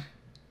want.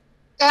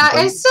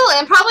 I still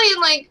am probably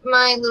in like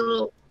my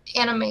little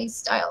anime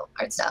style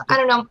art style. I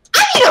don't know.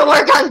 I need to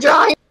work on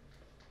drawing.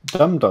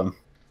 Dum Dum.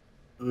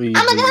 I'm a dum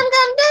dum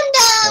dum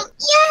dum.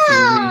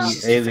 Yeah.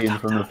 The alien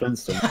from the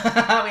Flintstones.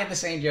 We had the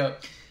same joke.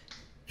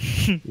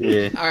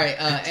 Yeah. All right.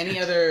 Any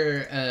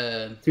other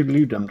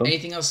Toodaloo Dum Dum.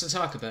 anything else to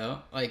talk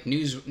about, like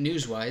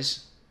news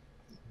wise?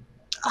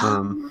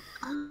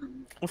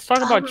 Let's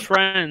talk about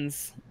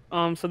trends.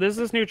 So there's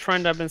this new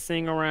trend I've been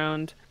seeing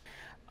around.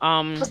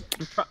 I'm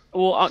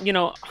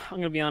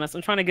gonna be honest.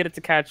 I'm trying to get it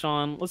to catch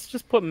on. Let's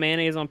just put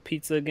mayonnaise on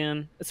pizza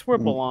again. It's where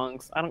it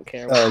belongs. I don't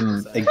care. What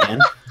people say. Again?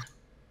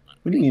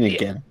 What do you mean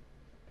again?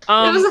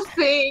 It was a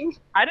thing.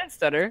 I didn't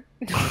stutter.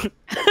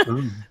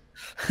 Mm.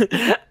 Let's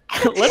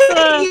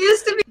It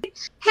used to be.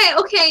 Hey,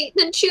 okay,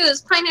 then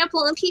choose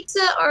pineapple on pizza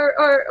or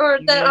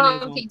that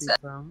mayonnaise on pizza.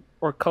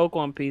 or Coke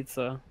on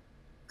pizza.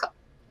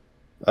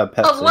 Pepsi.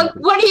 Oh,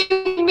 what do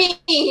you mean?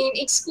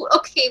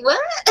 Okay, what?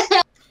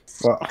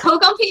 What?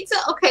 Coke on pizza?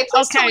 Okay,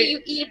 please tell Okay. me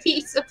you eat a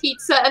piece of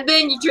pizza and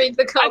then you drink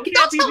the Coke. can't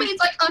Don't be tell me the- it's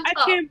like on I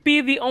top. can't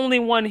be the only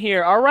one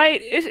here, all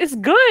right? It's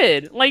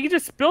good. Like, you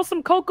just spill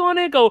some Coke on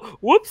it, go,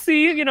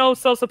 whoopsie,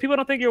 so people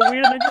don't think you're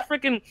weird, and then just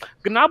freaking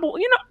gobble,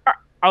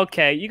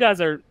 Okay, you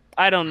guys are,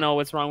 I don't know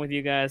what's wrong with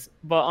you guys,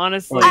 but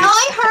honestly,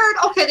 I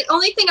heard, okay, the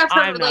only thing I've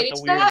heard I'm not related the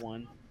to weird that,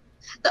 one.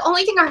 the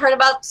only thing I heard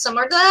about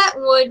similar to that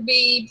would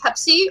be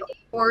Pepsi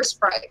or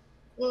Sprite,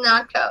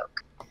 not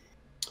Coke. I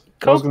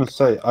was Coke, gonna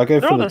say I go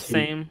they're for all the the two.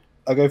 same.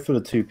 I go for the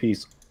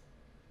two-piece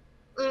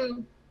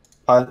Mm.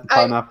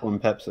 pineapple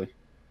and Pepsi.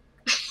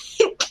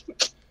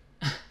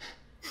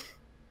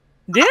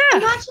 Yeah,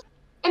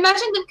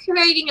 Imagine them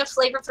creating a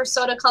flavor for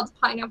soda called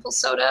pineapple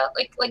soda,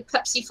 like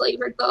Pepsi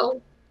flavored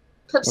though.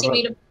 Pepsi What?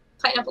 made of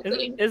pineapple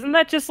pudding. isn't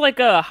that just like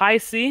a high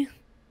C?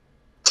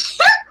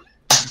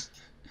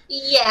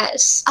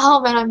 Yes.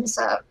 Oh man, I miss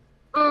that.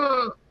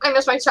 I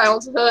miss my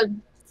childhood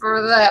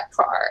for that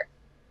part.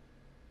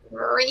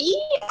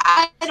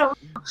 I don't.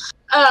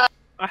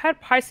 I had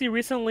High C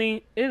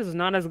recently. It is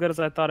not as good as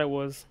I thought it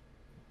was.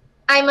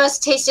 I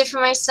must taste it for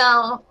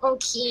myself.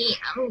 Okay,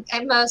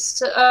 I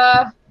must.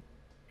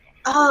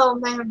 Oh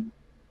man.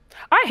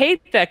 I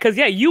hate that because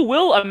you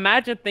will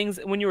imagine things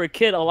when you were a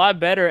kid a lot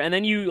better, and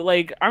then you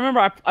I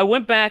remember I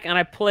went back and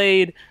I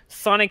played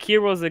Sonic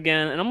Heroes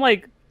again, and I'm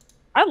like,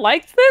 I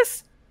liked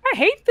this. I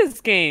hate this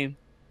game.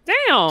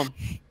 Damn.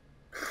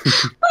 What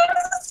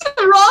is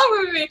wrong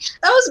with me?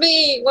 That was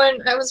me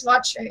when I was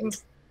watching.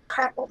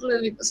 Crap, what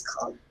movie it was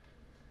called?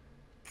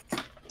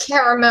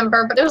 Can't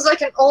remember, but it was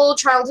like an old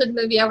childhood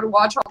movie I would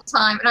watch all the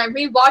time, and I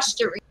rewatched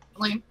it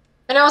recently,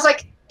 and I was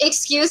like,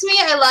 "Excuse me,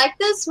 I like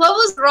this. What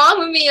was wrong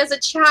with me as a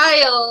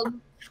child?"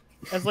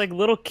 As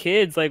little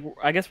kids, I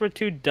guess we're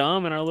too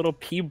dumb in our little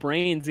pea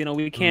brains.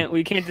 We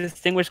can't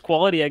distinguish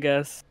quality. I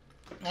guess.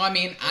 Well, I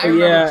mean, I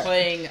remember Yeah.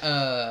 playing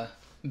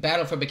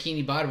Battle for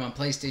Bikini Bottom on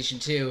PlayStation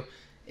 2,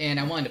 and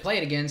I wanted to play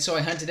it again, so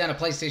I hunted down a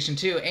PlayStation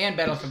 2 and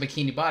Battle for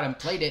Bikini Bottom,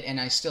 played it, and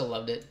I still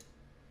loved it.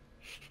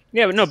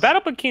 Yeah, but no,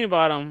 Battle Bikini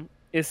Bottom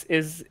is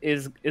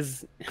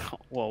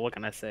well, what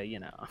can I say?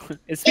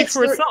 It speaks It's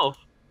for gr- itself.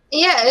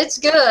 Yeah, it's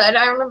good.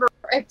 I remember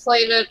I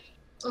played it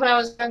when I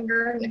was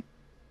younger. And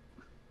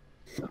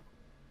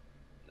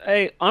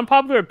Hey,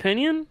 unpopular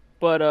opinion,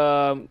 but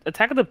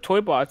Attack of the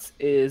Toy Bots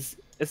it's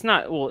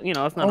not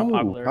it's not I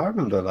unpopular.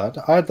 remember that.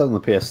 I had that on the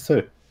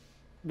PS2.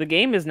 The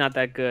game is not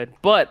that good,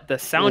 but the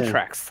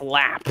soundtrack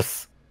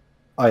slaps.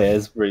 Oh yeah,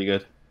 it's really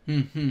good.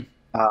 Mm-hmm.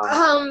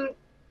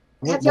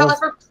 What have y'all was-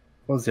 ever?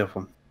 What was the other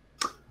one?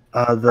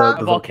 The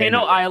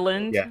Volcano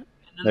Island. Yeah. And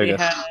then There they you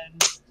go. had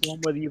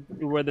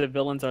one where the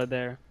villains are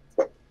there.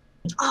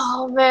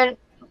 Oh man.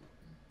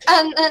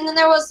 And then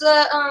there was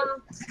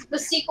the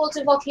sequel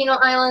to Volcano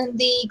Island,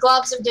 the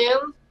Globs of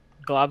Doom.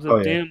 Globs of Oh,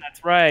 yeah. Doom.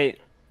 That's right.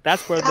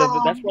 That's where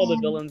all the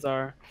man. villains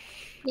are.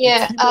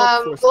 Yeah. Team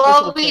up for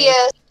special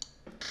Globius.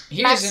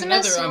 Here's Maximus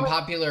another or-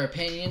 unpopular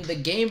opinion. The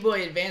Game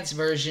Boy Advance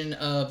version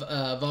of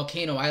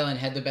Volcano Island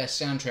had the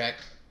best soundtrack.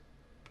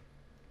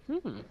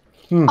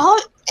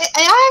 Oh,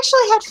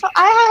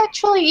 I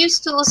actually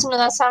used to listen to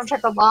that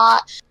soundtrack a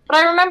lot, but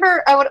I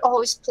remember I would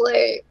always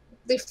play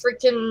the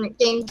freaking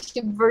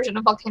GameCube version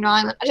of Volcano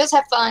Island. I just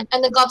had fun,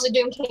 and the Globs of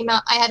Doom came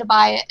out. I had to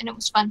buy it, and it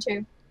was fun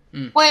too.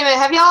 Hmm. Wait a minute,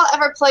 have y'all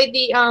ever played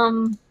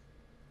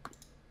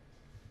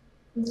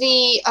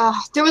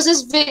there was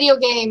this video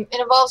game.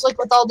 It involves like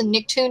with all the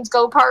Nicktoons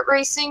go-kart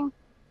racing.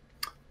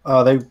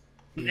 Oh, they.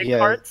 Nick Yeah.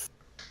 Carts.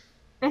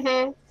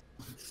 Mhm.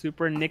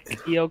 Super Nick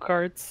EO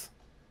carts.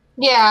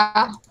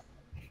 Yeah,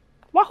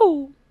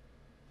 Wahoo!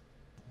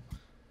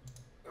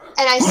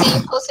 and I see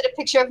you posted a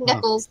picture of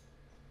Nichols.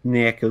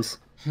 Knickers.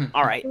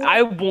 All right,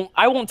 I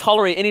won't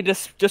tolerate any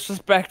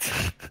disrespect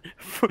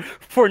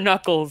for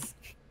Knuckles.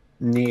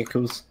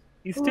 Knickers.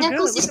 He's too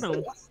Nichols good. is Look at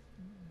him.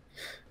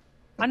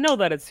 I know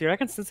that it's here. I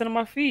can sense it in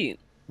my feet.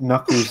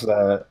 Knuckles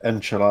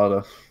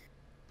enchilada.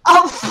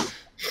 Oh,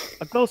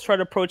 A ghost tried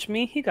to approach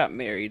me. He got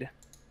married.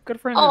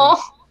 Good for him.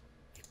 oh.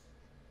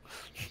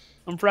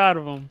 I'm proud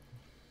of him.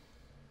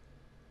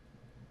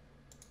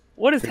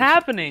 What is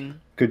happening?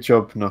 Good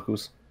job,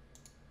 Knuckles.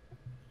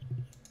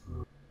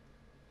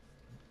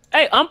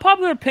 Hey,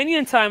 unpopular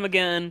opinion time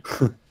again.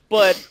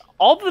 But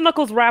all the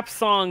Knuckles rap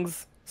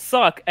songs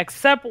suck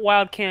except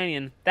Wild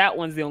Canyon. That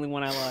one's the only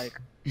one I like.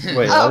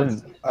 Wait, Oh.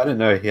 I didn't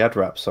know he had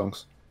rap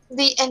songs.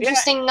 The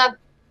interesting nut.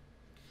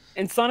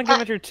 In Sonic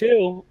Adventure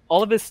 2,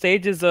 all of his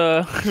stages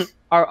are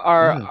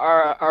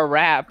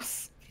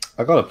raps.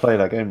 I gotta play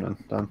that game then.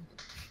 Damn.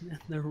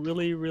 They're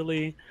really,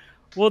 really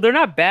well. They're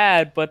not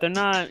bad, but they're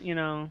not. You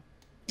know.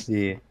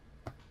 Yeah.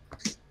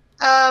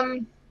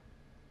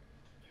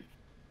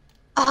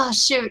 Oh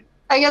shoot.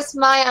 I guess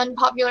my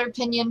unpopular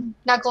opinion,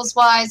 Knuckles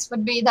wise,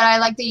 would be that I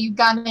like the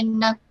Ugandan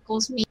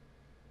Knuckles meat.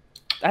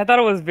 I thought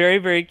it was very,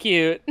 very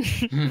cute.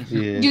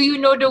 Yeah. Do you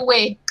know the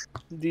way?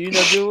 Do you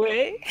know the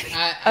way?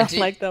 I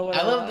like that one. I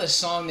a love lot. the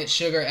song that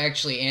Sugar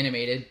actually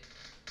animated.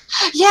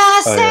 Yeah,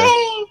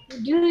 Oh, say.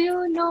 Do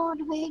you know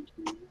the way?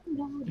 Do you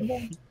know the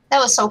way? That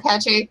was so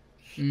catchy.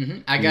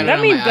 I got That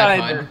it on meme my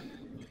died iPod.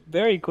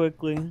 very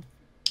quickly.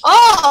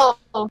 Oh,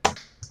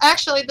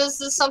 actually,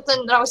 this is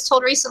something that I was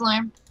told recently.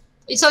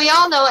 So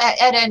y'all know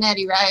Ed and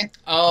Eddie, right?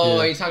 Oh,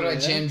 Yeah. are you talking about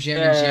Jim, and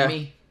Yeah.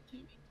 Jimmy?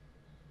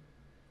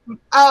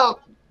 Oh,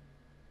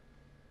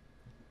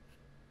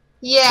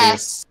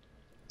 yes.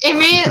 It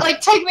made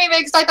like take me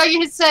because I thought you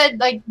had said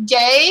like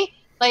Jay,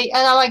 like,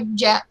 and I'm like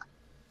Jem.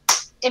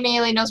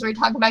 Immediately knows what you're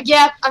talking about.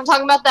 Yeah, I'm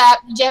talking about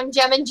that Jem,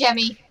 and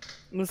Jemmy.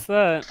 What's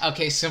that?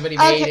 Okay, somebody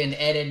Okay. made an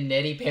Ed and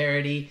Eddie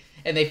parody,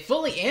 and they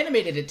fully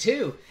animated it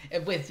too,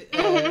 with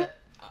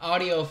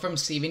audio from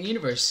Steven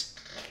Universe.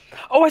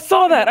 Oh, I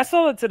saw that. I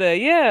saw that today.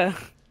 Yeah.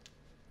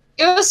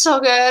 It was so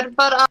good,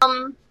 but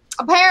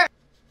apparently.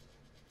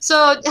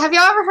 So, have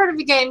y'all ever heard of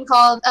a game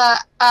called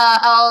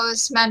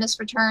Alice Madness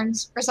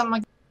Returns or something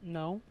like?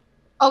 No.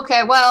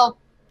 Okay, well,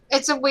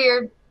 it's a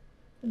weird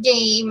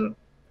game.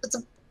 It's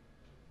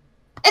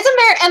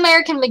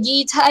American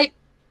McGee type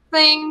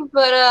thing,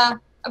 but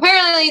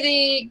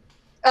apparently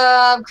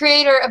the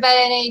creator of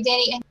it,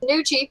 Danny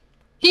Antonucci,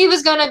 he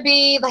was gonna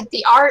be like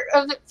the art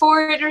of it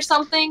for it or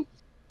something.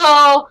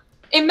 So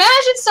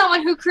imagine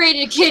someone who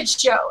created a kids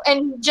show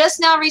and just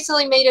now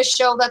recently made a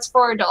show that's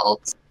for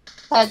adults.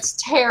 That's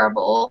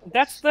terrible.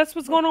 That's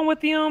what's going on with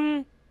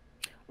the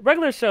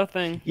regular show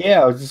thing.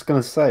 Yeah, I was just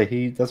gonna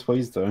say that's what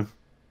he's doing.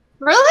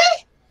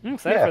 Really? I'm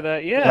excited Yeah. for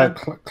that. Yeah.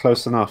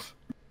 Close enough.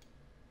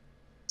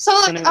 So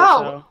It's like, gonna be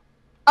a show.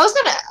 I was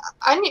gonna.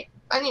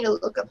 I need to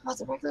look up about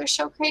the regular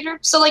show creator.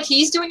 So like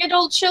he's doing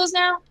adult shows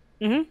now.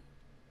 Mhm.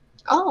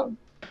 Oh,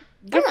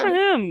 Good for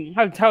yeah. him.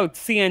 How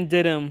CN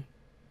did him.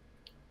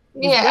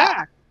 He's Yeah.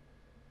 back.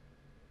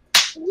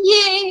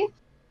 Yay.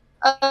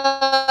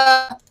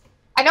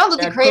 I know that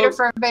the Yeah, creator cool.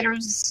 for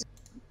Invaders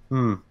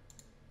Hmm.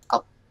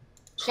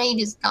 Shade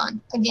is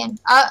gone again.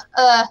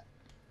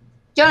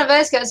 Jonah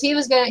Vasquez,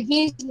 he's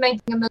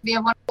making a movie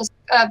of one of his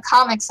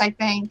comics, I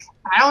think.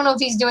 I don't know if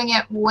he's doing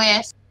it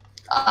with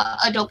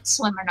Adult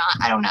Swim or not.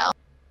 I don't know.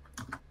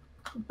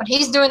 But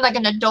he's doing like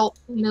an adult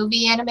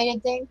movie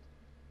animated thing.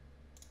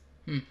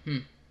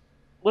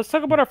 Let's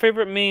talk about our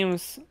favorite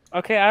memes.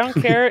 Okay, I don't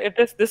care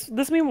if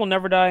this meme will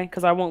never die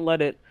because I won't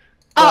let it.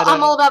 Oh, But,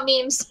 I'm all about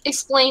memes.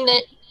 Explain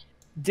it.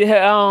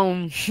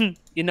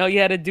 You know you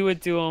had to do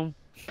it to him.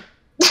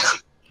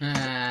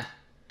 Ah,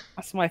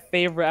 That's my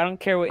favorite. I don't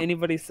care what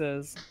anybody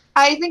says.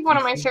 I think one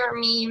of my favorite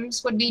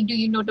memes would be "Do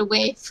You Know the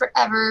Way"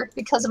 forever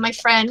because of my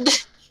friend.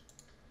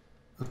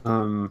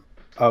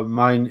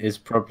 Mine is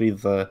probably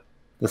the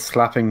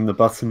slapping the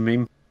button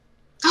meme.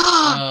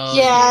 Oh,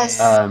 Yes.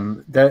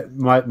 yeah.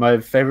 My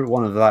favorite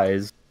one of that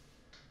is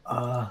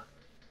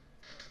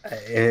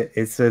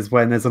It says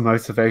when there's a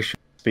motivation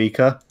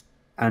speaker,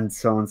 and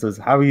someone says,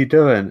 "How are you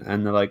doing?"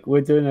 and they're like,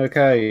 "We're doing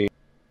okay,"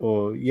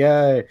 or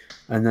 "Yay,"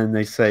 and then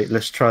they say,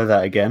 "Let's try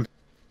that again."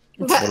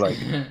 Or like,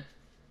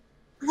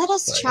 Let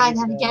us try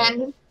that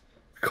again.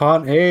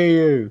 "Can't hear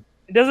you."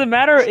 It doesn't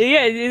matter.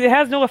 Yeah, it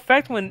has no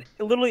effect when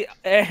literally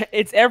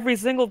it's every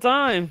single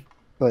time.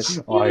 Like,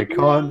 I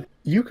can't.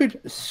 You could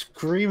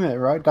scream it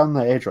right down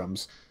their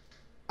eardrums,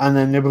 and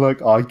then they'll be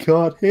like, "I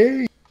can't hear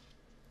you."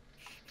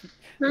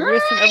 You're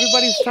wasting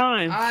everybody's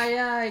time. Aye,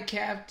 aye,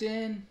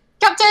 Captain.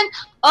 Captain!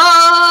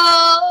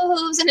 Oh,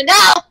 who's in it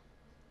now?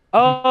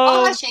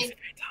 Oh, hi, Shane.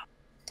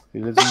 He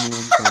lives in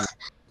the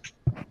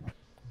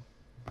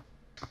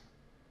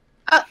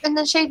And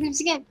then Shade leaves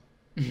again.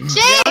 I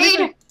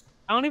Shade!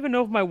 don't even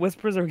know if my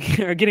whispers are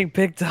getting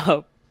picked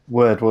up.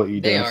 Word, what you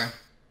do? They are.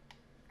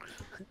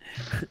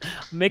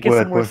 Making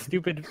Word, some more word.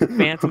 stupid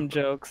phantom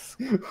jokes.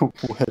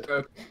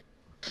 Word.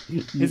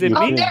 Is it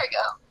Oh, me? there we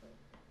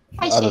go.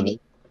 Hi, I don't Shady.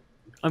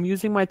 I'm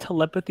using my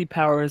telepathy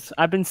powers.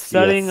 I've been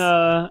studying.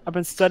 Yes. I've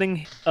been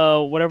studying.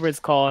 Whatever it's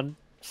called,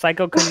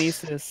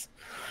 psychokinesis.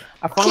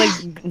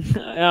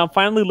 I'm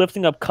finally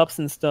lifting up cups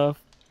and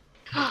stuff.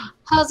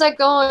 How's that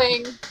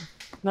going?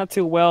 Not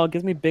too well. It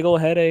gives me big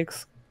old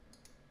headaches.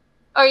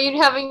 Are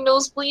you having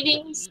nose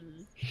bleedings?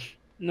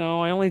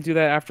 No, I only do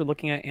that after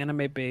looking at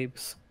anime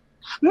babes.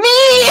 Me!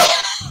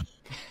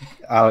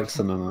 Alex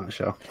in a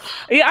nutshell.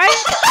 Yeah,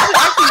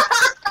 I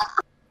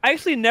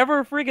actually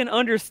never freaking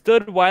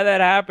understood why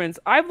that happens.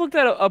 I've looked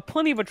at a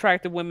plenty of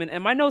attractive women,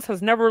 and my nose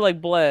has never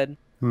like bled.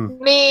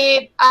 Me.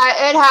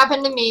 It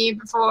happened to me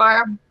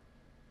before.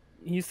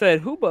 You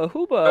said hooba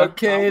hooba.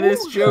 Okay,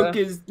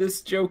 Hooba.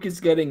 this joke is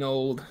getting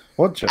old.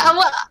 What joke?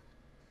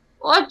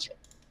 What?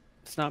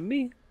 It's not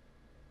me.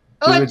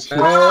 What?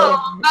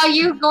 Oh, are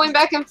you going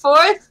back and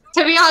forth?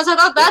 To be honest, I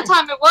thought that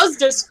time it was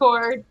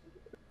Discord.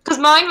 Because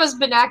mine was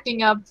been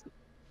acting up.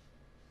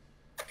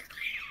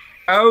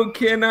 How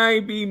can I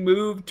be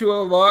moved to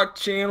a locked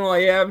channel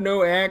I have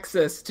no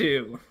access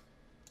to?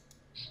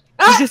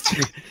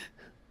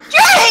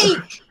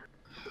 Jake!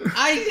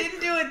 I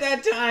didn't do it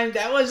that time.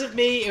 That wasn't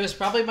me. It was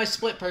probably my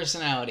split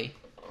personality.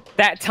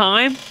 That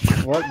time?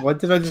 What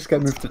did I just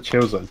get moved to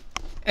chill zone?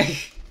 Jake!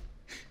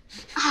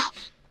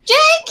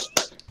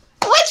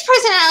 Which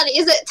personality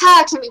is it?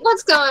 Talk to me.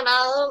 What's going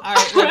on?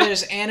 Alright, well,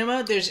 there's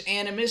Anima, there's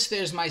Animus,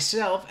 there's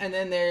myself, and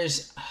then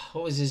there's...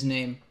 What was his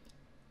name?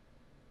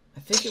 I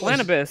think it was...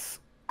 Cannabis.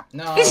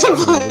 No.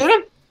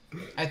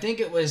 I think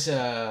it was,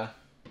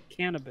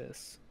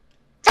 Cannabis.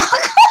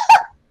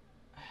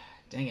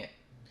 Dang it.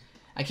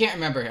 I can't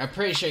remember. I'm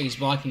pretty sure he's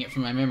blocking it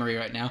from my memory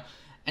right now.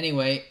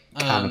 Anyway,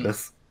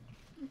 Cannabis.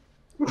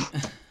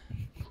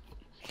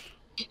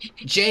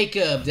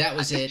 Jacob, that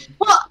was it.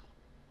 What?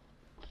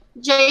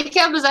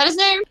 Jacob, is that his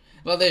name?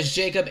 Well, there's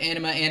Jacob,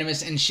 Anima,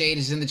 Animus, and Shade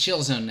is in the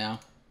chill zone now.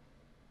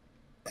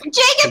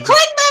 Jacob,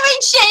 quit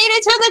moving Shade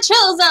into the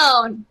chill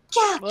zone!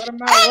 Yeah, Let him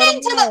and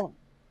into the...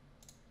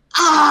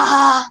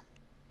 Ah,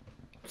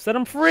 Set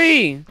him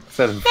free.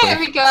 Set him there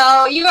free. we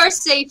go. You are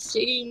safe,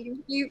 Shade.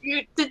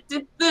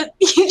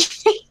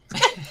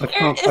 I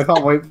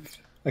can't wait.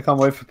 I can't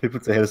wait for people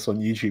to hear this on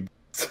YouTube.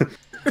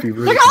 Be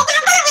really They're all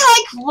gonna be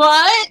like,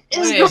 what is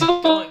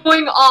What is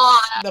going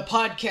on? The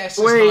podcast is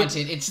Wait.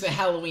 haunted. It's the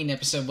Halloween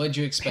episode. What'd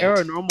you expect?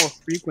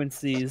 Paranormal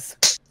frequencies.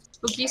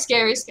 Spooky,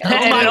 scary, Oh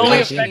skeleton. my And only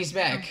gosh, affect- he's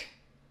back.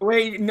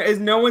 Wait,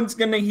 no one's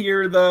gonna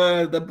hear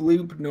the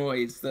bloop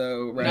noise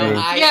though, right?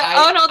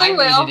 No, they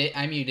will.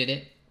 I muted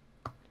it.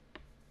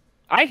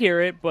 I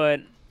hear it, but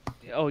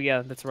oh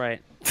yeah, that's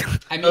right.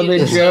 I Oh,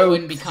 muted the it so it jokes.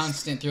 wouldn't be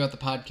constant throughout the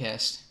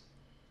podcast.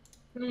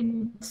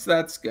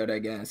 That's good, I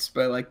guess.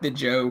 But like the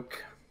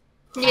joke.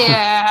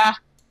 Yeah.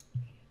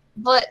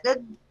 But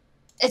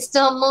it's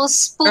the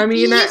most spooky. I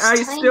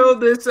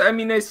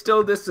mean, I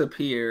still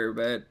disappear,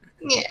 but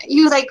Yeah,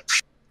 you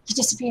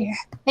disappear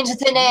into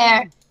thin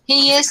air.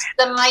 He is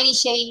the mighty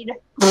Shade.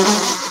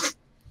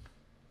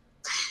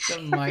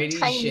 The mighty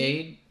Tiny.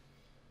 Shade.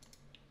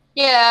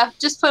 Yeah,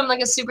 just put him like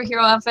a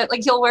superhero outfit.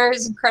 Like he'll wear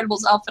his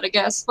Incredibles outfit, I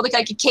guess. With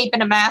like a cape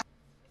and a mask.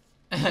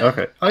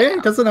 Okay. Oh yeah,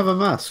 he doesn't have a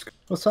mask.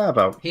 What's that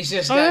about? He's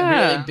just Oh, got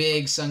yeah. really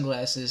big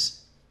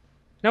sunglasses.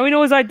 Now we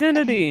know his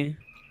identity.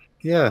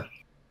 Yeah.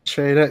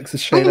 Shade X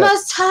is We Shade X.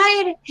 must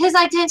hide his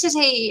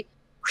identity.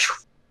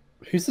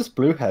 Who's this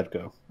blue haired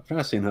girl? I've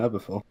never seen her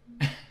before.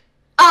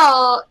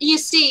 Oh, you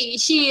see,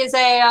 she is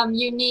a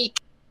unique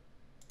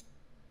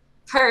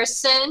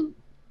person.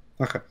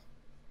 Okay.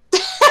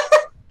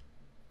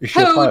 Is she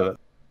a Who- pilot?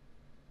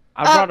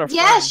 I brought her.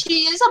 Yeah,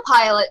 she is a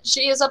pilot.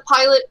 She is a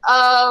pilot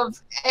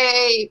of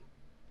a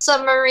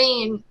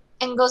submarine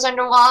and goes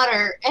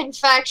underwater. In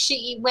fact,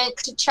 she went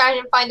to try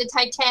to find the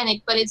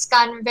Titanic, but it's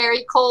gotten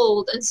very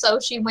cold, and so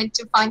she went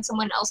to find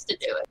someone else to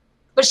do it.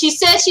 But she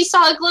said she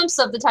saw a glimpse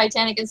of the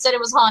Titanic and said it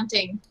was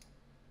haunting.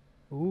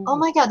 Ooh. Oh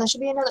my god, that should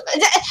be another.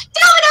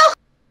 Domino!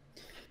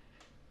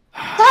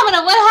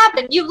 Domino, what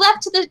happened? You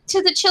left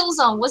to the chill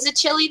zone. Was it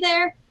chilly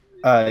there?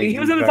 He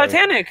was in the very-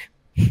 Titanic.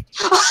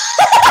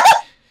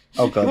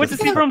 Oh He god. went to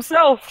this see is- for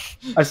himself.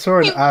 I saw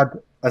an ad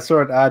I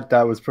saw an ad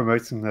that was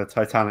promoting the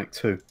Titanic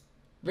 2.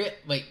 Wait,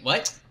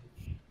 what?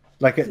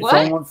 Like,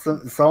 What?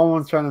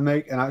 someone's trying to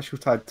make an actual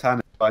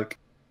Titanic, like,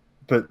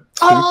 but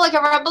Oh, like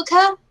a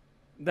replica?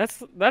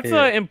 That's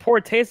Yeah. in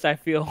poor taste, I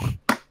feel.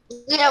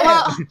 Yeah,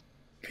 well,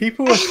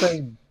 people are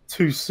saying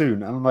too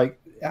soon, and I'm like,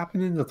 it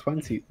happened in the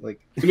 20s. Like,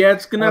 Yeah,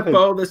 it's gonna Haven't-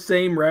 follow the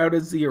same route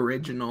as the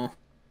original.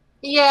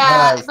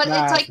 yeah, nah, but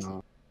nah, it's like,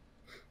 not.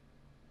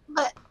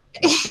 but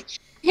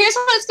here's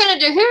what it's gonna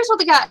do. Here's what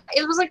they got.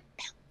 It was like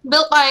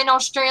built by an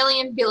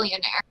Australian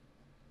billionaire,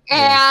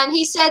 and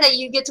he said that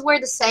you get to wear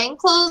the same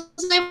clothes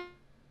they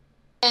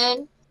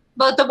in,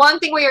 but the one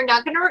thing we're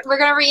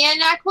gonna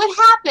reenact what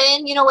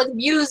happened, with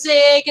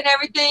music and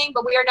everything,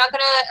 but we are not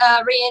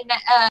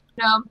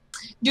gonna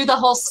do the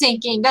whole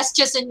sinking. That's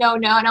just a no.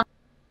 And I'm,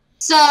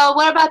 so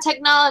what about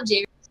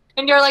technology?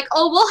 And you're like,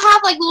 oh, we'll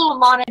have like little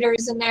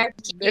monitors in there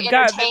to keep you They've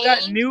got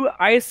entertained. new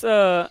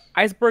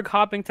iceberg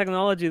hopping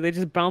technology. They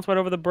just bounce right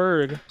over the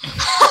berg.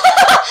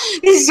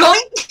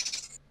 Zoink!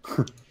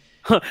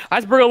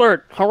 Iceberg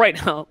alert! All right,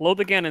 load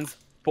the cannons.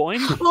 Boing.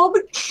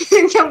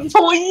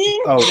 Boing.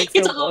 Oh, Makes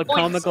It's a a little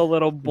comical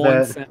little boing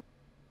There- sound.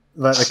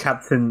 like the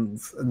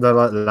captains, they're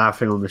like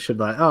laughing on the ship,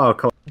 like, oh,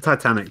 cool.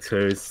 Titanic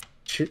 2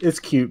 it's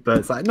cute, but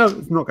it's like, no,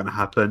 it's not gonna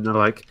happen. They're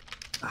like,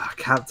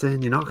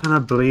 Captain, you're not gonna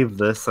believe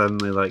this, and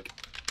they like,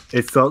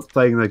 it starts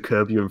playing the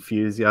Curb Your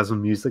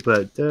Enthusiasm music,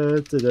 like, da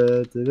da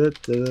da da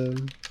da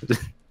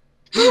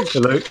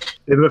da.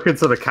 They look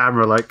into the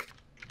camera like,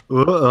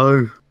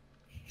 uh-oh,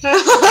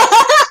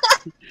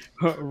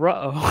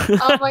 Ruh-oh.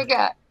 Oh my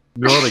god.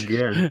 not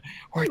again.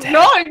 We're dead.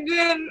 No, I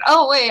didn't.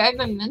 Oh wait, I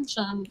haven't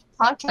mentioned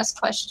podcast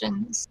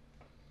questions.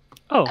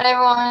 Oh, And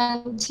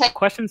everyone take.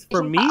 questions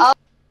for me?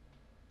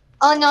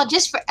 Oh no,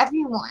 just for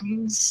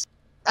everyone's.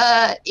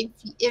 If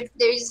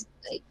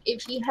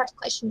you have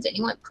questions,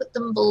 anyone put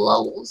them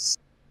below.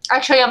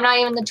 Actually, I'm not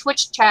even in the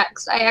Twitch chat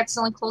because I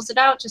accidentally closed it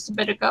out just a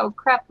bit ago.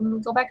 Crap, let me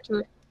go back to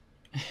it.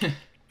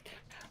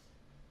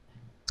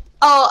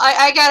 Oh,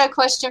 I got a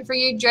question for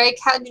you, Drake.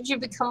 How did you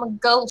become a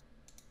ghost?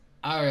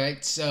 All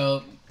right,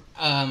 so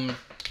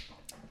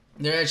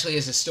there actually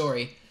is a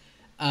story.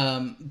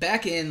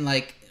 Back in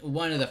like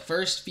one of the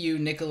first few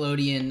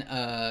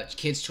Nickelodeon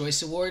Kids'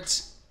 Choice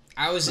Awards,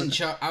 I was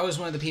I was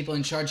one of the people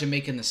in charge of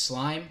making the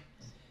slime,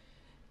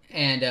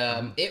 and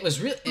it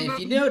was real. And if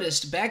you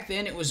noticed, back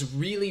then it was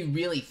really,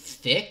 really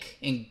thick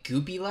and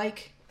goopy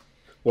like.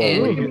 Well,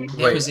 And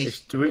there was a-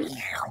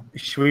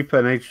 should we put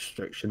an age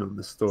restriction on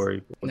the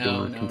story? Or do you No,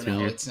 wanna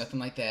continue? it's nothing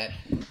like that.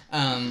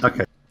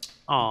 Okay.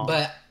 Aw.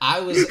 But I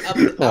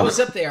was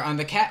up there on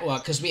the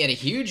catwalk because we had a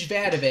huge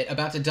vat of it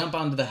about to dump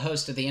onto the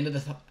host at the end of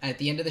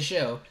the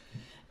show,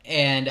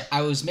 and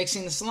I was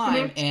mixing the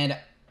slime, and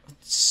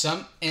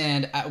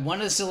one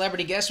of the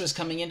celebrity guests was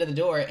coming into the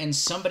door, and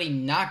somebody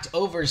knocked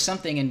over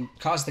something and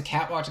caused the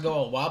catwalk to go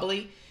all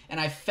wobbly, and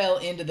I fell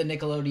into the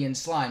Nickelodeon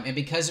slime, and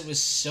because it was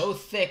so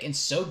thick and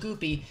so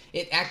goopy,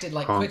 it acted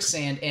like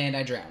quicksand, and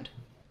I drowned.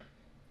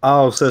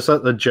 Oh, so it's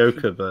like the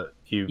Joker, but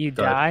You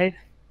died?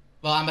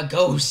 Well, I'm a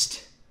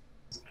ghost.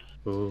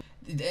 Ooh.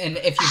 And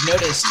if you've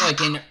noticed, like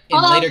in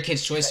later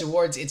Kids' Choice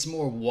Awards, it's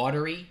more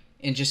watery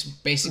and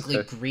just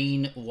basically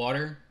green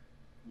water.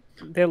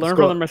 They learn It's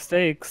from got- their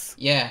mistakes.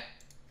 Yeah.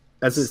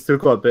 Has it still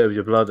got a bit of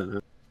your blood in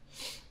it?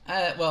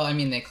 Well, I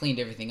mean, they cleaned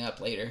everything up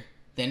later.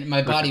 Then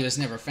my body was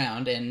never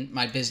found, and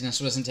my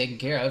business wasn't taken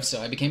care of,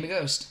 so I became a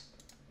ghost.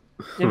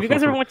 Have you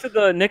guys ever went to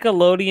the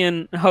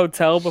Nickelodeon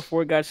hotel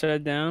before it got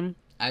shut down?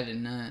 I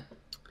did not.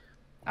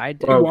 I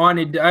did. I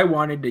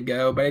wanted to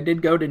go, but I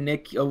did go to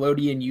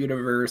Nickelodeon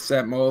Universe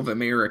at Mall of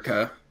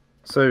America.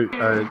 So,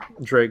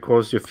 Drake, what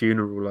was your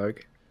funeral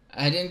like?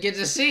 I didn't get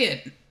to see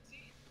it.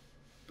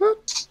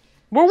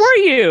 Where were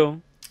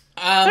you?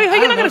 How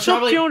you not gonna show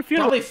up to your own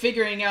funeral? Probably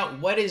figuring out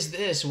what is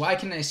this? Why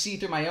can I see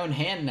through my own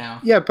hand now?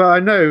 Yeah, but I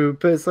know,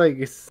 but it's like,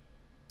 it's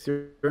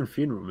your own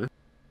funeral, man.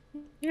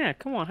 Yeah,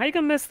 come on. How you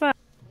gonna miss that?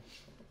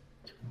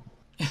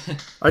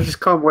 I just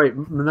can't wait.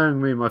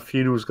 Knowing me, my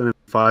funeral's going to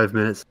be 5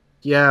 minutes.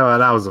 Yeah, well,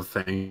 that was a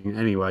thing.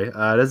 Anyway,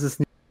 there's this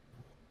new...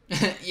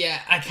 Yeah,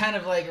 I kind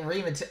of like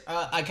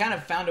I kind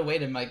of found a way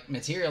to like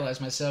materialize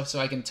myself so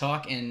I can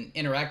talk and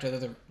interact with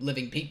other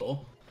living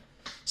people.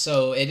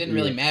 So it didn't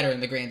really matter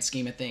in the grand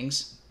scheme of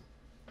things.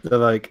 They're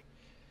like,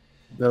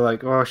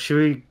 oh, should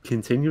we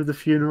continue the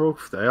funeral?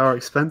 They are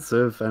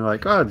expensive. And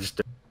like, oh, just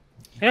do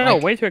it. Yeah,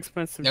 Like, way too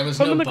expensive. There was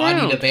Put no them on the body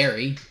ground. to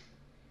bury.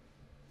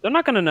 They're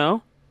not gonna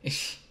know.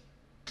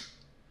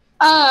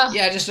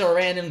 Yeah, just a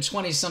random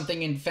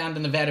 20-something and found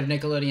in the vat of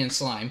Nickelodeon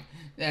slime.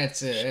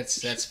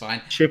 That's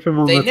fine. Ship him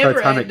on They the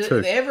never Titanic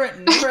too. never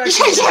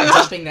actually ended up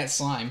dumping that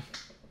slime.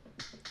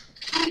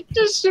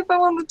 Just ship them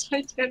on the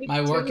Titanic.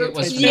 My work too. it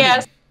was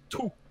Yes.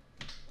 Two.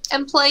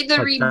 And play the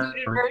Titanic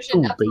rebooted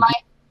version of baby.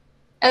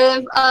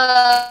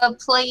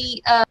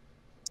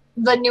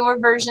 the newer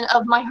version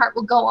of My Heart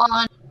Will Go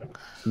On.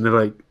 And they're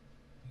like,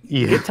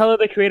 You yeah. tell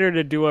the creator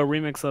to do a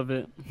remix of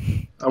it.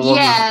 I want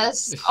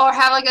Yes, or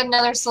have like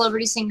another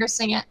celebrity singer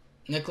sing it.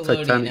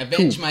 Nickelodeon, Titanic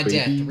avenge 2, my baby.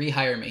 death,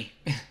 rehire me.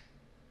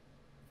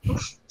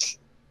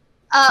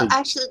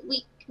 Actually,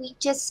 we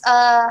just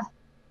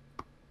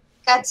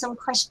got some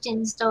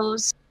questions,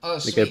 those. Oh,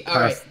 They sweet. get All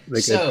right. past. They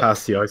So, get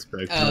past the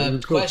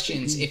iceberg.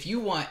 questions. If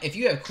you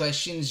have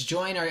questions,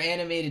 join our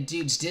Animated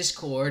Dudes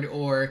Discord,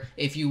 or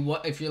if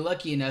you're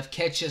lucky enough,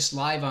 catch us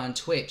live on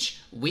Twitch.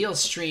 We'll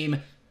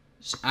stream.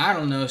 I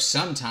don't know.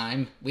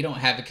 Sometime we don't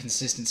have a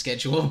consistent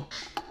schedule.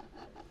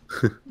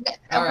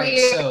 All right.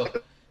 So,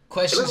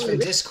 questions from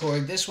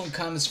Discord. This one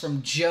comes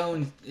from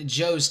Joe's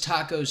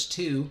Tacos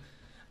 2.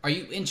 Are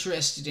you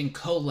interested in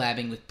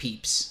collabing with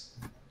Peeps?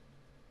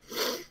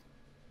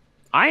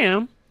 I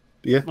am.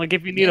 Yeah. Like,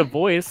 if you need a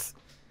voice.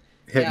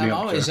 Hit Yeah, me I'm up,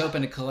 always Joe.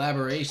 open to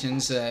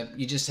collaborations.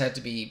 You just have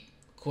to be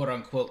quote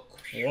unquote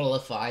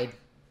qualified.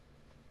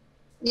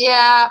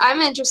 Yeah, I'm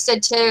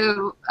interested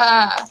too.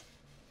 I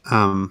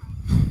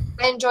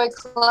enjoy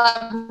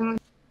collabing.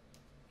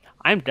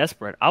 I'm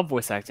desperate. I'll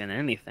voice act in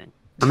anything.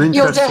 I'm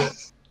You'll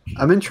interested.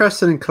 I'm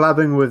interested in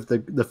collabing with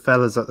the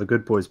fellas at the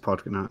Good Boys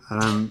podcast. Oh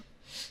my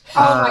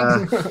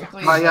god.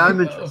 Please I'm let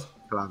me know. interested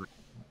in collabing.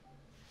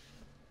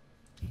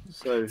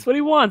 So It's what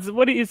he wants.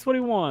 It's what he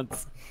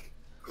wants.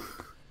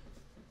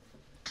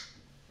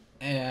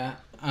 Yeah.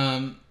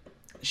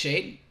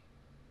 Shade.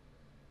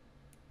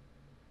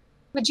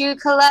 Would you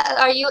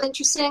Are you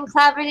interested in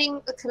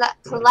collabing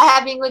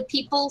with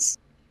peoples?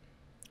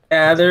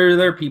 Yeah,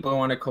 there are people I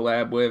want to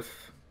collab with.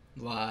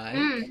 Live.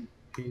 Mm.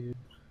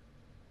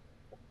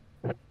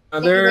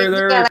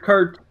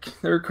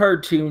 They're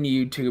cartoon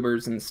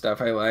YouTubers and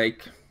stuff I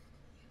like.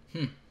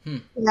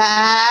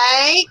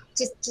 Like,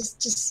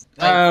 just.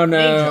 Oh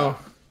no.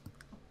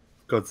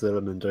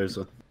 Godzilla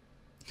Mendoza.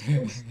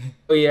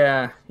 Oh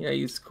yeah,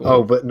 he's cool.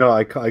 Oh, but no,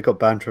 I got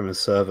banned from his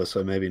server,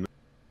 so maybe not.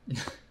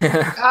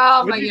 Oh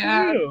What my did you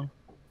god. do?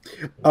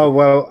 Oh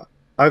well,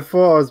 I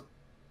thought I was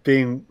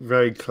being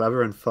very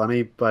clever and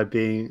funny by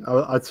being.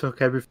 I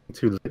took everything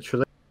too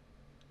literally.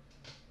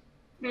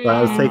 Like,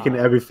 I was taking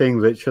everything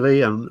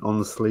literally and on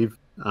the sleeve,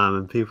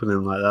 and people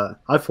didn't like that.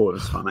 I thought it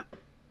was funny.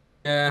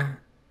 Yeah.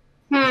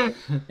 Hmm.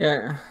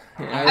 Yeah.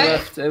 I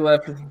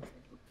left.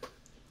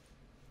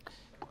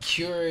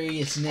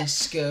 Curious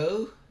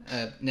Nesco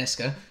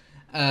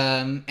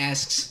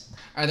asks,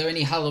 are there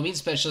any Halloween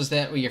specials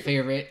that were your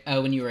favorite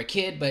when you were a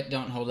kid but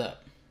don't hold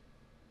up?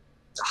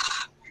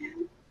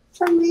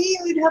 For me,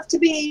 it would have to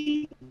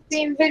be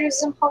the Invaders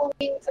Zim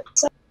Halloween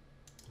episode.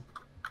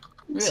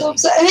 I'm so Really?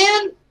 upset.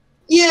 And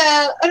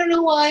yeah, I don't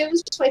know why. It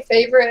was just my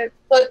favorite,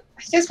 but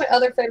I guess my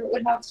other favorite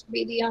would have to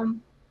be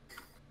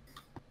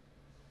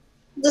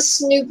the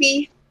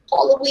Snoopy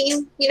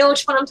Halloween. You know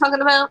which one I'm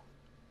talking about?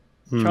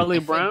 Charlie I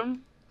think-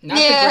 Brown? Not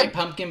Yeah. the Great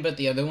Pumpkin, but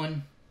the other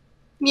one.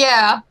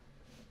 Yeah.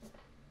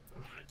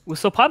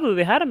 Was so popular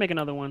they had to make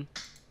another one.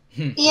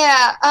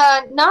 Yeah.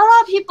 Not a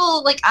lot of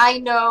people like I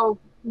know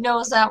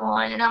knows that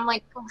one, and I'm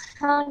like, oh,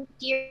 how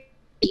dare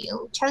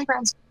you? Charlie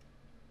Brown's.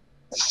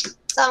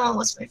 That one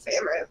was my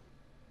favorite.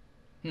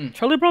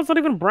 Charlie Brown's not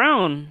even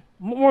brown.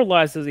 What more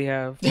lies does he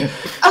have?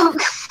 Oh.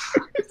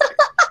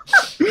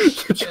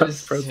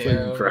 Just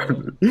terrible.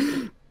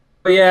 Brown.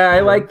 But yeah, I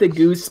like the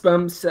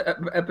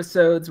Goosebumps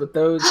episodes with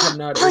those. I'm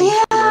not. Oh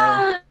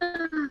yeah.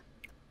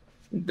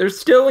 They're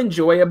still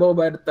enjoyable,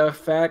 but the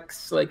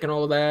effects, like, and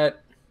all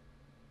that.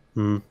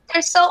 They're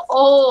so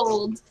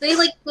old. They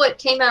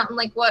came out in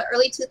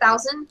early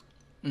 2000?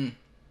 Mm.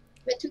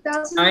 Mid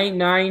 2000?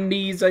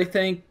 90s, I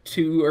think,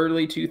 to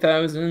early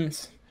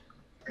 2000s.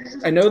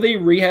 I know they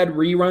had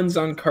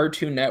reruns on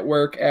Cartoon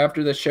Network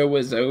after the show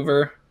was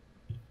over.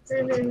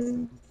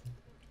 Mm-hmm.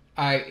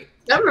 I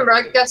I remember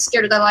I got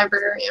scared of that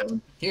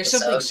librarian. Here's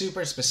something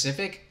super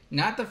specific.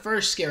 Not the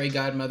first Scary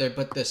Godmother,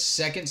 but the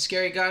second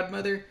Scary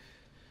Godmother.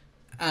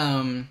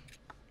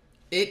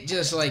 It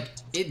just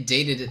it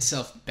dated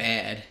itself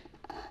bad.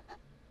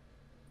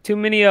 Too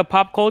many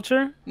pop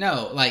culture?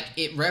 No,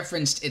 it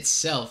referenced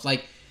itself.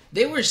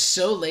 They were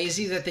so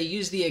lazy that they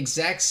used the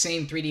exact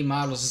same 3D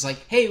models. It's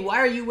like, hey, why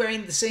are you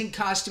wearing the same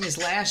costume as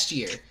last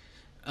year?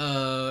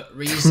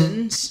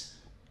 Reasons.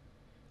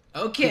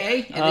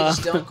 Okay, and they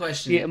just don't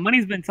question Yeah, it.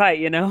 money's been tight,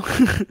 you know?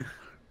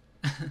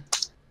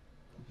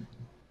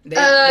 They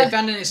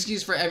found an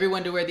excuse for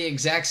everyone to wear the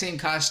exact same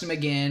costume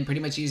again, pretty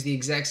much use the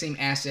exact same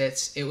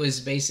assets. It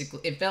was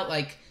it felt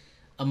like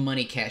a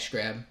money cash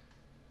grab.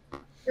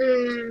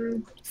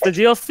 It's the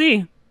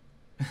GLC.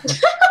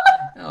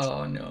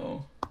 Oh,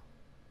 no.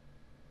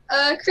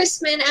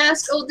 Chrisman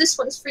asked, oh, this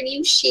one's for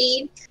you,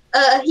 Shade.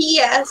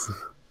 He asked,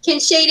 can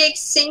Shadex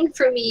sing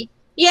for me?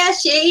 Yeah,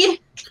 Shade.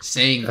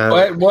 Sing.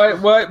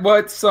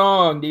 What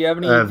song? Do you have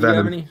any?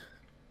 Venom.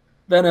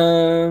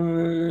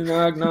 Venom,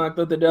 knock knock,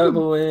 let the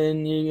devil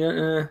in.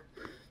 You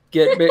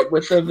get bit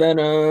with the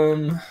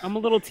venom. I'm a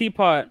little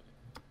teapot.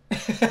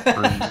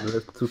 I'm a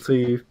little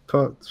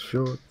teapot,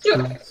 short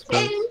and stout.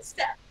 And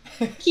stop.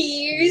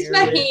 Here's my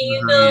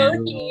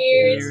handle.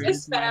 Here's my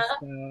spout.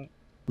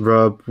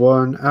 Rub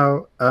one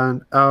out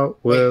and out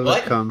will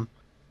what? it come.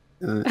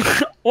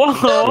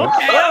 Whoa,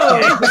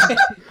 okay.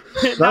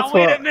 Now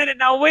wait what- a minute.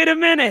 Now wait a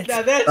minute.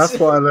 Now That's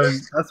what I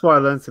learned. That's what I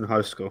learned in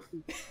high school.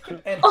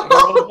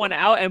 Roll one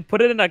out and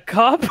put it in a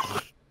cup.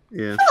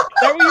 Yeah. Is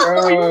that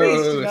what you're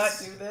Please do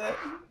Gross. not do that.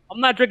 I'm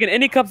not drinking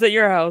any cups at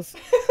your house.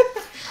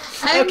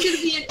 I'm Okay.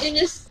 gonna be an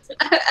innocent.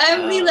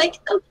 I'm be like,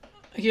 oh,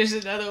 Here's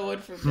another one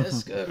from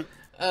Jessica.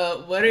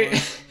 What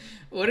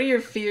are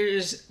your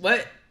fears?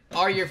 What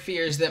are your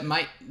fears that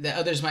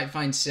others might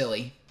find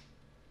silly?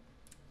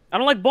 I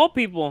don't like bald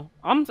people.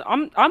 I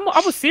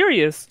was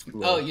serious.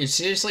 Oh, you're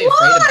seriously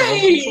afraid of bald Why?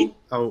 people?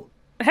 Oh,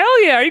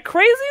 Hell yeah, are you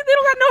crazy? They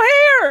don't got no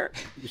hair.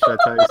 should I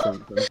tell you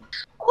something?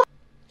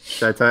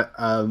 Should I tell?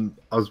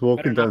 I was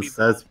walking Better not be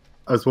downstairs.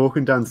 I was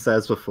walking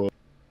downstairs before,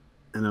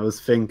 and I was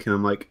thinking.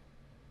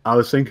 I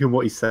was thinking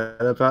what he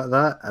said about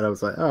that, and I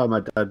was like, oh,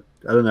 my dad.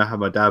 I don't know how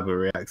my dad would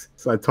react.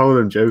 So I told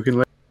him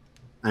jokingly,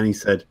 and he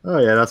said, oh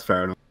yeah, that's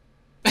fair enough.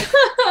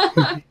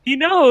 He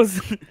knows.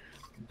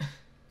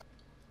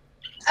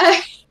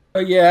 Oh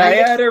yeah, I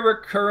had a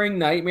recurring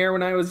nightmare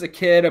when I was a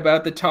kid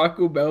about the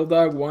Taco Bell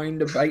dog wanting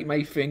to bite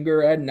my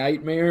finger. I had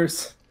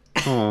nightmares.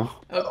 Oh,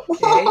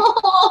 Okay.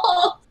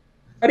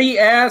 But he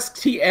asked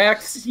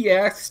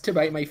to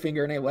bite my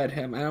finger, and I let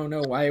him. I don't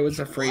know why I was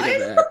afraid of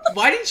that.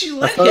 Why didn't you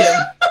let thought-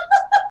 him? I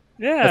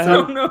Yeah.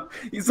 don't know.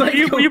 He's like,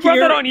 You "Yo, brought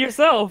that Kira." on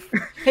yourself.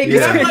 Hey, can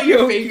Yeah. I bite your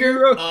Yo, finger?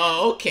 Kiro.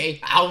 Oh, okay.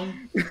 Ow.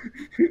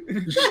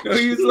 No,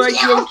 he's like,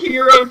 yo,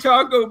 Kiro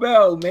Taco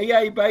Bell, may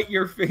I bite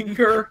your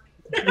finger?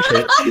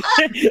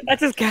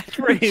 That's his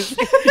catchphrase.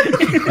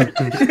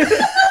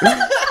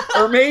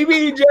 Or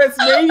maybe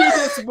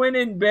just went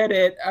and bit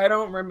it. I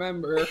don't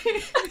remember.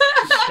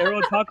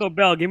 Daryl Taco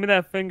Bell, give me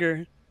that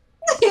finger.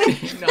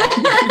 No.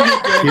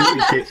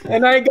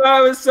 And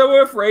I was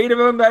so afraid of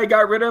him that I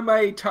got rid of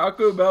my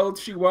Taco Bell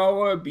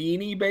Chihuahua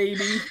Beanie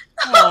Baby.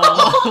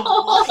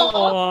 Oh, come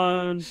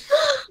on.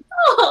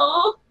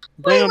 Oh.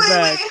 Bring Wait, him wait,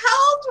 back. wait.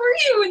 How old were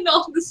you when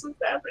all this was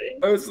happening?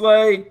 I was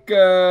like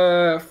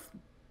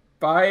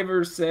 5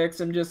 or 6,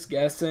 I'm just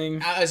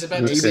guessing. I was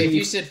about to say, if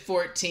you said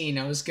 14,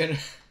 I was gonna.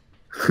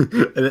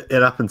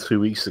 it happened 2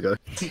 weeks ago.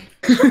 Give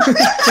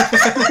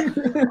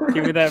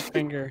me that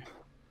finger.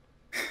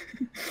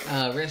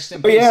 Rest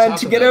in But peace. yeah, and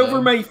Taco to get Bell, over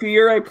though. my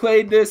fear, I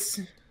played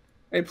this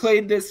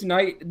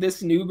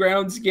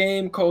Newgrounds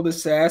game called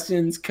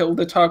Assassins Kill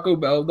the Taco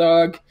Bell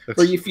Dog,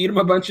 where you feed him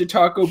a bunch of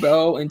Taco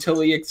Bell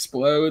until he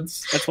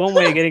explodes. That's one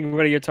way of getting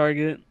rid of your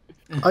target.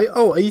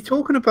 Are you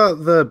talking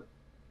about the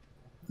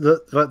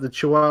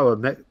Chihuahua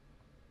mech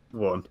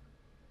one?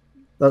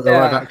 The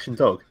Yeah. live action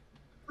dog?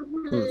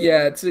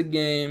 Yeah, it's a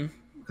game.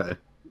 Okay.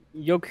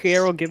 Yo,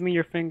 Carol, give me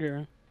your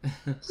finger.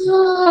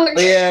 But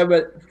yeah,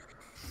 but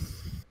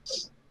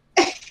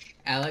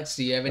Alex,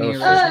 do you have any Oh,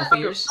 original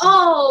fears?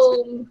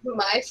 Oh,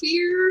 my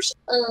fears.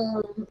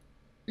 I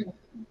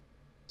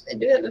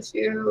do have a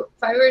few.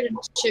 If I were to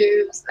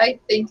choose, I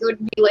think it would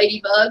be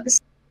ladybugs.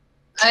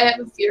 I have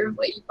a fear of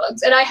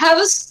ladybugs, and I have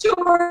a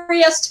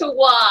story as to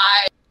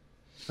why.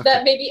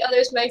 That maybe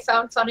others may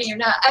found funny or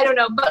not. I don't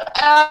know, but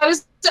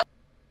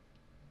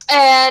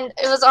and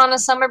it was on a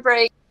summer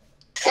break,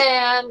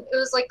 and it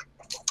was like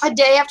a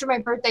day after my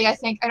birthday, I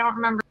think. I don't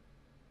remember.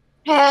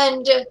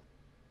 And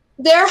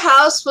their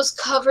house was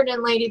covered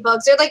in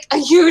ladybugs. They're like a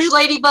huge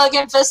ladybug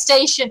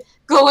infestation.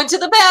 Go into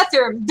the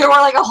bathroom. There were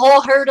like a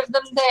whole herd of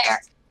them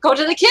there. Go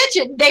to the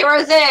kitchen. They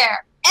were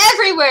there.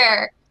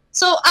 Everywhere.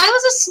 So I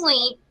was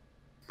asleep,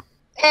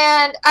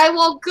 and I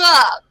woke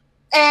up,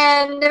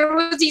 and there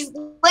was these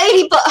herd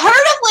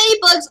of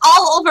ladybugs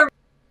all over.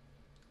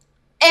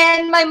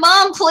 And my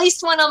mom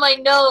placed one on my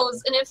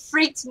nose, and it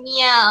freaked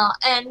me out.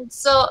 And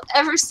so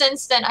ever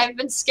since then, I've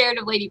been scared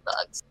of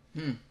ladybugs.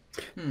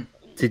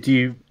 Did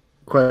you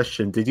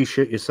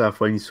shoot yourself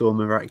when you saw a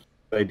miraculous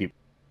lady?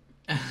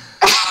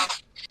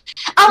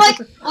 I'm like,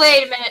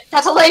 wait a minute,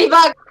 that's a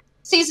ladybug.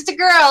 Sees it's a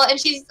girl, and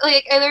she's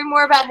like, I learned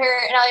more about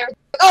her, and I was like,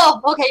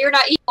 oh, okay, you're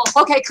not evil.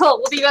 Okay, cool,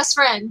 we'll be best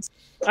friends.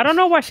 I don't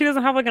know why she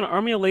doesn't have like an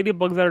army of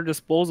ladybugs at her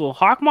disposal.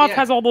 Hawkmoth Yeah.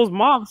 has all those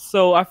moths,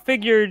 so I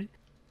figured.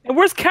 And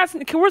where's Cat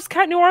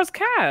Noir's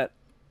cat?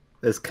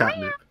 There's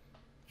catnip.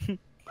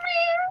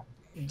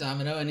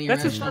 Domino, any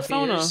That's his irrational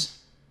persona. fears?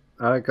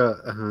 I got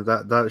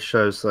that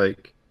shows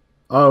like,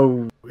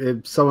 oh,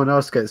 if someone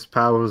else gets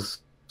powers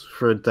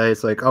for a day,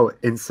 it's like, oh,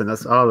 instant,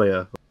 that's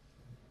Alia.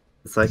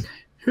 It's like,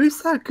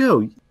 who's that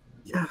girl?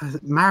 Yeah,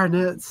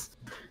 Marionettes,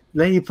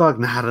 Ladybug.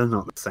 Nah, they're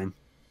not the same.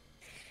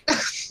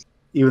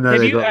 Even though Have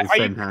they you- got the are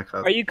same you-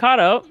 haircut. Are you caught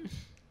up?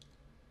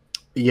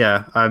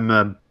 Yeah, I'm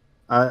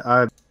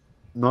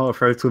not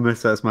afraid to admit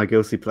that's my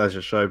guilty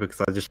pleasure show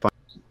because I just find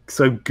it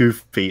so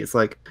goofy. It's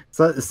like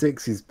the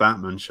 '60s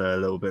Batman show a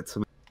little bit to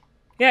me.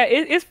 Yeah,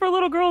 it's for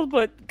little girls,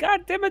 but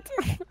god damn it,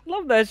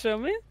 love that show,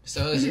 man.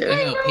 So is it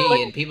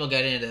MLP, and people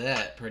got into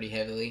that pretty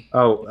heavily.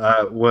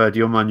 Oh, word,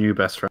 you're my new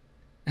best friend.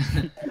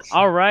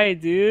 All right,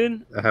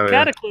 dude. Oh, yeah.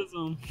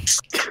 Cataclysm.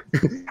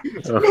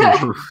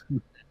 Oh,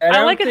 I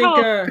don't like it think.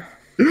 how-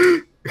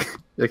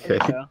 okay.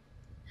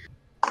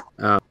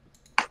 Yeah.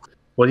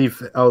 What do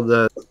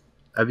you?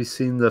 Have you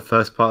seen the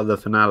first part of the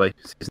finale,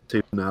 season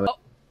 2 finale?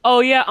 Oh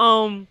yeah.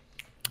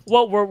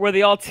 What where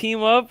they all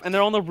team up and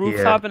they're on the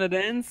rooftop in a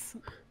dance?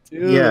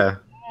 Dude, Yeah.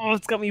 oh,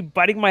 it's got me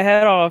biting my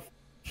head off,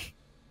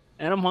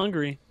 and I'm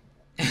hungry.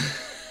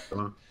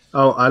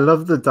 Oh, I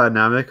love the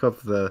dynamic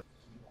of the.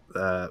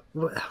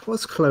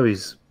 What's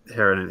Chloe's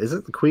hair in it? Is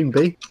it the Queen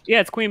Bee? Yeah,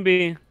 it's Queen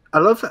Bee. I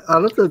love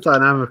the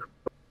dynamic.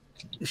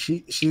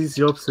 She's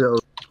the opposite of.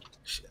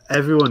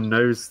 Everyone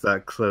knows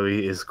that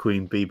Chloe is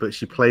Queen Bee, but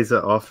she plays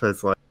it off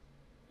as like.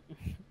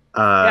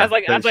 Yeah,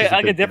 it's that she's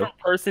like a big different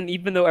person,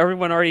 even though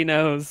everyone already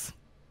knows.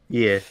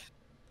 deal. Yeah.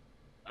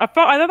 I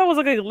thought that was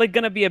like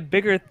gonna be a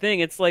bigger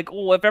thing. It's like,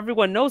 well, if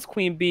everyone knows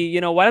Queen Bee, you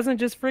know, why doesn't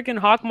just freaking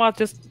Hawkmoth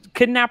just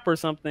kidnap her or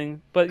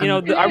something? But you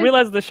know, I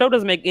realize the show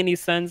doesn't make any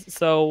sense,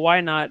 so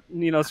why not,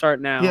 you know,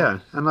 start now? Yeah,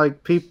 and like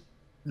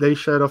they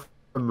showed off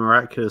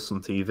Miraculous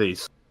on TV.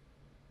 So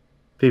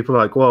people are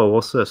like, whoa,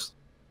 what's this?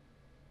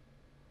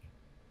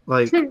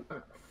 Like, the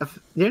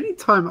only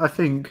time I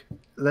think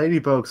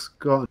Ladybug's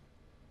got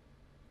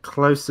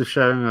close to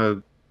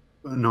showing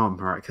not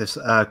Miraculous,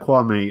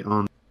 Kwame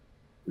on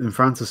in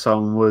front of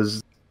someone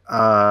was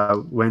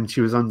when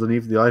she was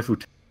underneath the Eiffel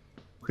Tower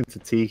talking to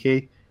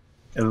Tiki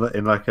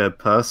in like a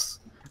purse.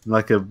 And,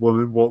 like a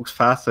woman walks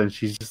past and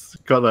she's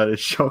just got like a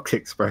shocked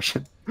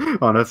expression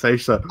on her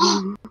face, like,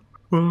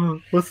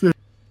 what's this?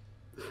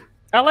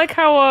 I like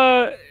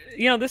how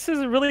you know, this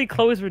is really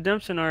Chloe's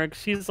redemption arc.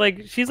 She's like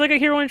a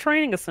hero in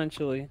training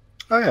essentially.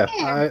 Oh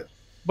yeah,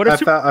 But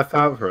I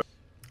found her.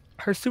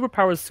 her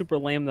superpower is super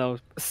lame though.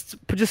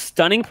 Just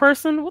stunning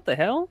person? What the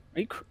hell?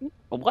 Are you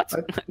what?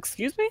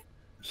 Excuse me?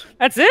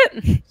 That's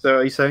it? So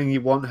are you saying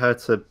you want her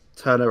to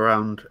turn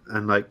around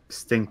and like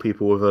sting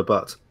people with her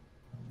butt?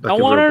 Like I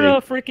want her to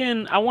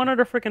freaking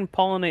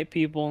pollinate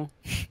people.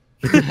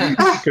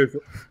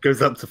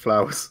 goes up to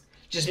flowers.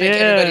 Just make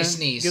everybody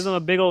sneeze. Gives them a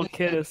big old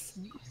kiss.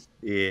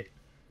 Yeah.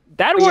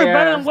 That'd work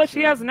better than what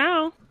she has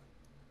now.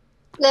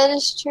 That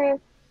is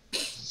true.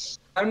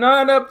 I'm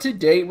not up to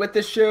date with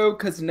the show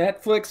because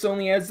Netflix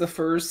only has the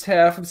first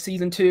half of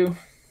season 2.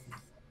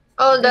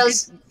 Oh, it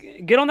does.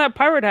 Get on that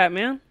pirate hat,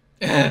 man.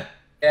 Yeah,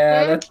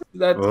 that's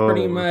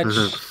pretty much.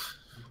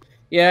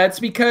 Yeah, it's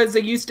because they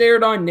used to air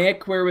it on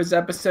Nick, where it was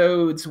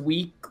episodes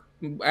I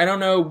don't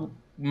know,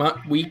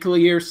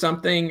 weekly or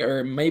something,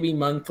 or maybe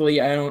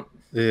monthly. I don't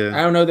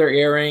know they're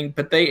airing,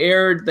 but they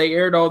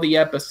aired all the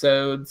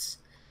episodes.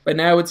 But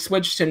now it's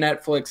switched to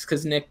Netflix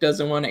because Nick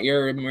doesn't want to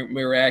air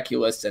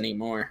Miraculous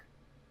anymore.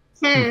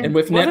 And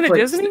with wasn't Netflix, it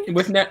Disney?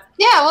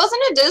 Yeah,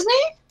 wasn't it Disney?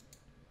 I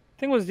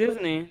think it was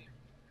Disney.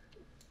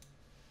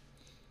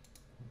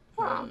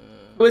 It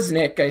was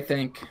Nick, I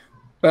think.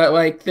 But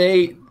like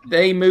they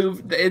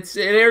moved. It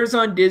airs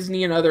on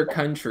Disney in other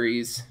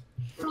countries.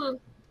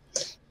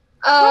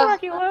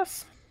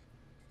 Miraculous.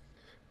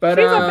 But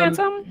She's a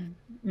phantom.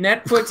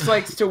 Netflix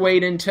likes to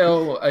wait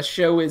until a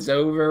show is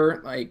over,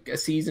 like a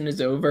season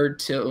is over,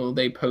 till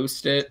they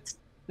post it.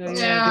 Yeah.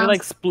 They're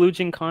like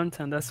splooging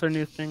content. That's their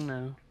new thing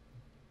now.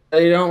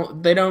 They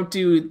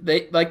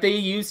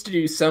used to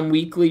do some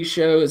weekly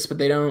shows,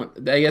 but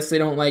I guess they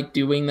don't like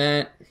doing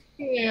that.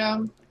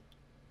 Yeah.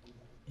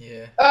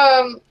 Yeah.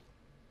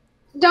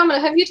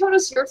 Dominic, have you told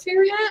us your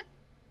fear yet?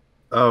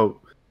 Oh.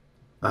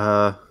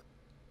 Well,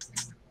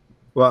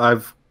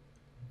 I've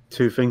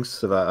two things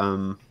to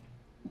that.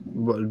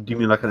 What do you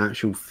mean, like an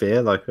actual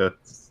fear, like a?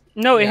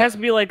 No, it has to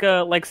be like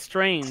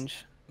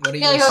strange. What are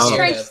you like a scared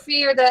strange of?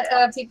 fear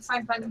that people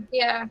find fun.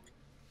 Yeah.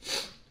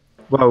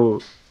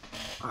 Well,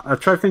 I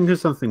try to think of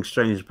something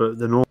strange, but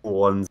the normal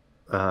ones,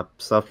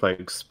 stuff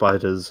like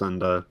spiders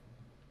and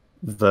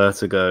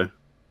vertigo,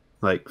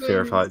 like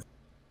fear of heights.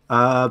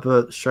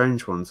 But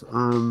strange ones.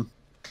 I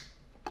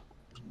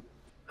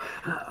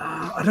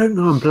don't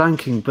know. I'm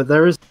blanking, but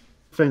there is a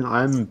thing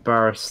I'm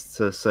embarrassed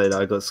to say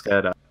that I got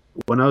scared at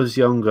when I was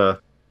younger.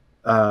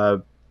 I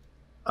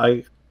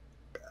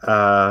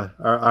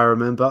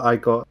remember I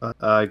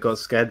got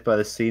scared by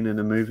the scene in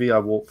a movie I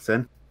walked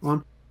in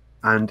on,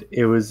 and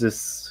it was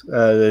this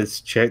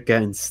chick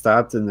getting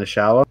stabbed in the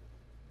shower.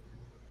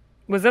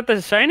 Was that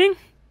The Shining?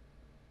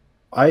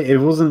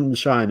 It wasn't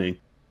Shining.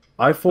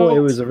 I thought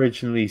it was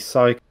originally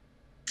Psycho,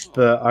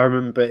 but I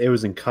remember it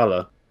was in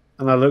color,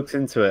 and I looked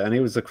into it, and it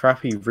was a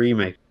crappy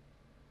remake.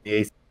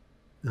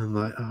 I'm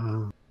like,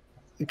 oh,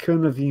 it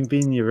couldn't have even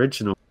been the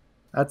original.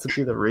 It had to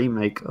be the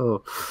remake.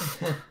 Oh,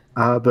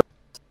 but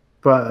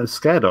I'm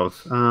scared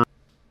of.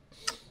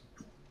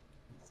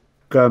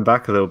 Going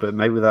back a little bit,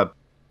 maybe that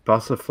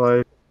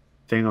butterfly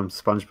thing on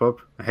SpongeBob.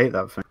 I hate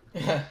that thing.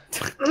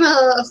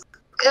 Ugh,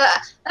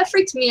 that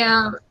freaked me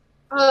out.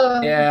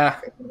 Yeah.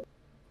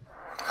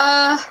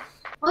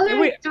 Do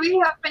we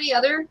have any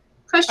other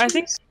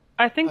questions?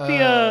 I think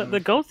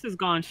the ghost is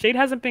gone. Shade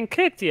hasn't been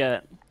kicked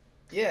yet.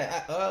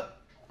 Yeah.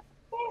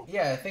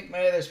 Yeah, I think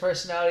my other's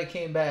personality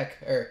came back,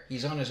 or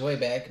he's on his way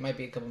back. It might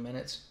be a couple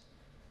minutes.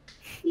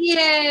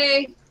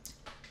 Yay!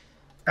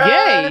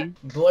 Yay!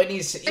 Boy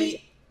needs to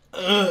eat,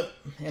 and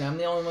I'm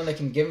the only one that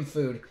can give him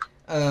food.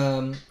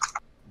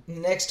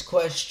 Next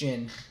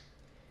question: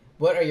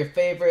 what are your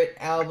favorite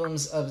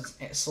albums of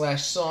 /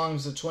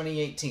 songs of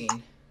 2018?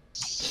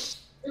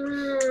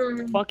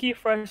 Funky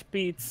Fresh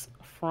Beats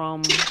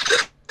from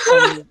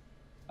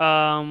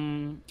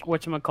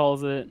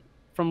whatchamacallit,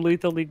 from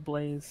Lethal League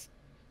Blaze.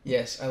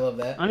 Yes, I love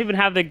that. I don't even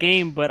have the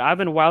game, but I've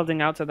been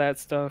wilding out to that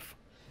stuff.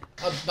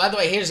 By the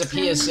way, here's a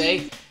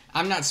PSA.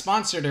 I'm not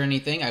sponsored or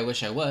anything. I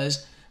wish I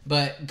was.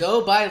 But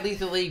go buy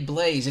Lethal League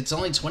Blaze. It's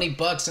only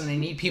 $20 and they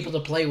need people to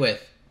play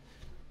with.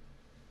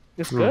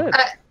 It's good.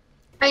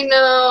 I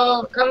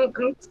know. I'm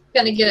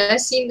gonna get it.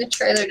 I've seen the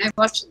trailer and I've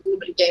watched a little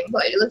bit of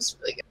gameplay. It looks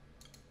really good.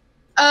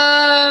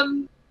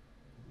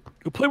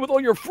 You play with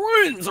all your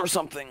friends or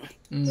something.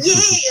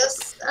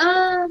 Yes.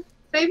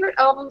 Favorite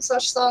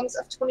album/songs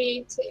of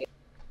 2018.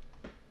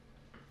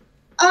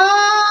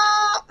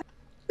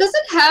 Does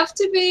it have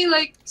to be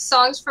like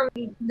songs from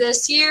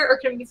this year, or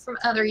can it be from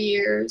other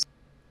years?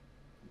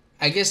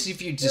 I guess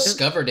if you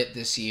discovered it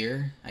this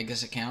year, I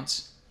guess it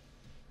counts.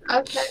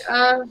 Okay.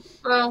 Well,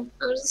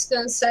 I'm just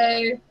gonna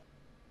say,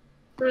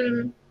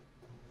 There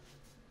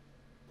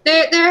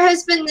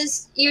has been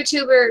this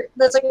YouTuber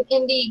that's like an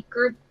indie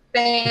group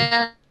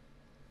band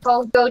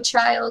called Go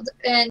Child,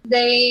 and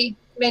they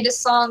made a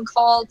song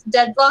called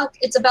Deadlock.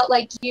 It's about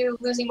like you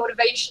losing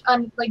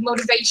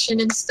motivation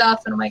and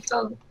stuff, and I'm like,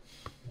 oh,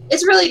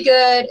 it's really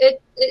good.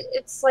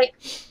 It's like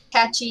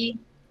catchy.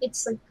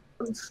 It's like,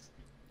 oof.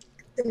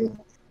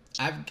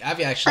 I've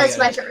actually That's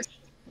my favorite.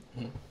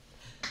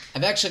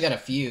 I've actually got a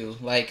few.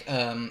 Like,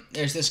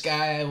 there's this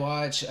guy I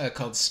watch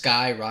called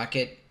Sky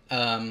Rocket.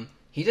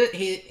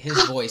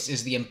 His voice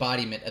is the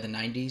embodiment of the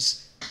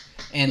 90s.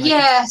 And like,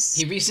 Yes.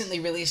 he recently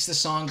released the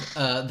song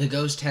The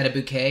Ghost Had a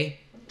Bouquet,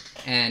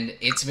 and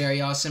it's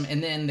very awesome.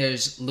 And then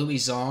there's Louis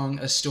Zong,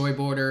 a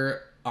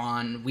storyboarder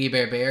on We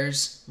Bare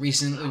Bears,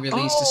 recently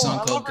released a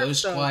song called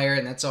Ghost Choir,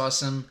 and that's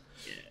awesome.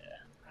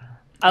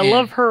 I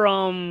love her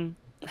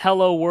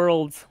Hello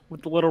World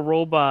with the little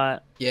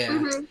robot. Yeah.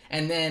 Mhm.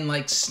 And then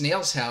like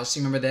Snail's House,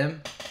 you remember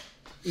them?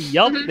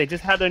 Yup, they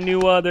just had their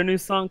new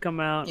song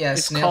come out. Yeah,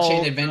 It's Snail Chain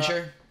called,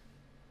 Adventure.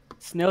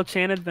 Snail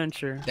Chain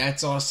Adventure.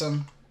 That's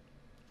awesome.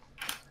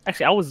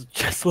 Actually, I was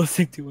just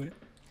listening to it.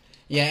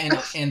 Yeah,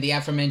 and the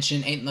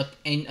aforementioned Ain't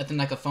Nothing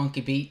Like a Funky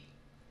Beat.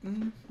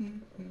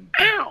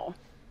 Ow!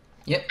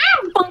 Yep.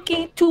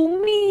 Funky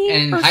to me.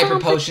 And or Hyper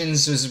something.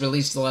 Potions was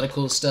released a lot of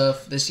cool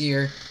stuff this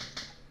year.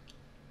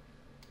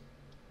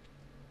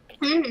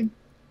 Hmm.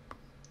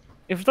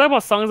 If we're talking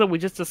about songs that we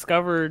just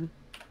discovered,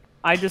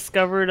 I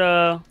discovered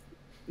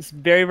this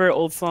very, very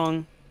old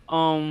song.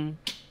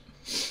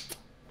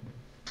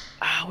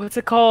 What's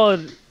it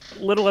called?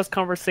 Little Less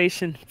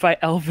Conversation by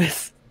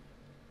Elvis.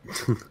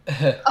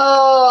 I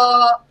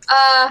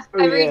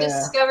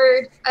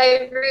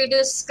yeah.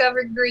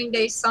 rediscovered Green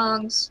Day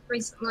songs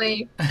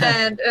recently,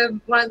 and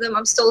one of them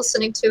I'm still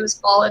listening to is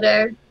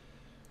Holiday.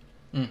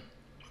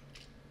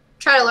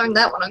 Trying to learn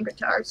that one on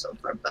guitar so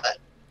far, but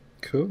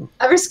Cool.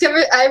 I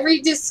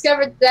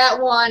rediscovered that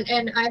one,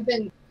 and I've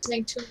been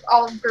listening to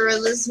all of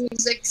Gorillaz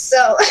music.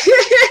 So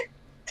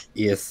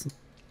Yes.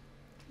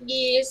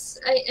 yes,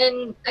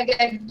 I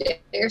got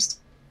there's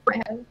my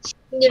head.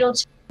 Little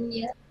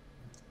yeah.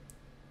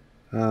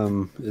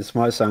 This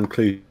might sound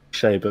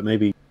cliche, but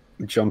maybe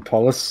John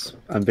Paulus.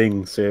 I'm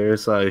being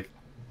serious. I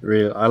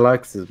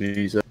liked his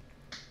music.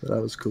 So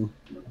that was cool.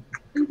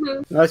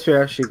 Mm-hmm. I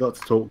actually got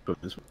to talk to him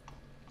as well.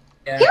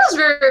 He was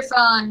very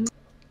fun.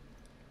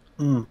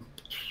 Mm.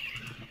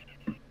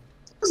 It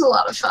was a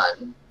lot of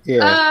fun.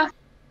 Yeah.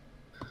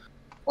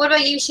 What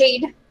about you,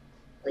 Shade?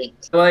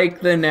 Like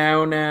the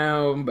Now,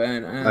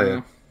 but Oh,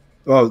 yeah.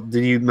 Well,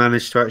 did you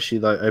manage to actually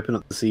like open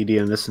up the CD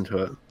and listen to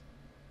it?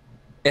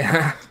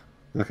 yeah.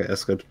 Okay,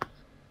 that's good.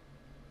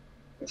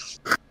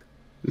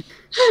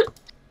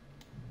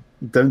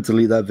 Don't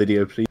delete that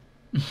video, please.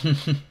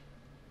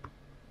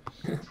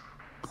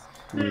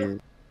 Yeah.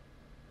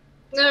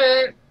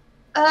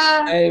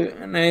 Alright.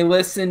 I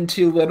listened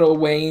to Lil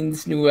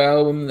Wayne's new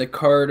album, The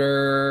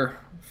Carter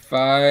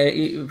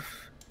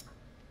 5.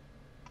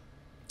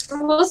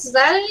 Was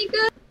that any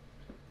good?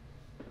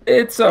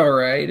 It's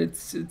alright.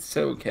 It's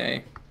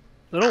okay.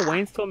 Little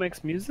Wayne still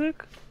makes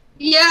music?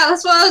 Yeah,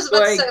 that's what I was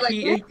about to say.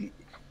 Like Like,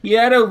 he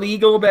had a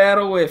legal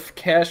battle with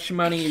Cash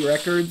Money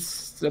Records,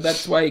 so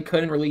that's why he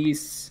couldn't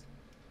release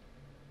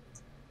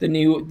the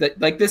new.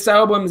 Like this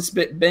album's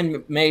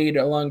been made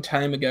a long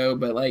time ago,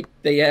 but like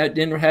they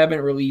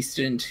haven't released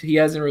it. And he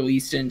hasn't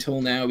released it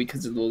until now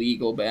because of the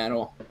legal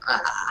battle.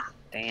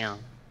 Damn.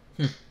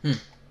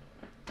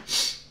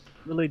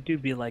 Really do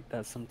be like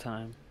that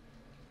sometime.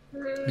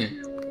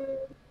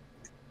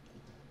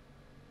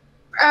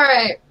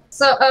 Alright,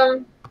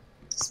 so,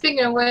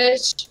 speaking of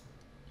which,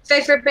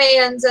 favorite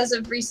bands as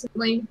of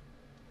recently?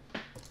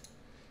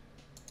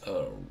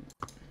 Oh,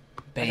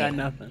 I got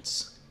nothing.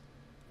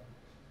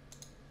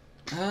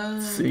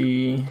 Let's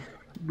see,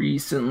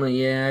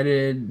 recently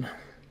added.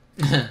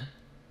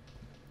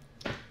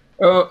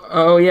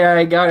 Oh yeah,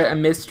 I got it. A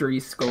Mystery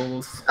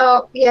Skulls.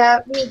 Oh,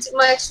 yeah, me too.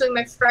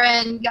 My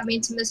friend got me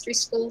into Mystery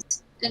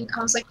Schools, and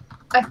I was like,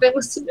 I've been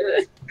listening to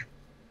it.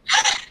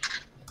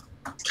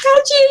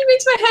 Catchy, it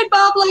makes my head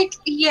bob, like,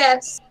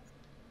 yes.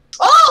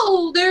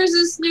 Oh, there's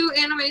this new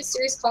anime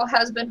series called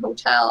Has Been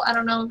Hotel. I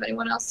don't know if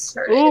anyone else has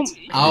heard it. It's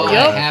Oh,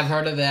 Yep. I have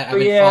heard of that. I've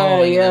been Yeah,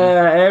 following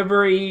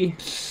them.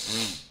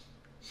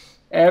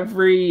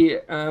 every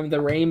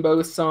the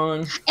Rainbow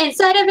song.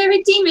 Inside of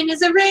every demon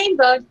is a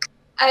rainbow.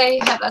 I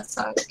have that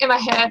song in my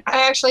head.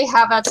 I actually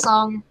have that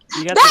song.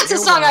 You got That's the a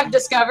song earworm. I've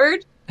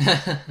discovered.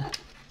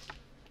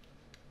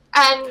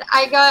 And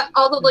I got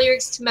all the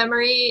lyrics to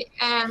memory,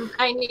 and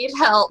I need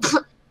help.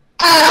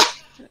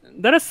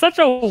 That is such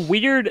a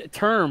weird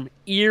term,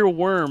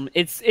 earworm.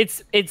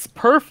 It's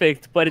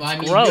perfect, but it's Well, I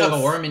mean, gross. you have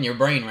a worm in your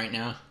brain right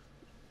now.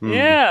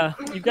 Yeah,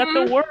 you got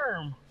the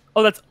worm.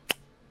 Oh, that's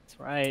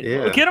right.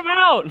 Yeah. Get him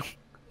out.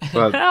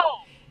 But Help.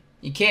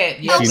 You can't.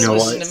 You Do have you to know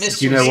listen what- to Mr.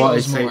 do you know what I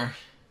Souls say? more.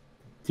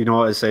 do you know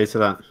what I say to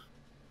that?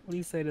 What do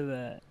you say to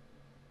that?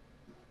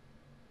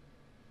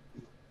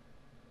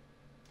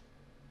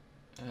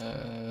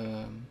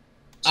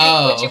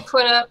 What'd you Oh,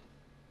 put up?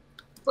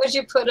 What'd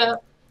you put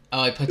up?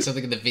 I put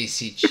something in the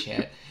VC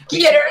chat.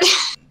 Get her,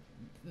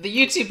 The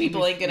YouTube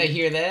people ain't gonna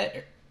hear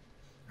that.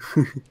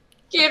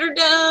 get her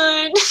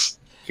done.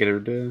 Get her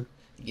done.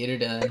 Get her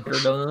done. We're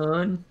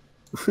done.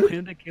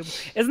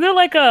 Isn't there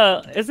like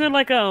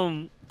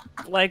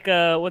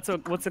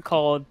what's it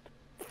called?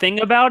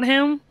 Thing about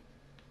him?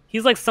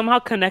 He's like somehow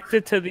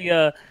connected to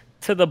the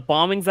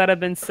bombings that have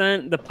been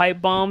sent, the pipe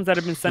bombs that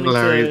have been sent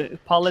Larry- into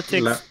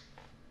politics.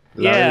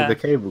 Larry Yeah. the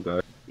cable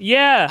guy.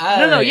 Yeah.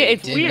 No, yeah,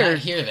 it's did weird. Not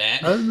hear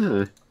that. I don't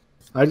know.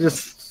 I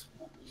just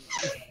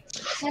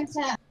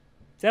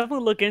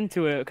Definitely look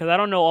into it because I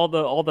don't know all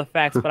the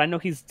facts, but I know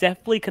he's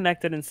definitely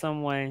connected in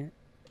some way.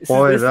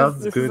 Boy, this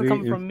that's is good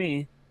coming eating. from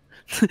me.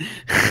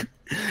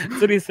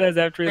 That's what he says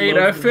after he Wait,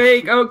 loads a it.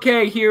 fake.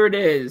 Okay, here it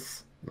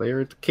is.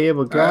 Larry the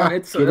cable guy.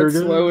 It's Get her it's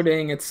done.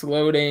 loading. It's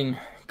loading.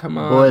 Come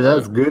on. Boy,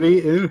 that's good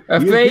eating. A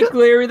Yeah. fake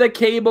Larry the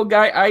Cable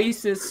Guy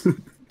ISIS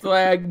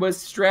flag was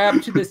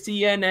strapped to the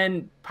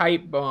CNN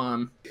pipe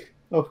bomb.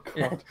 Oh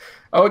god.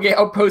 Okay,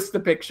 I'll post the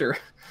picture.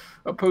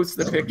 I'll post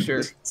the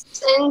picture.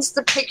 Sends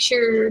the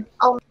picture.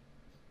 Oh,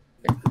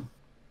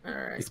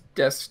 Alright,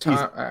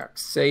 desktop,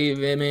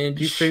 save image.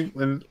 Do you think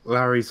when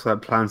Larry's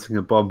like planting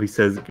a bomb, he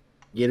says,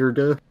 "Get her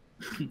done"?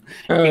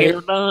 Alright, Get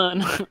her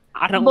done.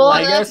 I don't Boy,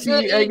 like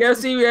I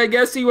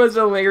guess he was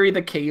a Larry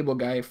the Cable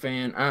Guy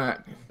fan.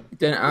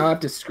 Then I'll have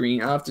to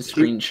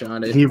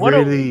screenshot it. He What a-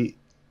 really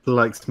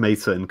likes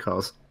Mesa and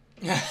cars.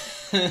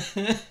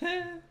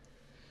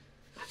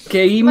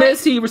 Okay, he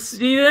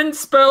didn't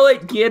spell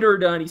it get her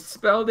done. He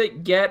spelled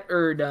it get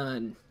her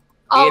done.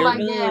 oh Get my her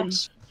done.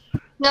 gosh.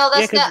 No,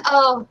 that's Yeah, 'cause- not.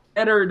 Oh.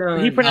 Get her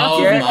done. He pronounces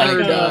Oh it Get like her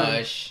my done.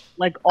 gosh.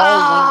 like all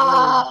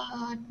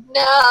Oh,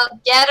 no.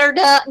 Get her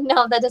done.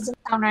 No, that doesn't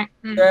sound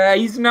right.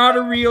 He's not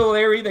a real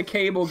Larry the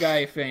Cable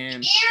Guy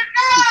fan. Get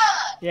her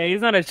done. Yeah,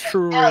 he's not a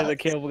true the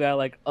cable guy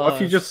like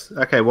What if you us.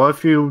 what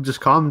if you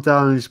just calm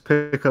down and just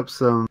pick up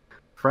some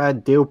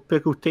fried dill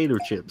pickle tater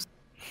chips?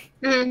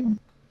 Mm.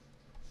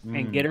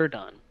 and get her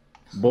done.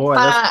 Boy,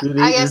 that's good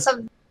I eating. guess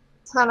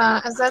hold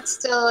on. Is that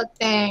still a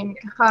thing?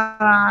 Hold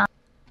on.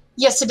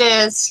 Yes, it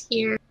is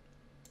here.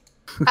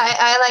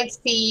 I like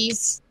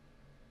these.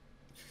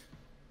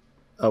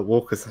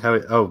 Walker's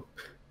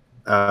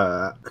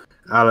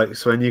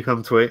Alex, when you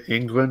come to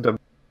England, I'll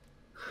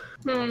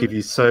Hmm. give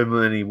you so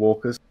many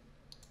Walkers.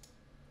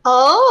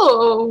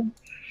 Oh.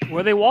 Where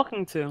are they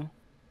walking to?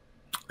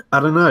 I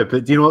don't know,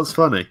 but do you know what's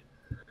funny?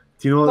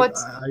 Do you know what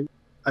What's-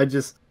 I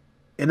just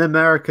in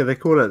America they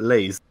call it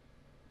Lay's.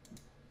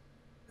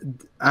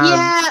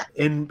 Yeah.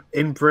 In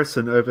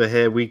Britain over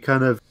here we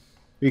kind of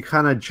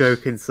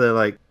joke and say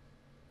like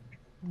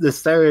the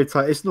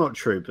stereotype. It's not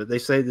true, but they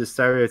say the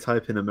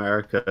stereotype in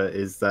America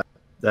is that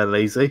they're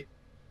lazy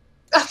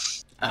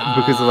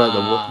because of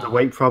like the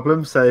weight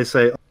problem. So they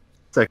say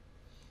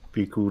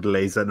be called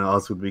lazy and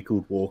ours would be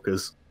called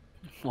walkers.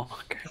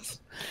 Walkers.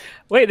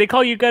 Wait, they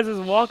call you guys as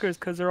walkers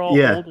because they're all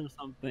Yeah. old or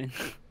something.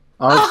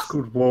 Ours is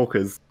called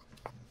walkers.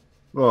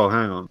 Oh,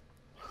 hang on.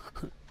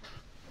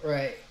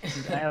 Right.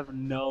 I have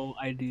no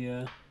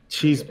idea.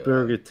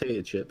 Cheeseburger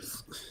tater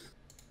chips.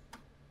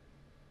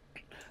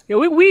 Yeah,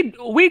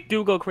 we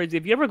do go crazy.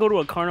 If you ever go to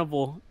a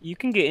carnival, you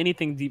can get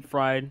anything deep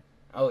fried.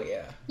 Oh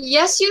yeah.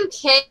 Yes, you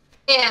can.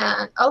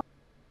 Oh.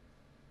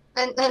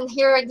 And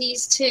here are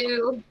these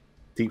two.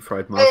 Deep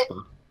fried Mars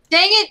bar.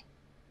 Dang it!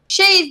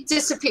 Shay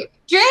disappeared.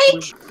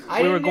 Drake!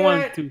 I we were didn't do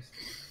going it. through.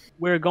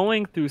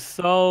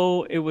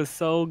 It was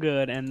so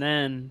good, and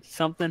then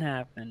something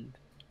happened.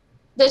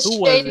 The Who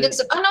was Shade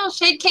it? Oh no,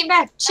 Shade came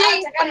back.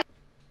 Shade!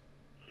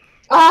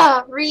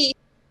 Ah, Reed.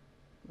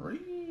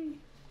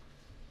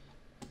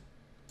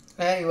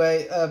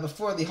 Anyway,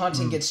 before the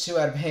haunting gets too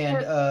out of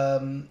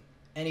hand,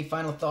 any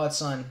final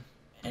thoughts on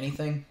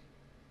anything?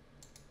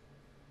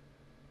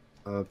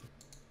 Of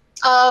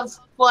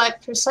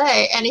what per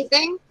se?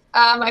 Anything?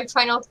 My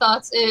final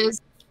thoughts is,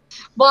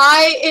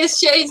 why is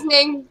Shade's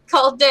name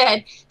called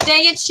Dead?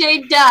 Dang it,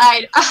 Shade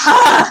died.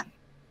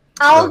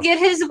 I'll get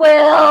his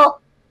will.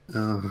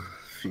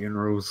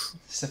 Funerals.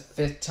 It's the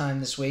 5th time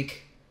this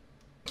week.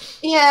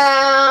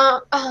 Yeah.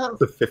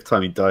 The 5th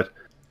time he died.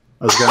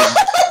 I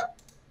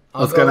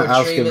was going to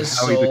ask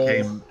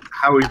him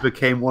how he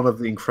became one of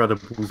the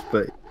Incredibles,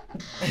 but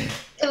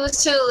It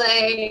was too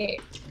late.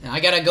 I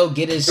gotta go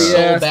get his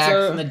Yeah, soul back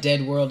so- from the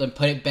dead world and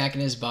put it back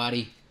in his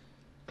body.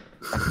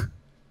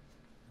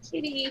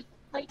 Kitty,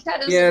 my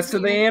cat is. Yeah, so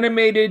the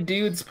Animated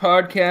Dudes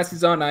podcast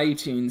is on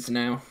iTunes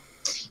now.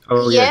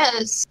 oh yeah,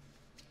 Yes.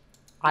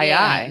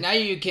 Aye. Now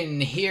you can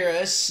hear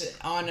us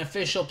on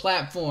official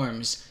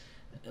platforms.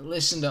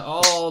 Listen to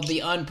all the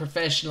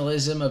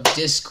unprofessionalism of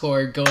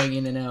Discord going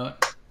in and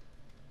out.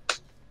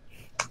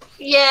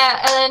 Yeah,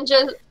 and then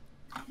just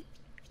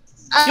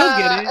You'll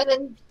get it. And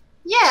then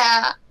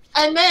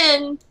and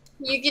then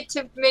you get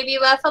to maybe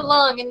laugh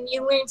along and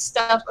you learn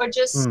stuff, or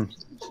just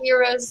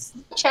hear us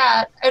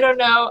chat. I don't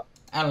know.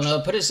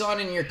 Put us on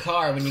in your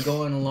car when you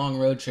go on a long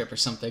road trip or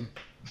something.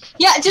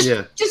 Yeah,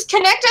 just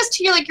connect us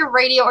to your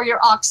radio or your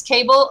aux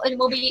cable, and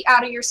we'll be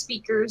out of your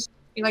speakers.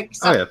 Be like,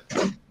 Oh yeah.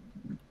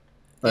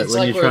 It's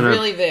like we're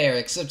really there,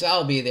 except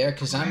I'll be there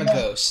because I'm a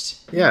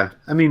ghost. Yeah,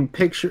 I mean,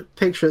 picture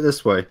it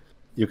this way: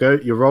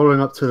 you're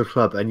rolling up to the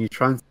club, and you're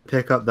trying to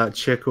pick up that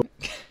chick or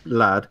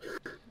lad,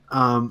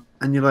 and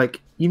you're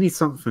like, you need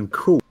something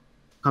cool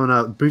coming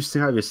out,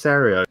 boosting out your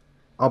stereo.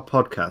 Our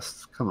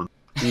podcast, come on,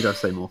 you don't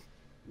say more.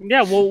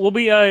 Yeah, we'll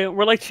be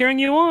we're like cheering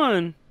you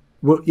on.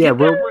 We'll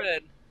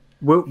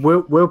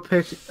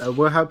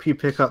help you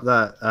pick up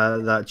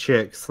that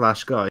chick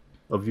 / guy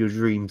of your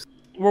dreams.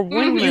 We're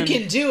wingmen. You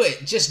can do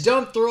it. Just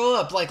don't throw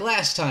up like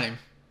last time.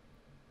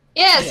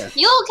 Yes,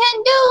 you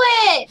can do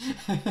it.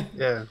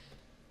 Yeah.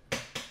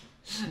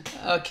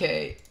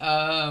 Okay.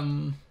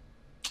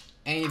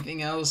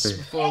 Anything else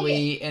before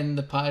we end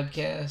the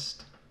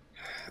podcast?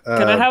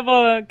 Can I have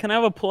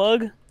a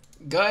plug?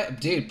 Go ahead,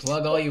 dude.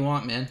 Plug all you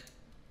want, man.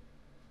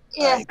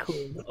 Yeah. Alright,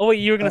 cool. Oh wait,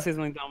 you were gonna say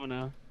something,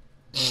 Domino.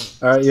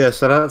 All right, yeah.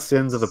 So that's the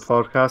end of the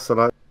podcast. I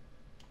like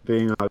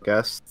being our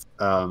guest.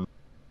 And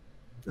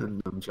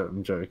I'm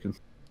joking.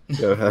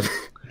 Go ahead.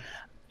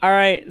 All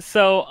right,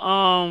 so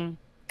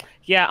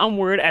yeah, I'm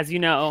Word. As you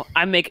know,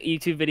 I make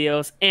YouTube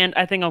videos, and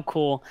I think I'm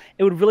cool.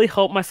 It would really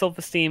help my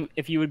self-esteem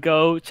if you would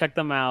go check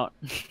them out.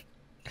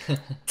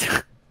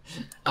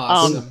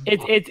 Awesome.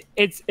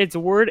 It's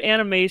Word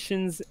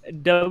Animations,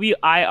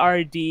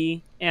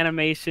 WIRD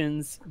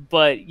Animations.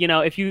 But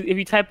if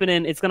you type it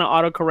in, it's gonna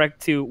autocorrect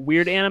to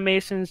Weird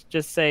Animations.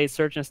 Just say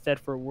search instead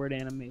for Word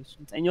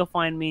Animations, and you'll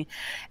find me.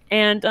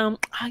 And I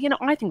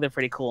think they're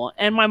pretty cool.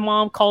 And my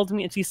mom called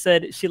me and she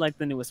said she liked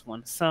the newest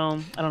one. So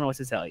I don't know what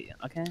to tell you.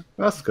 Okay.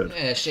 That's good.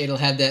 Yeah, Shade will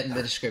have that in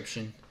the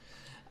description.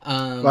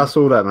 That's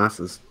all that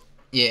matters.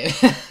 Yeah.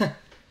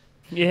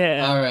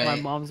 Yeah. All right. My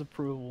mom's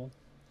approval.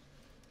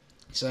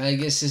 So I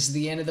guess this is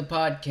the end of the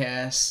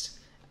podcast.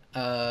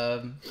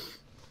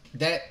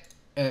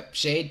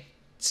 Shade,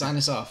 sign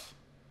us off.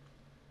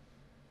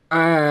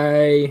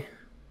 Bye.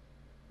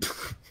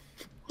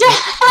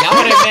 Not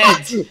what I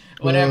meant.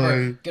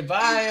 Whatever.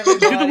 Goodbye,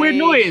 everybody. Do the weird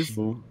noise.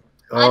 Hang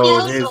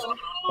on.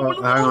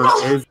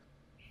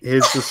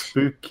 Here's the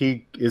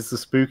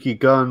spooky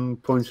gun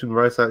pointing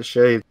right at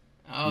Shade.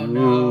 Oh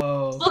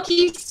no.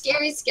 Spooky,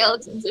 scary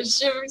skeletons and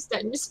shivers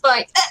down your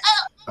spine.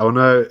 Oh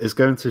no, it's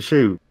going to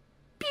shoot.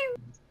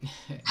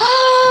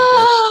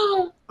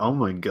 Oh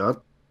my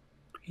god.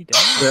 He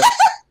does.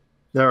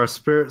 There are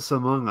spirits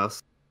among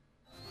us.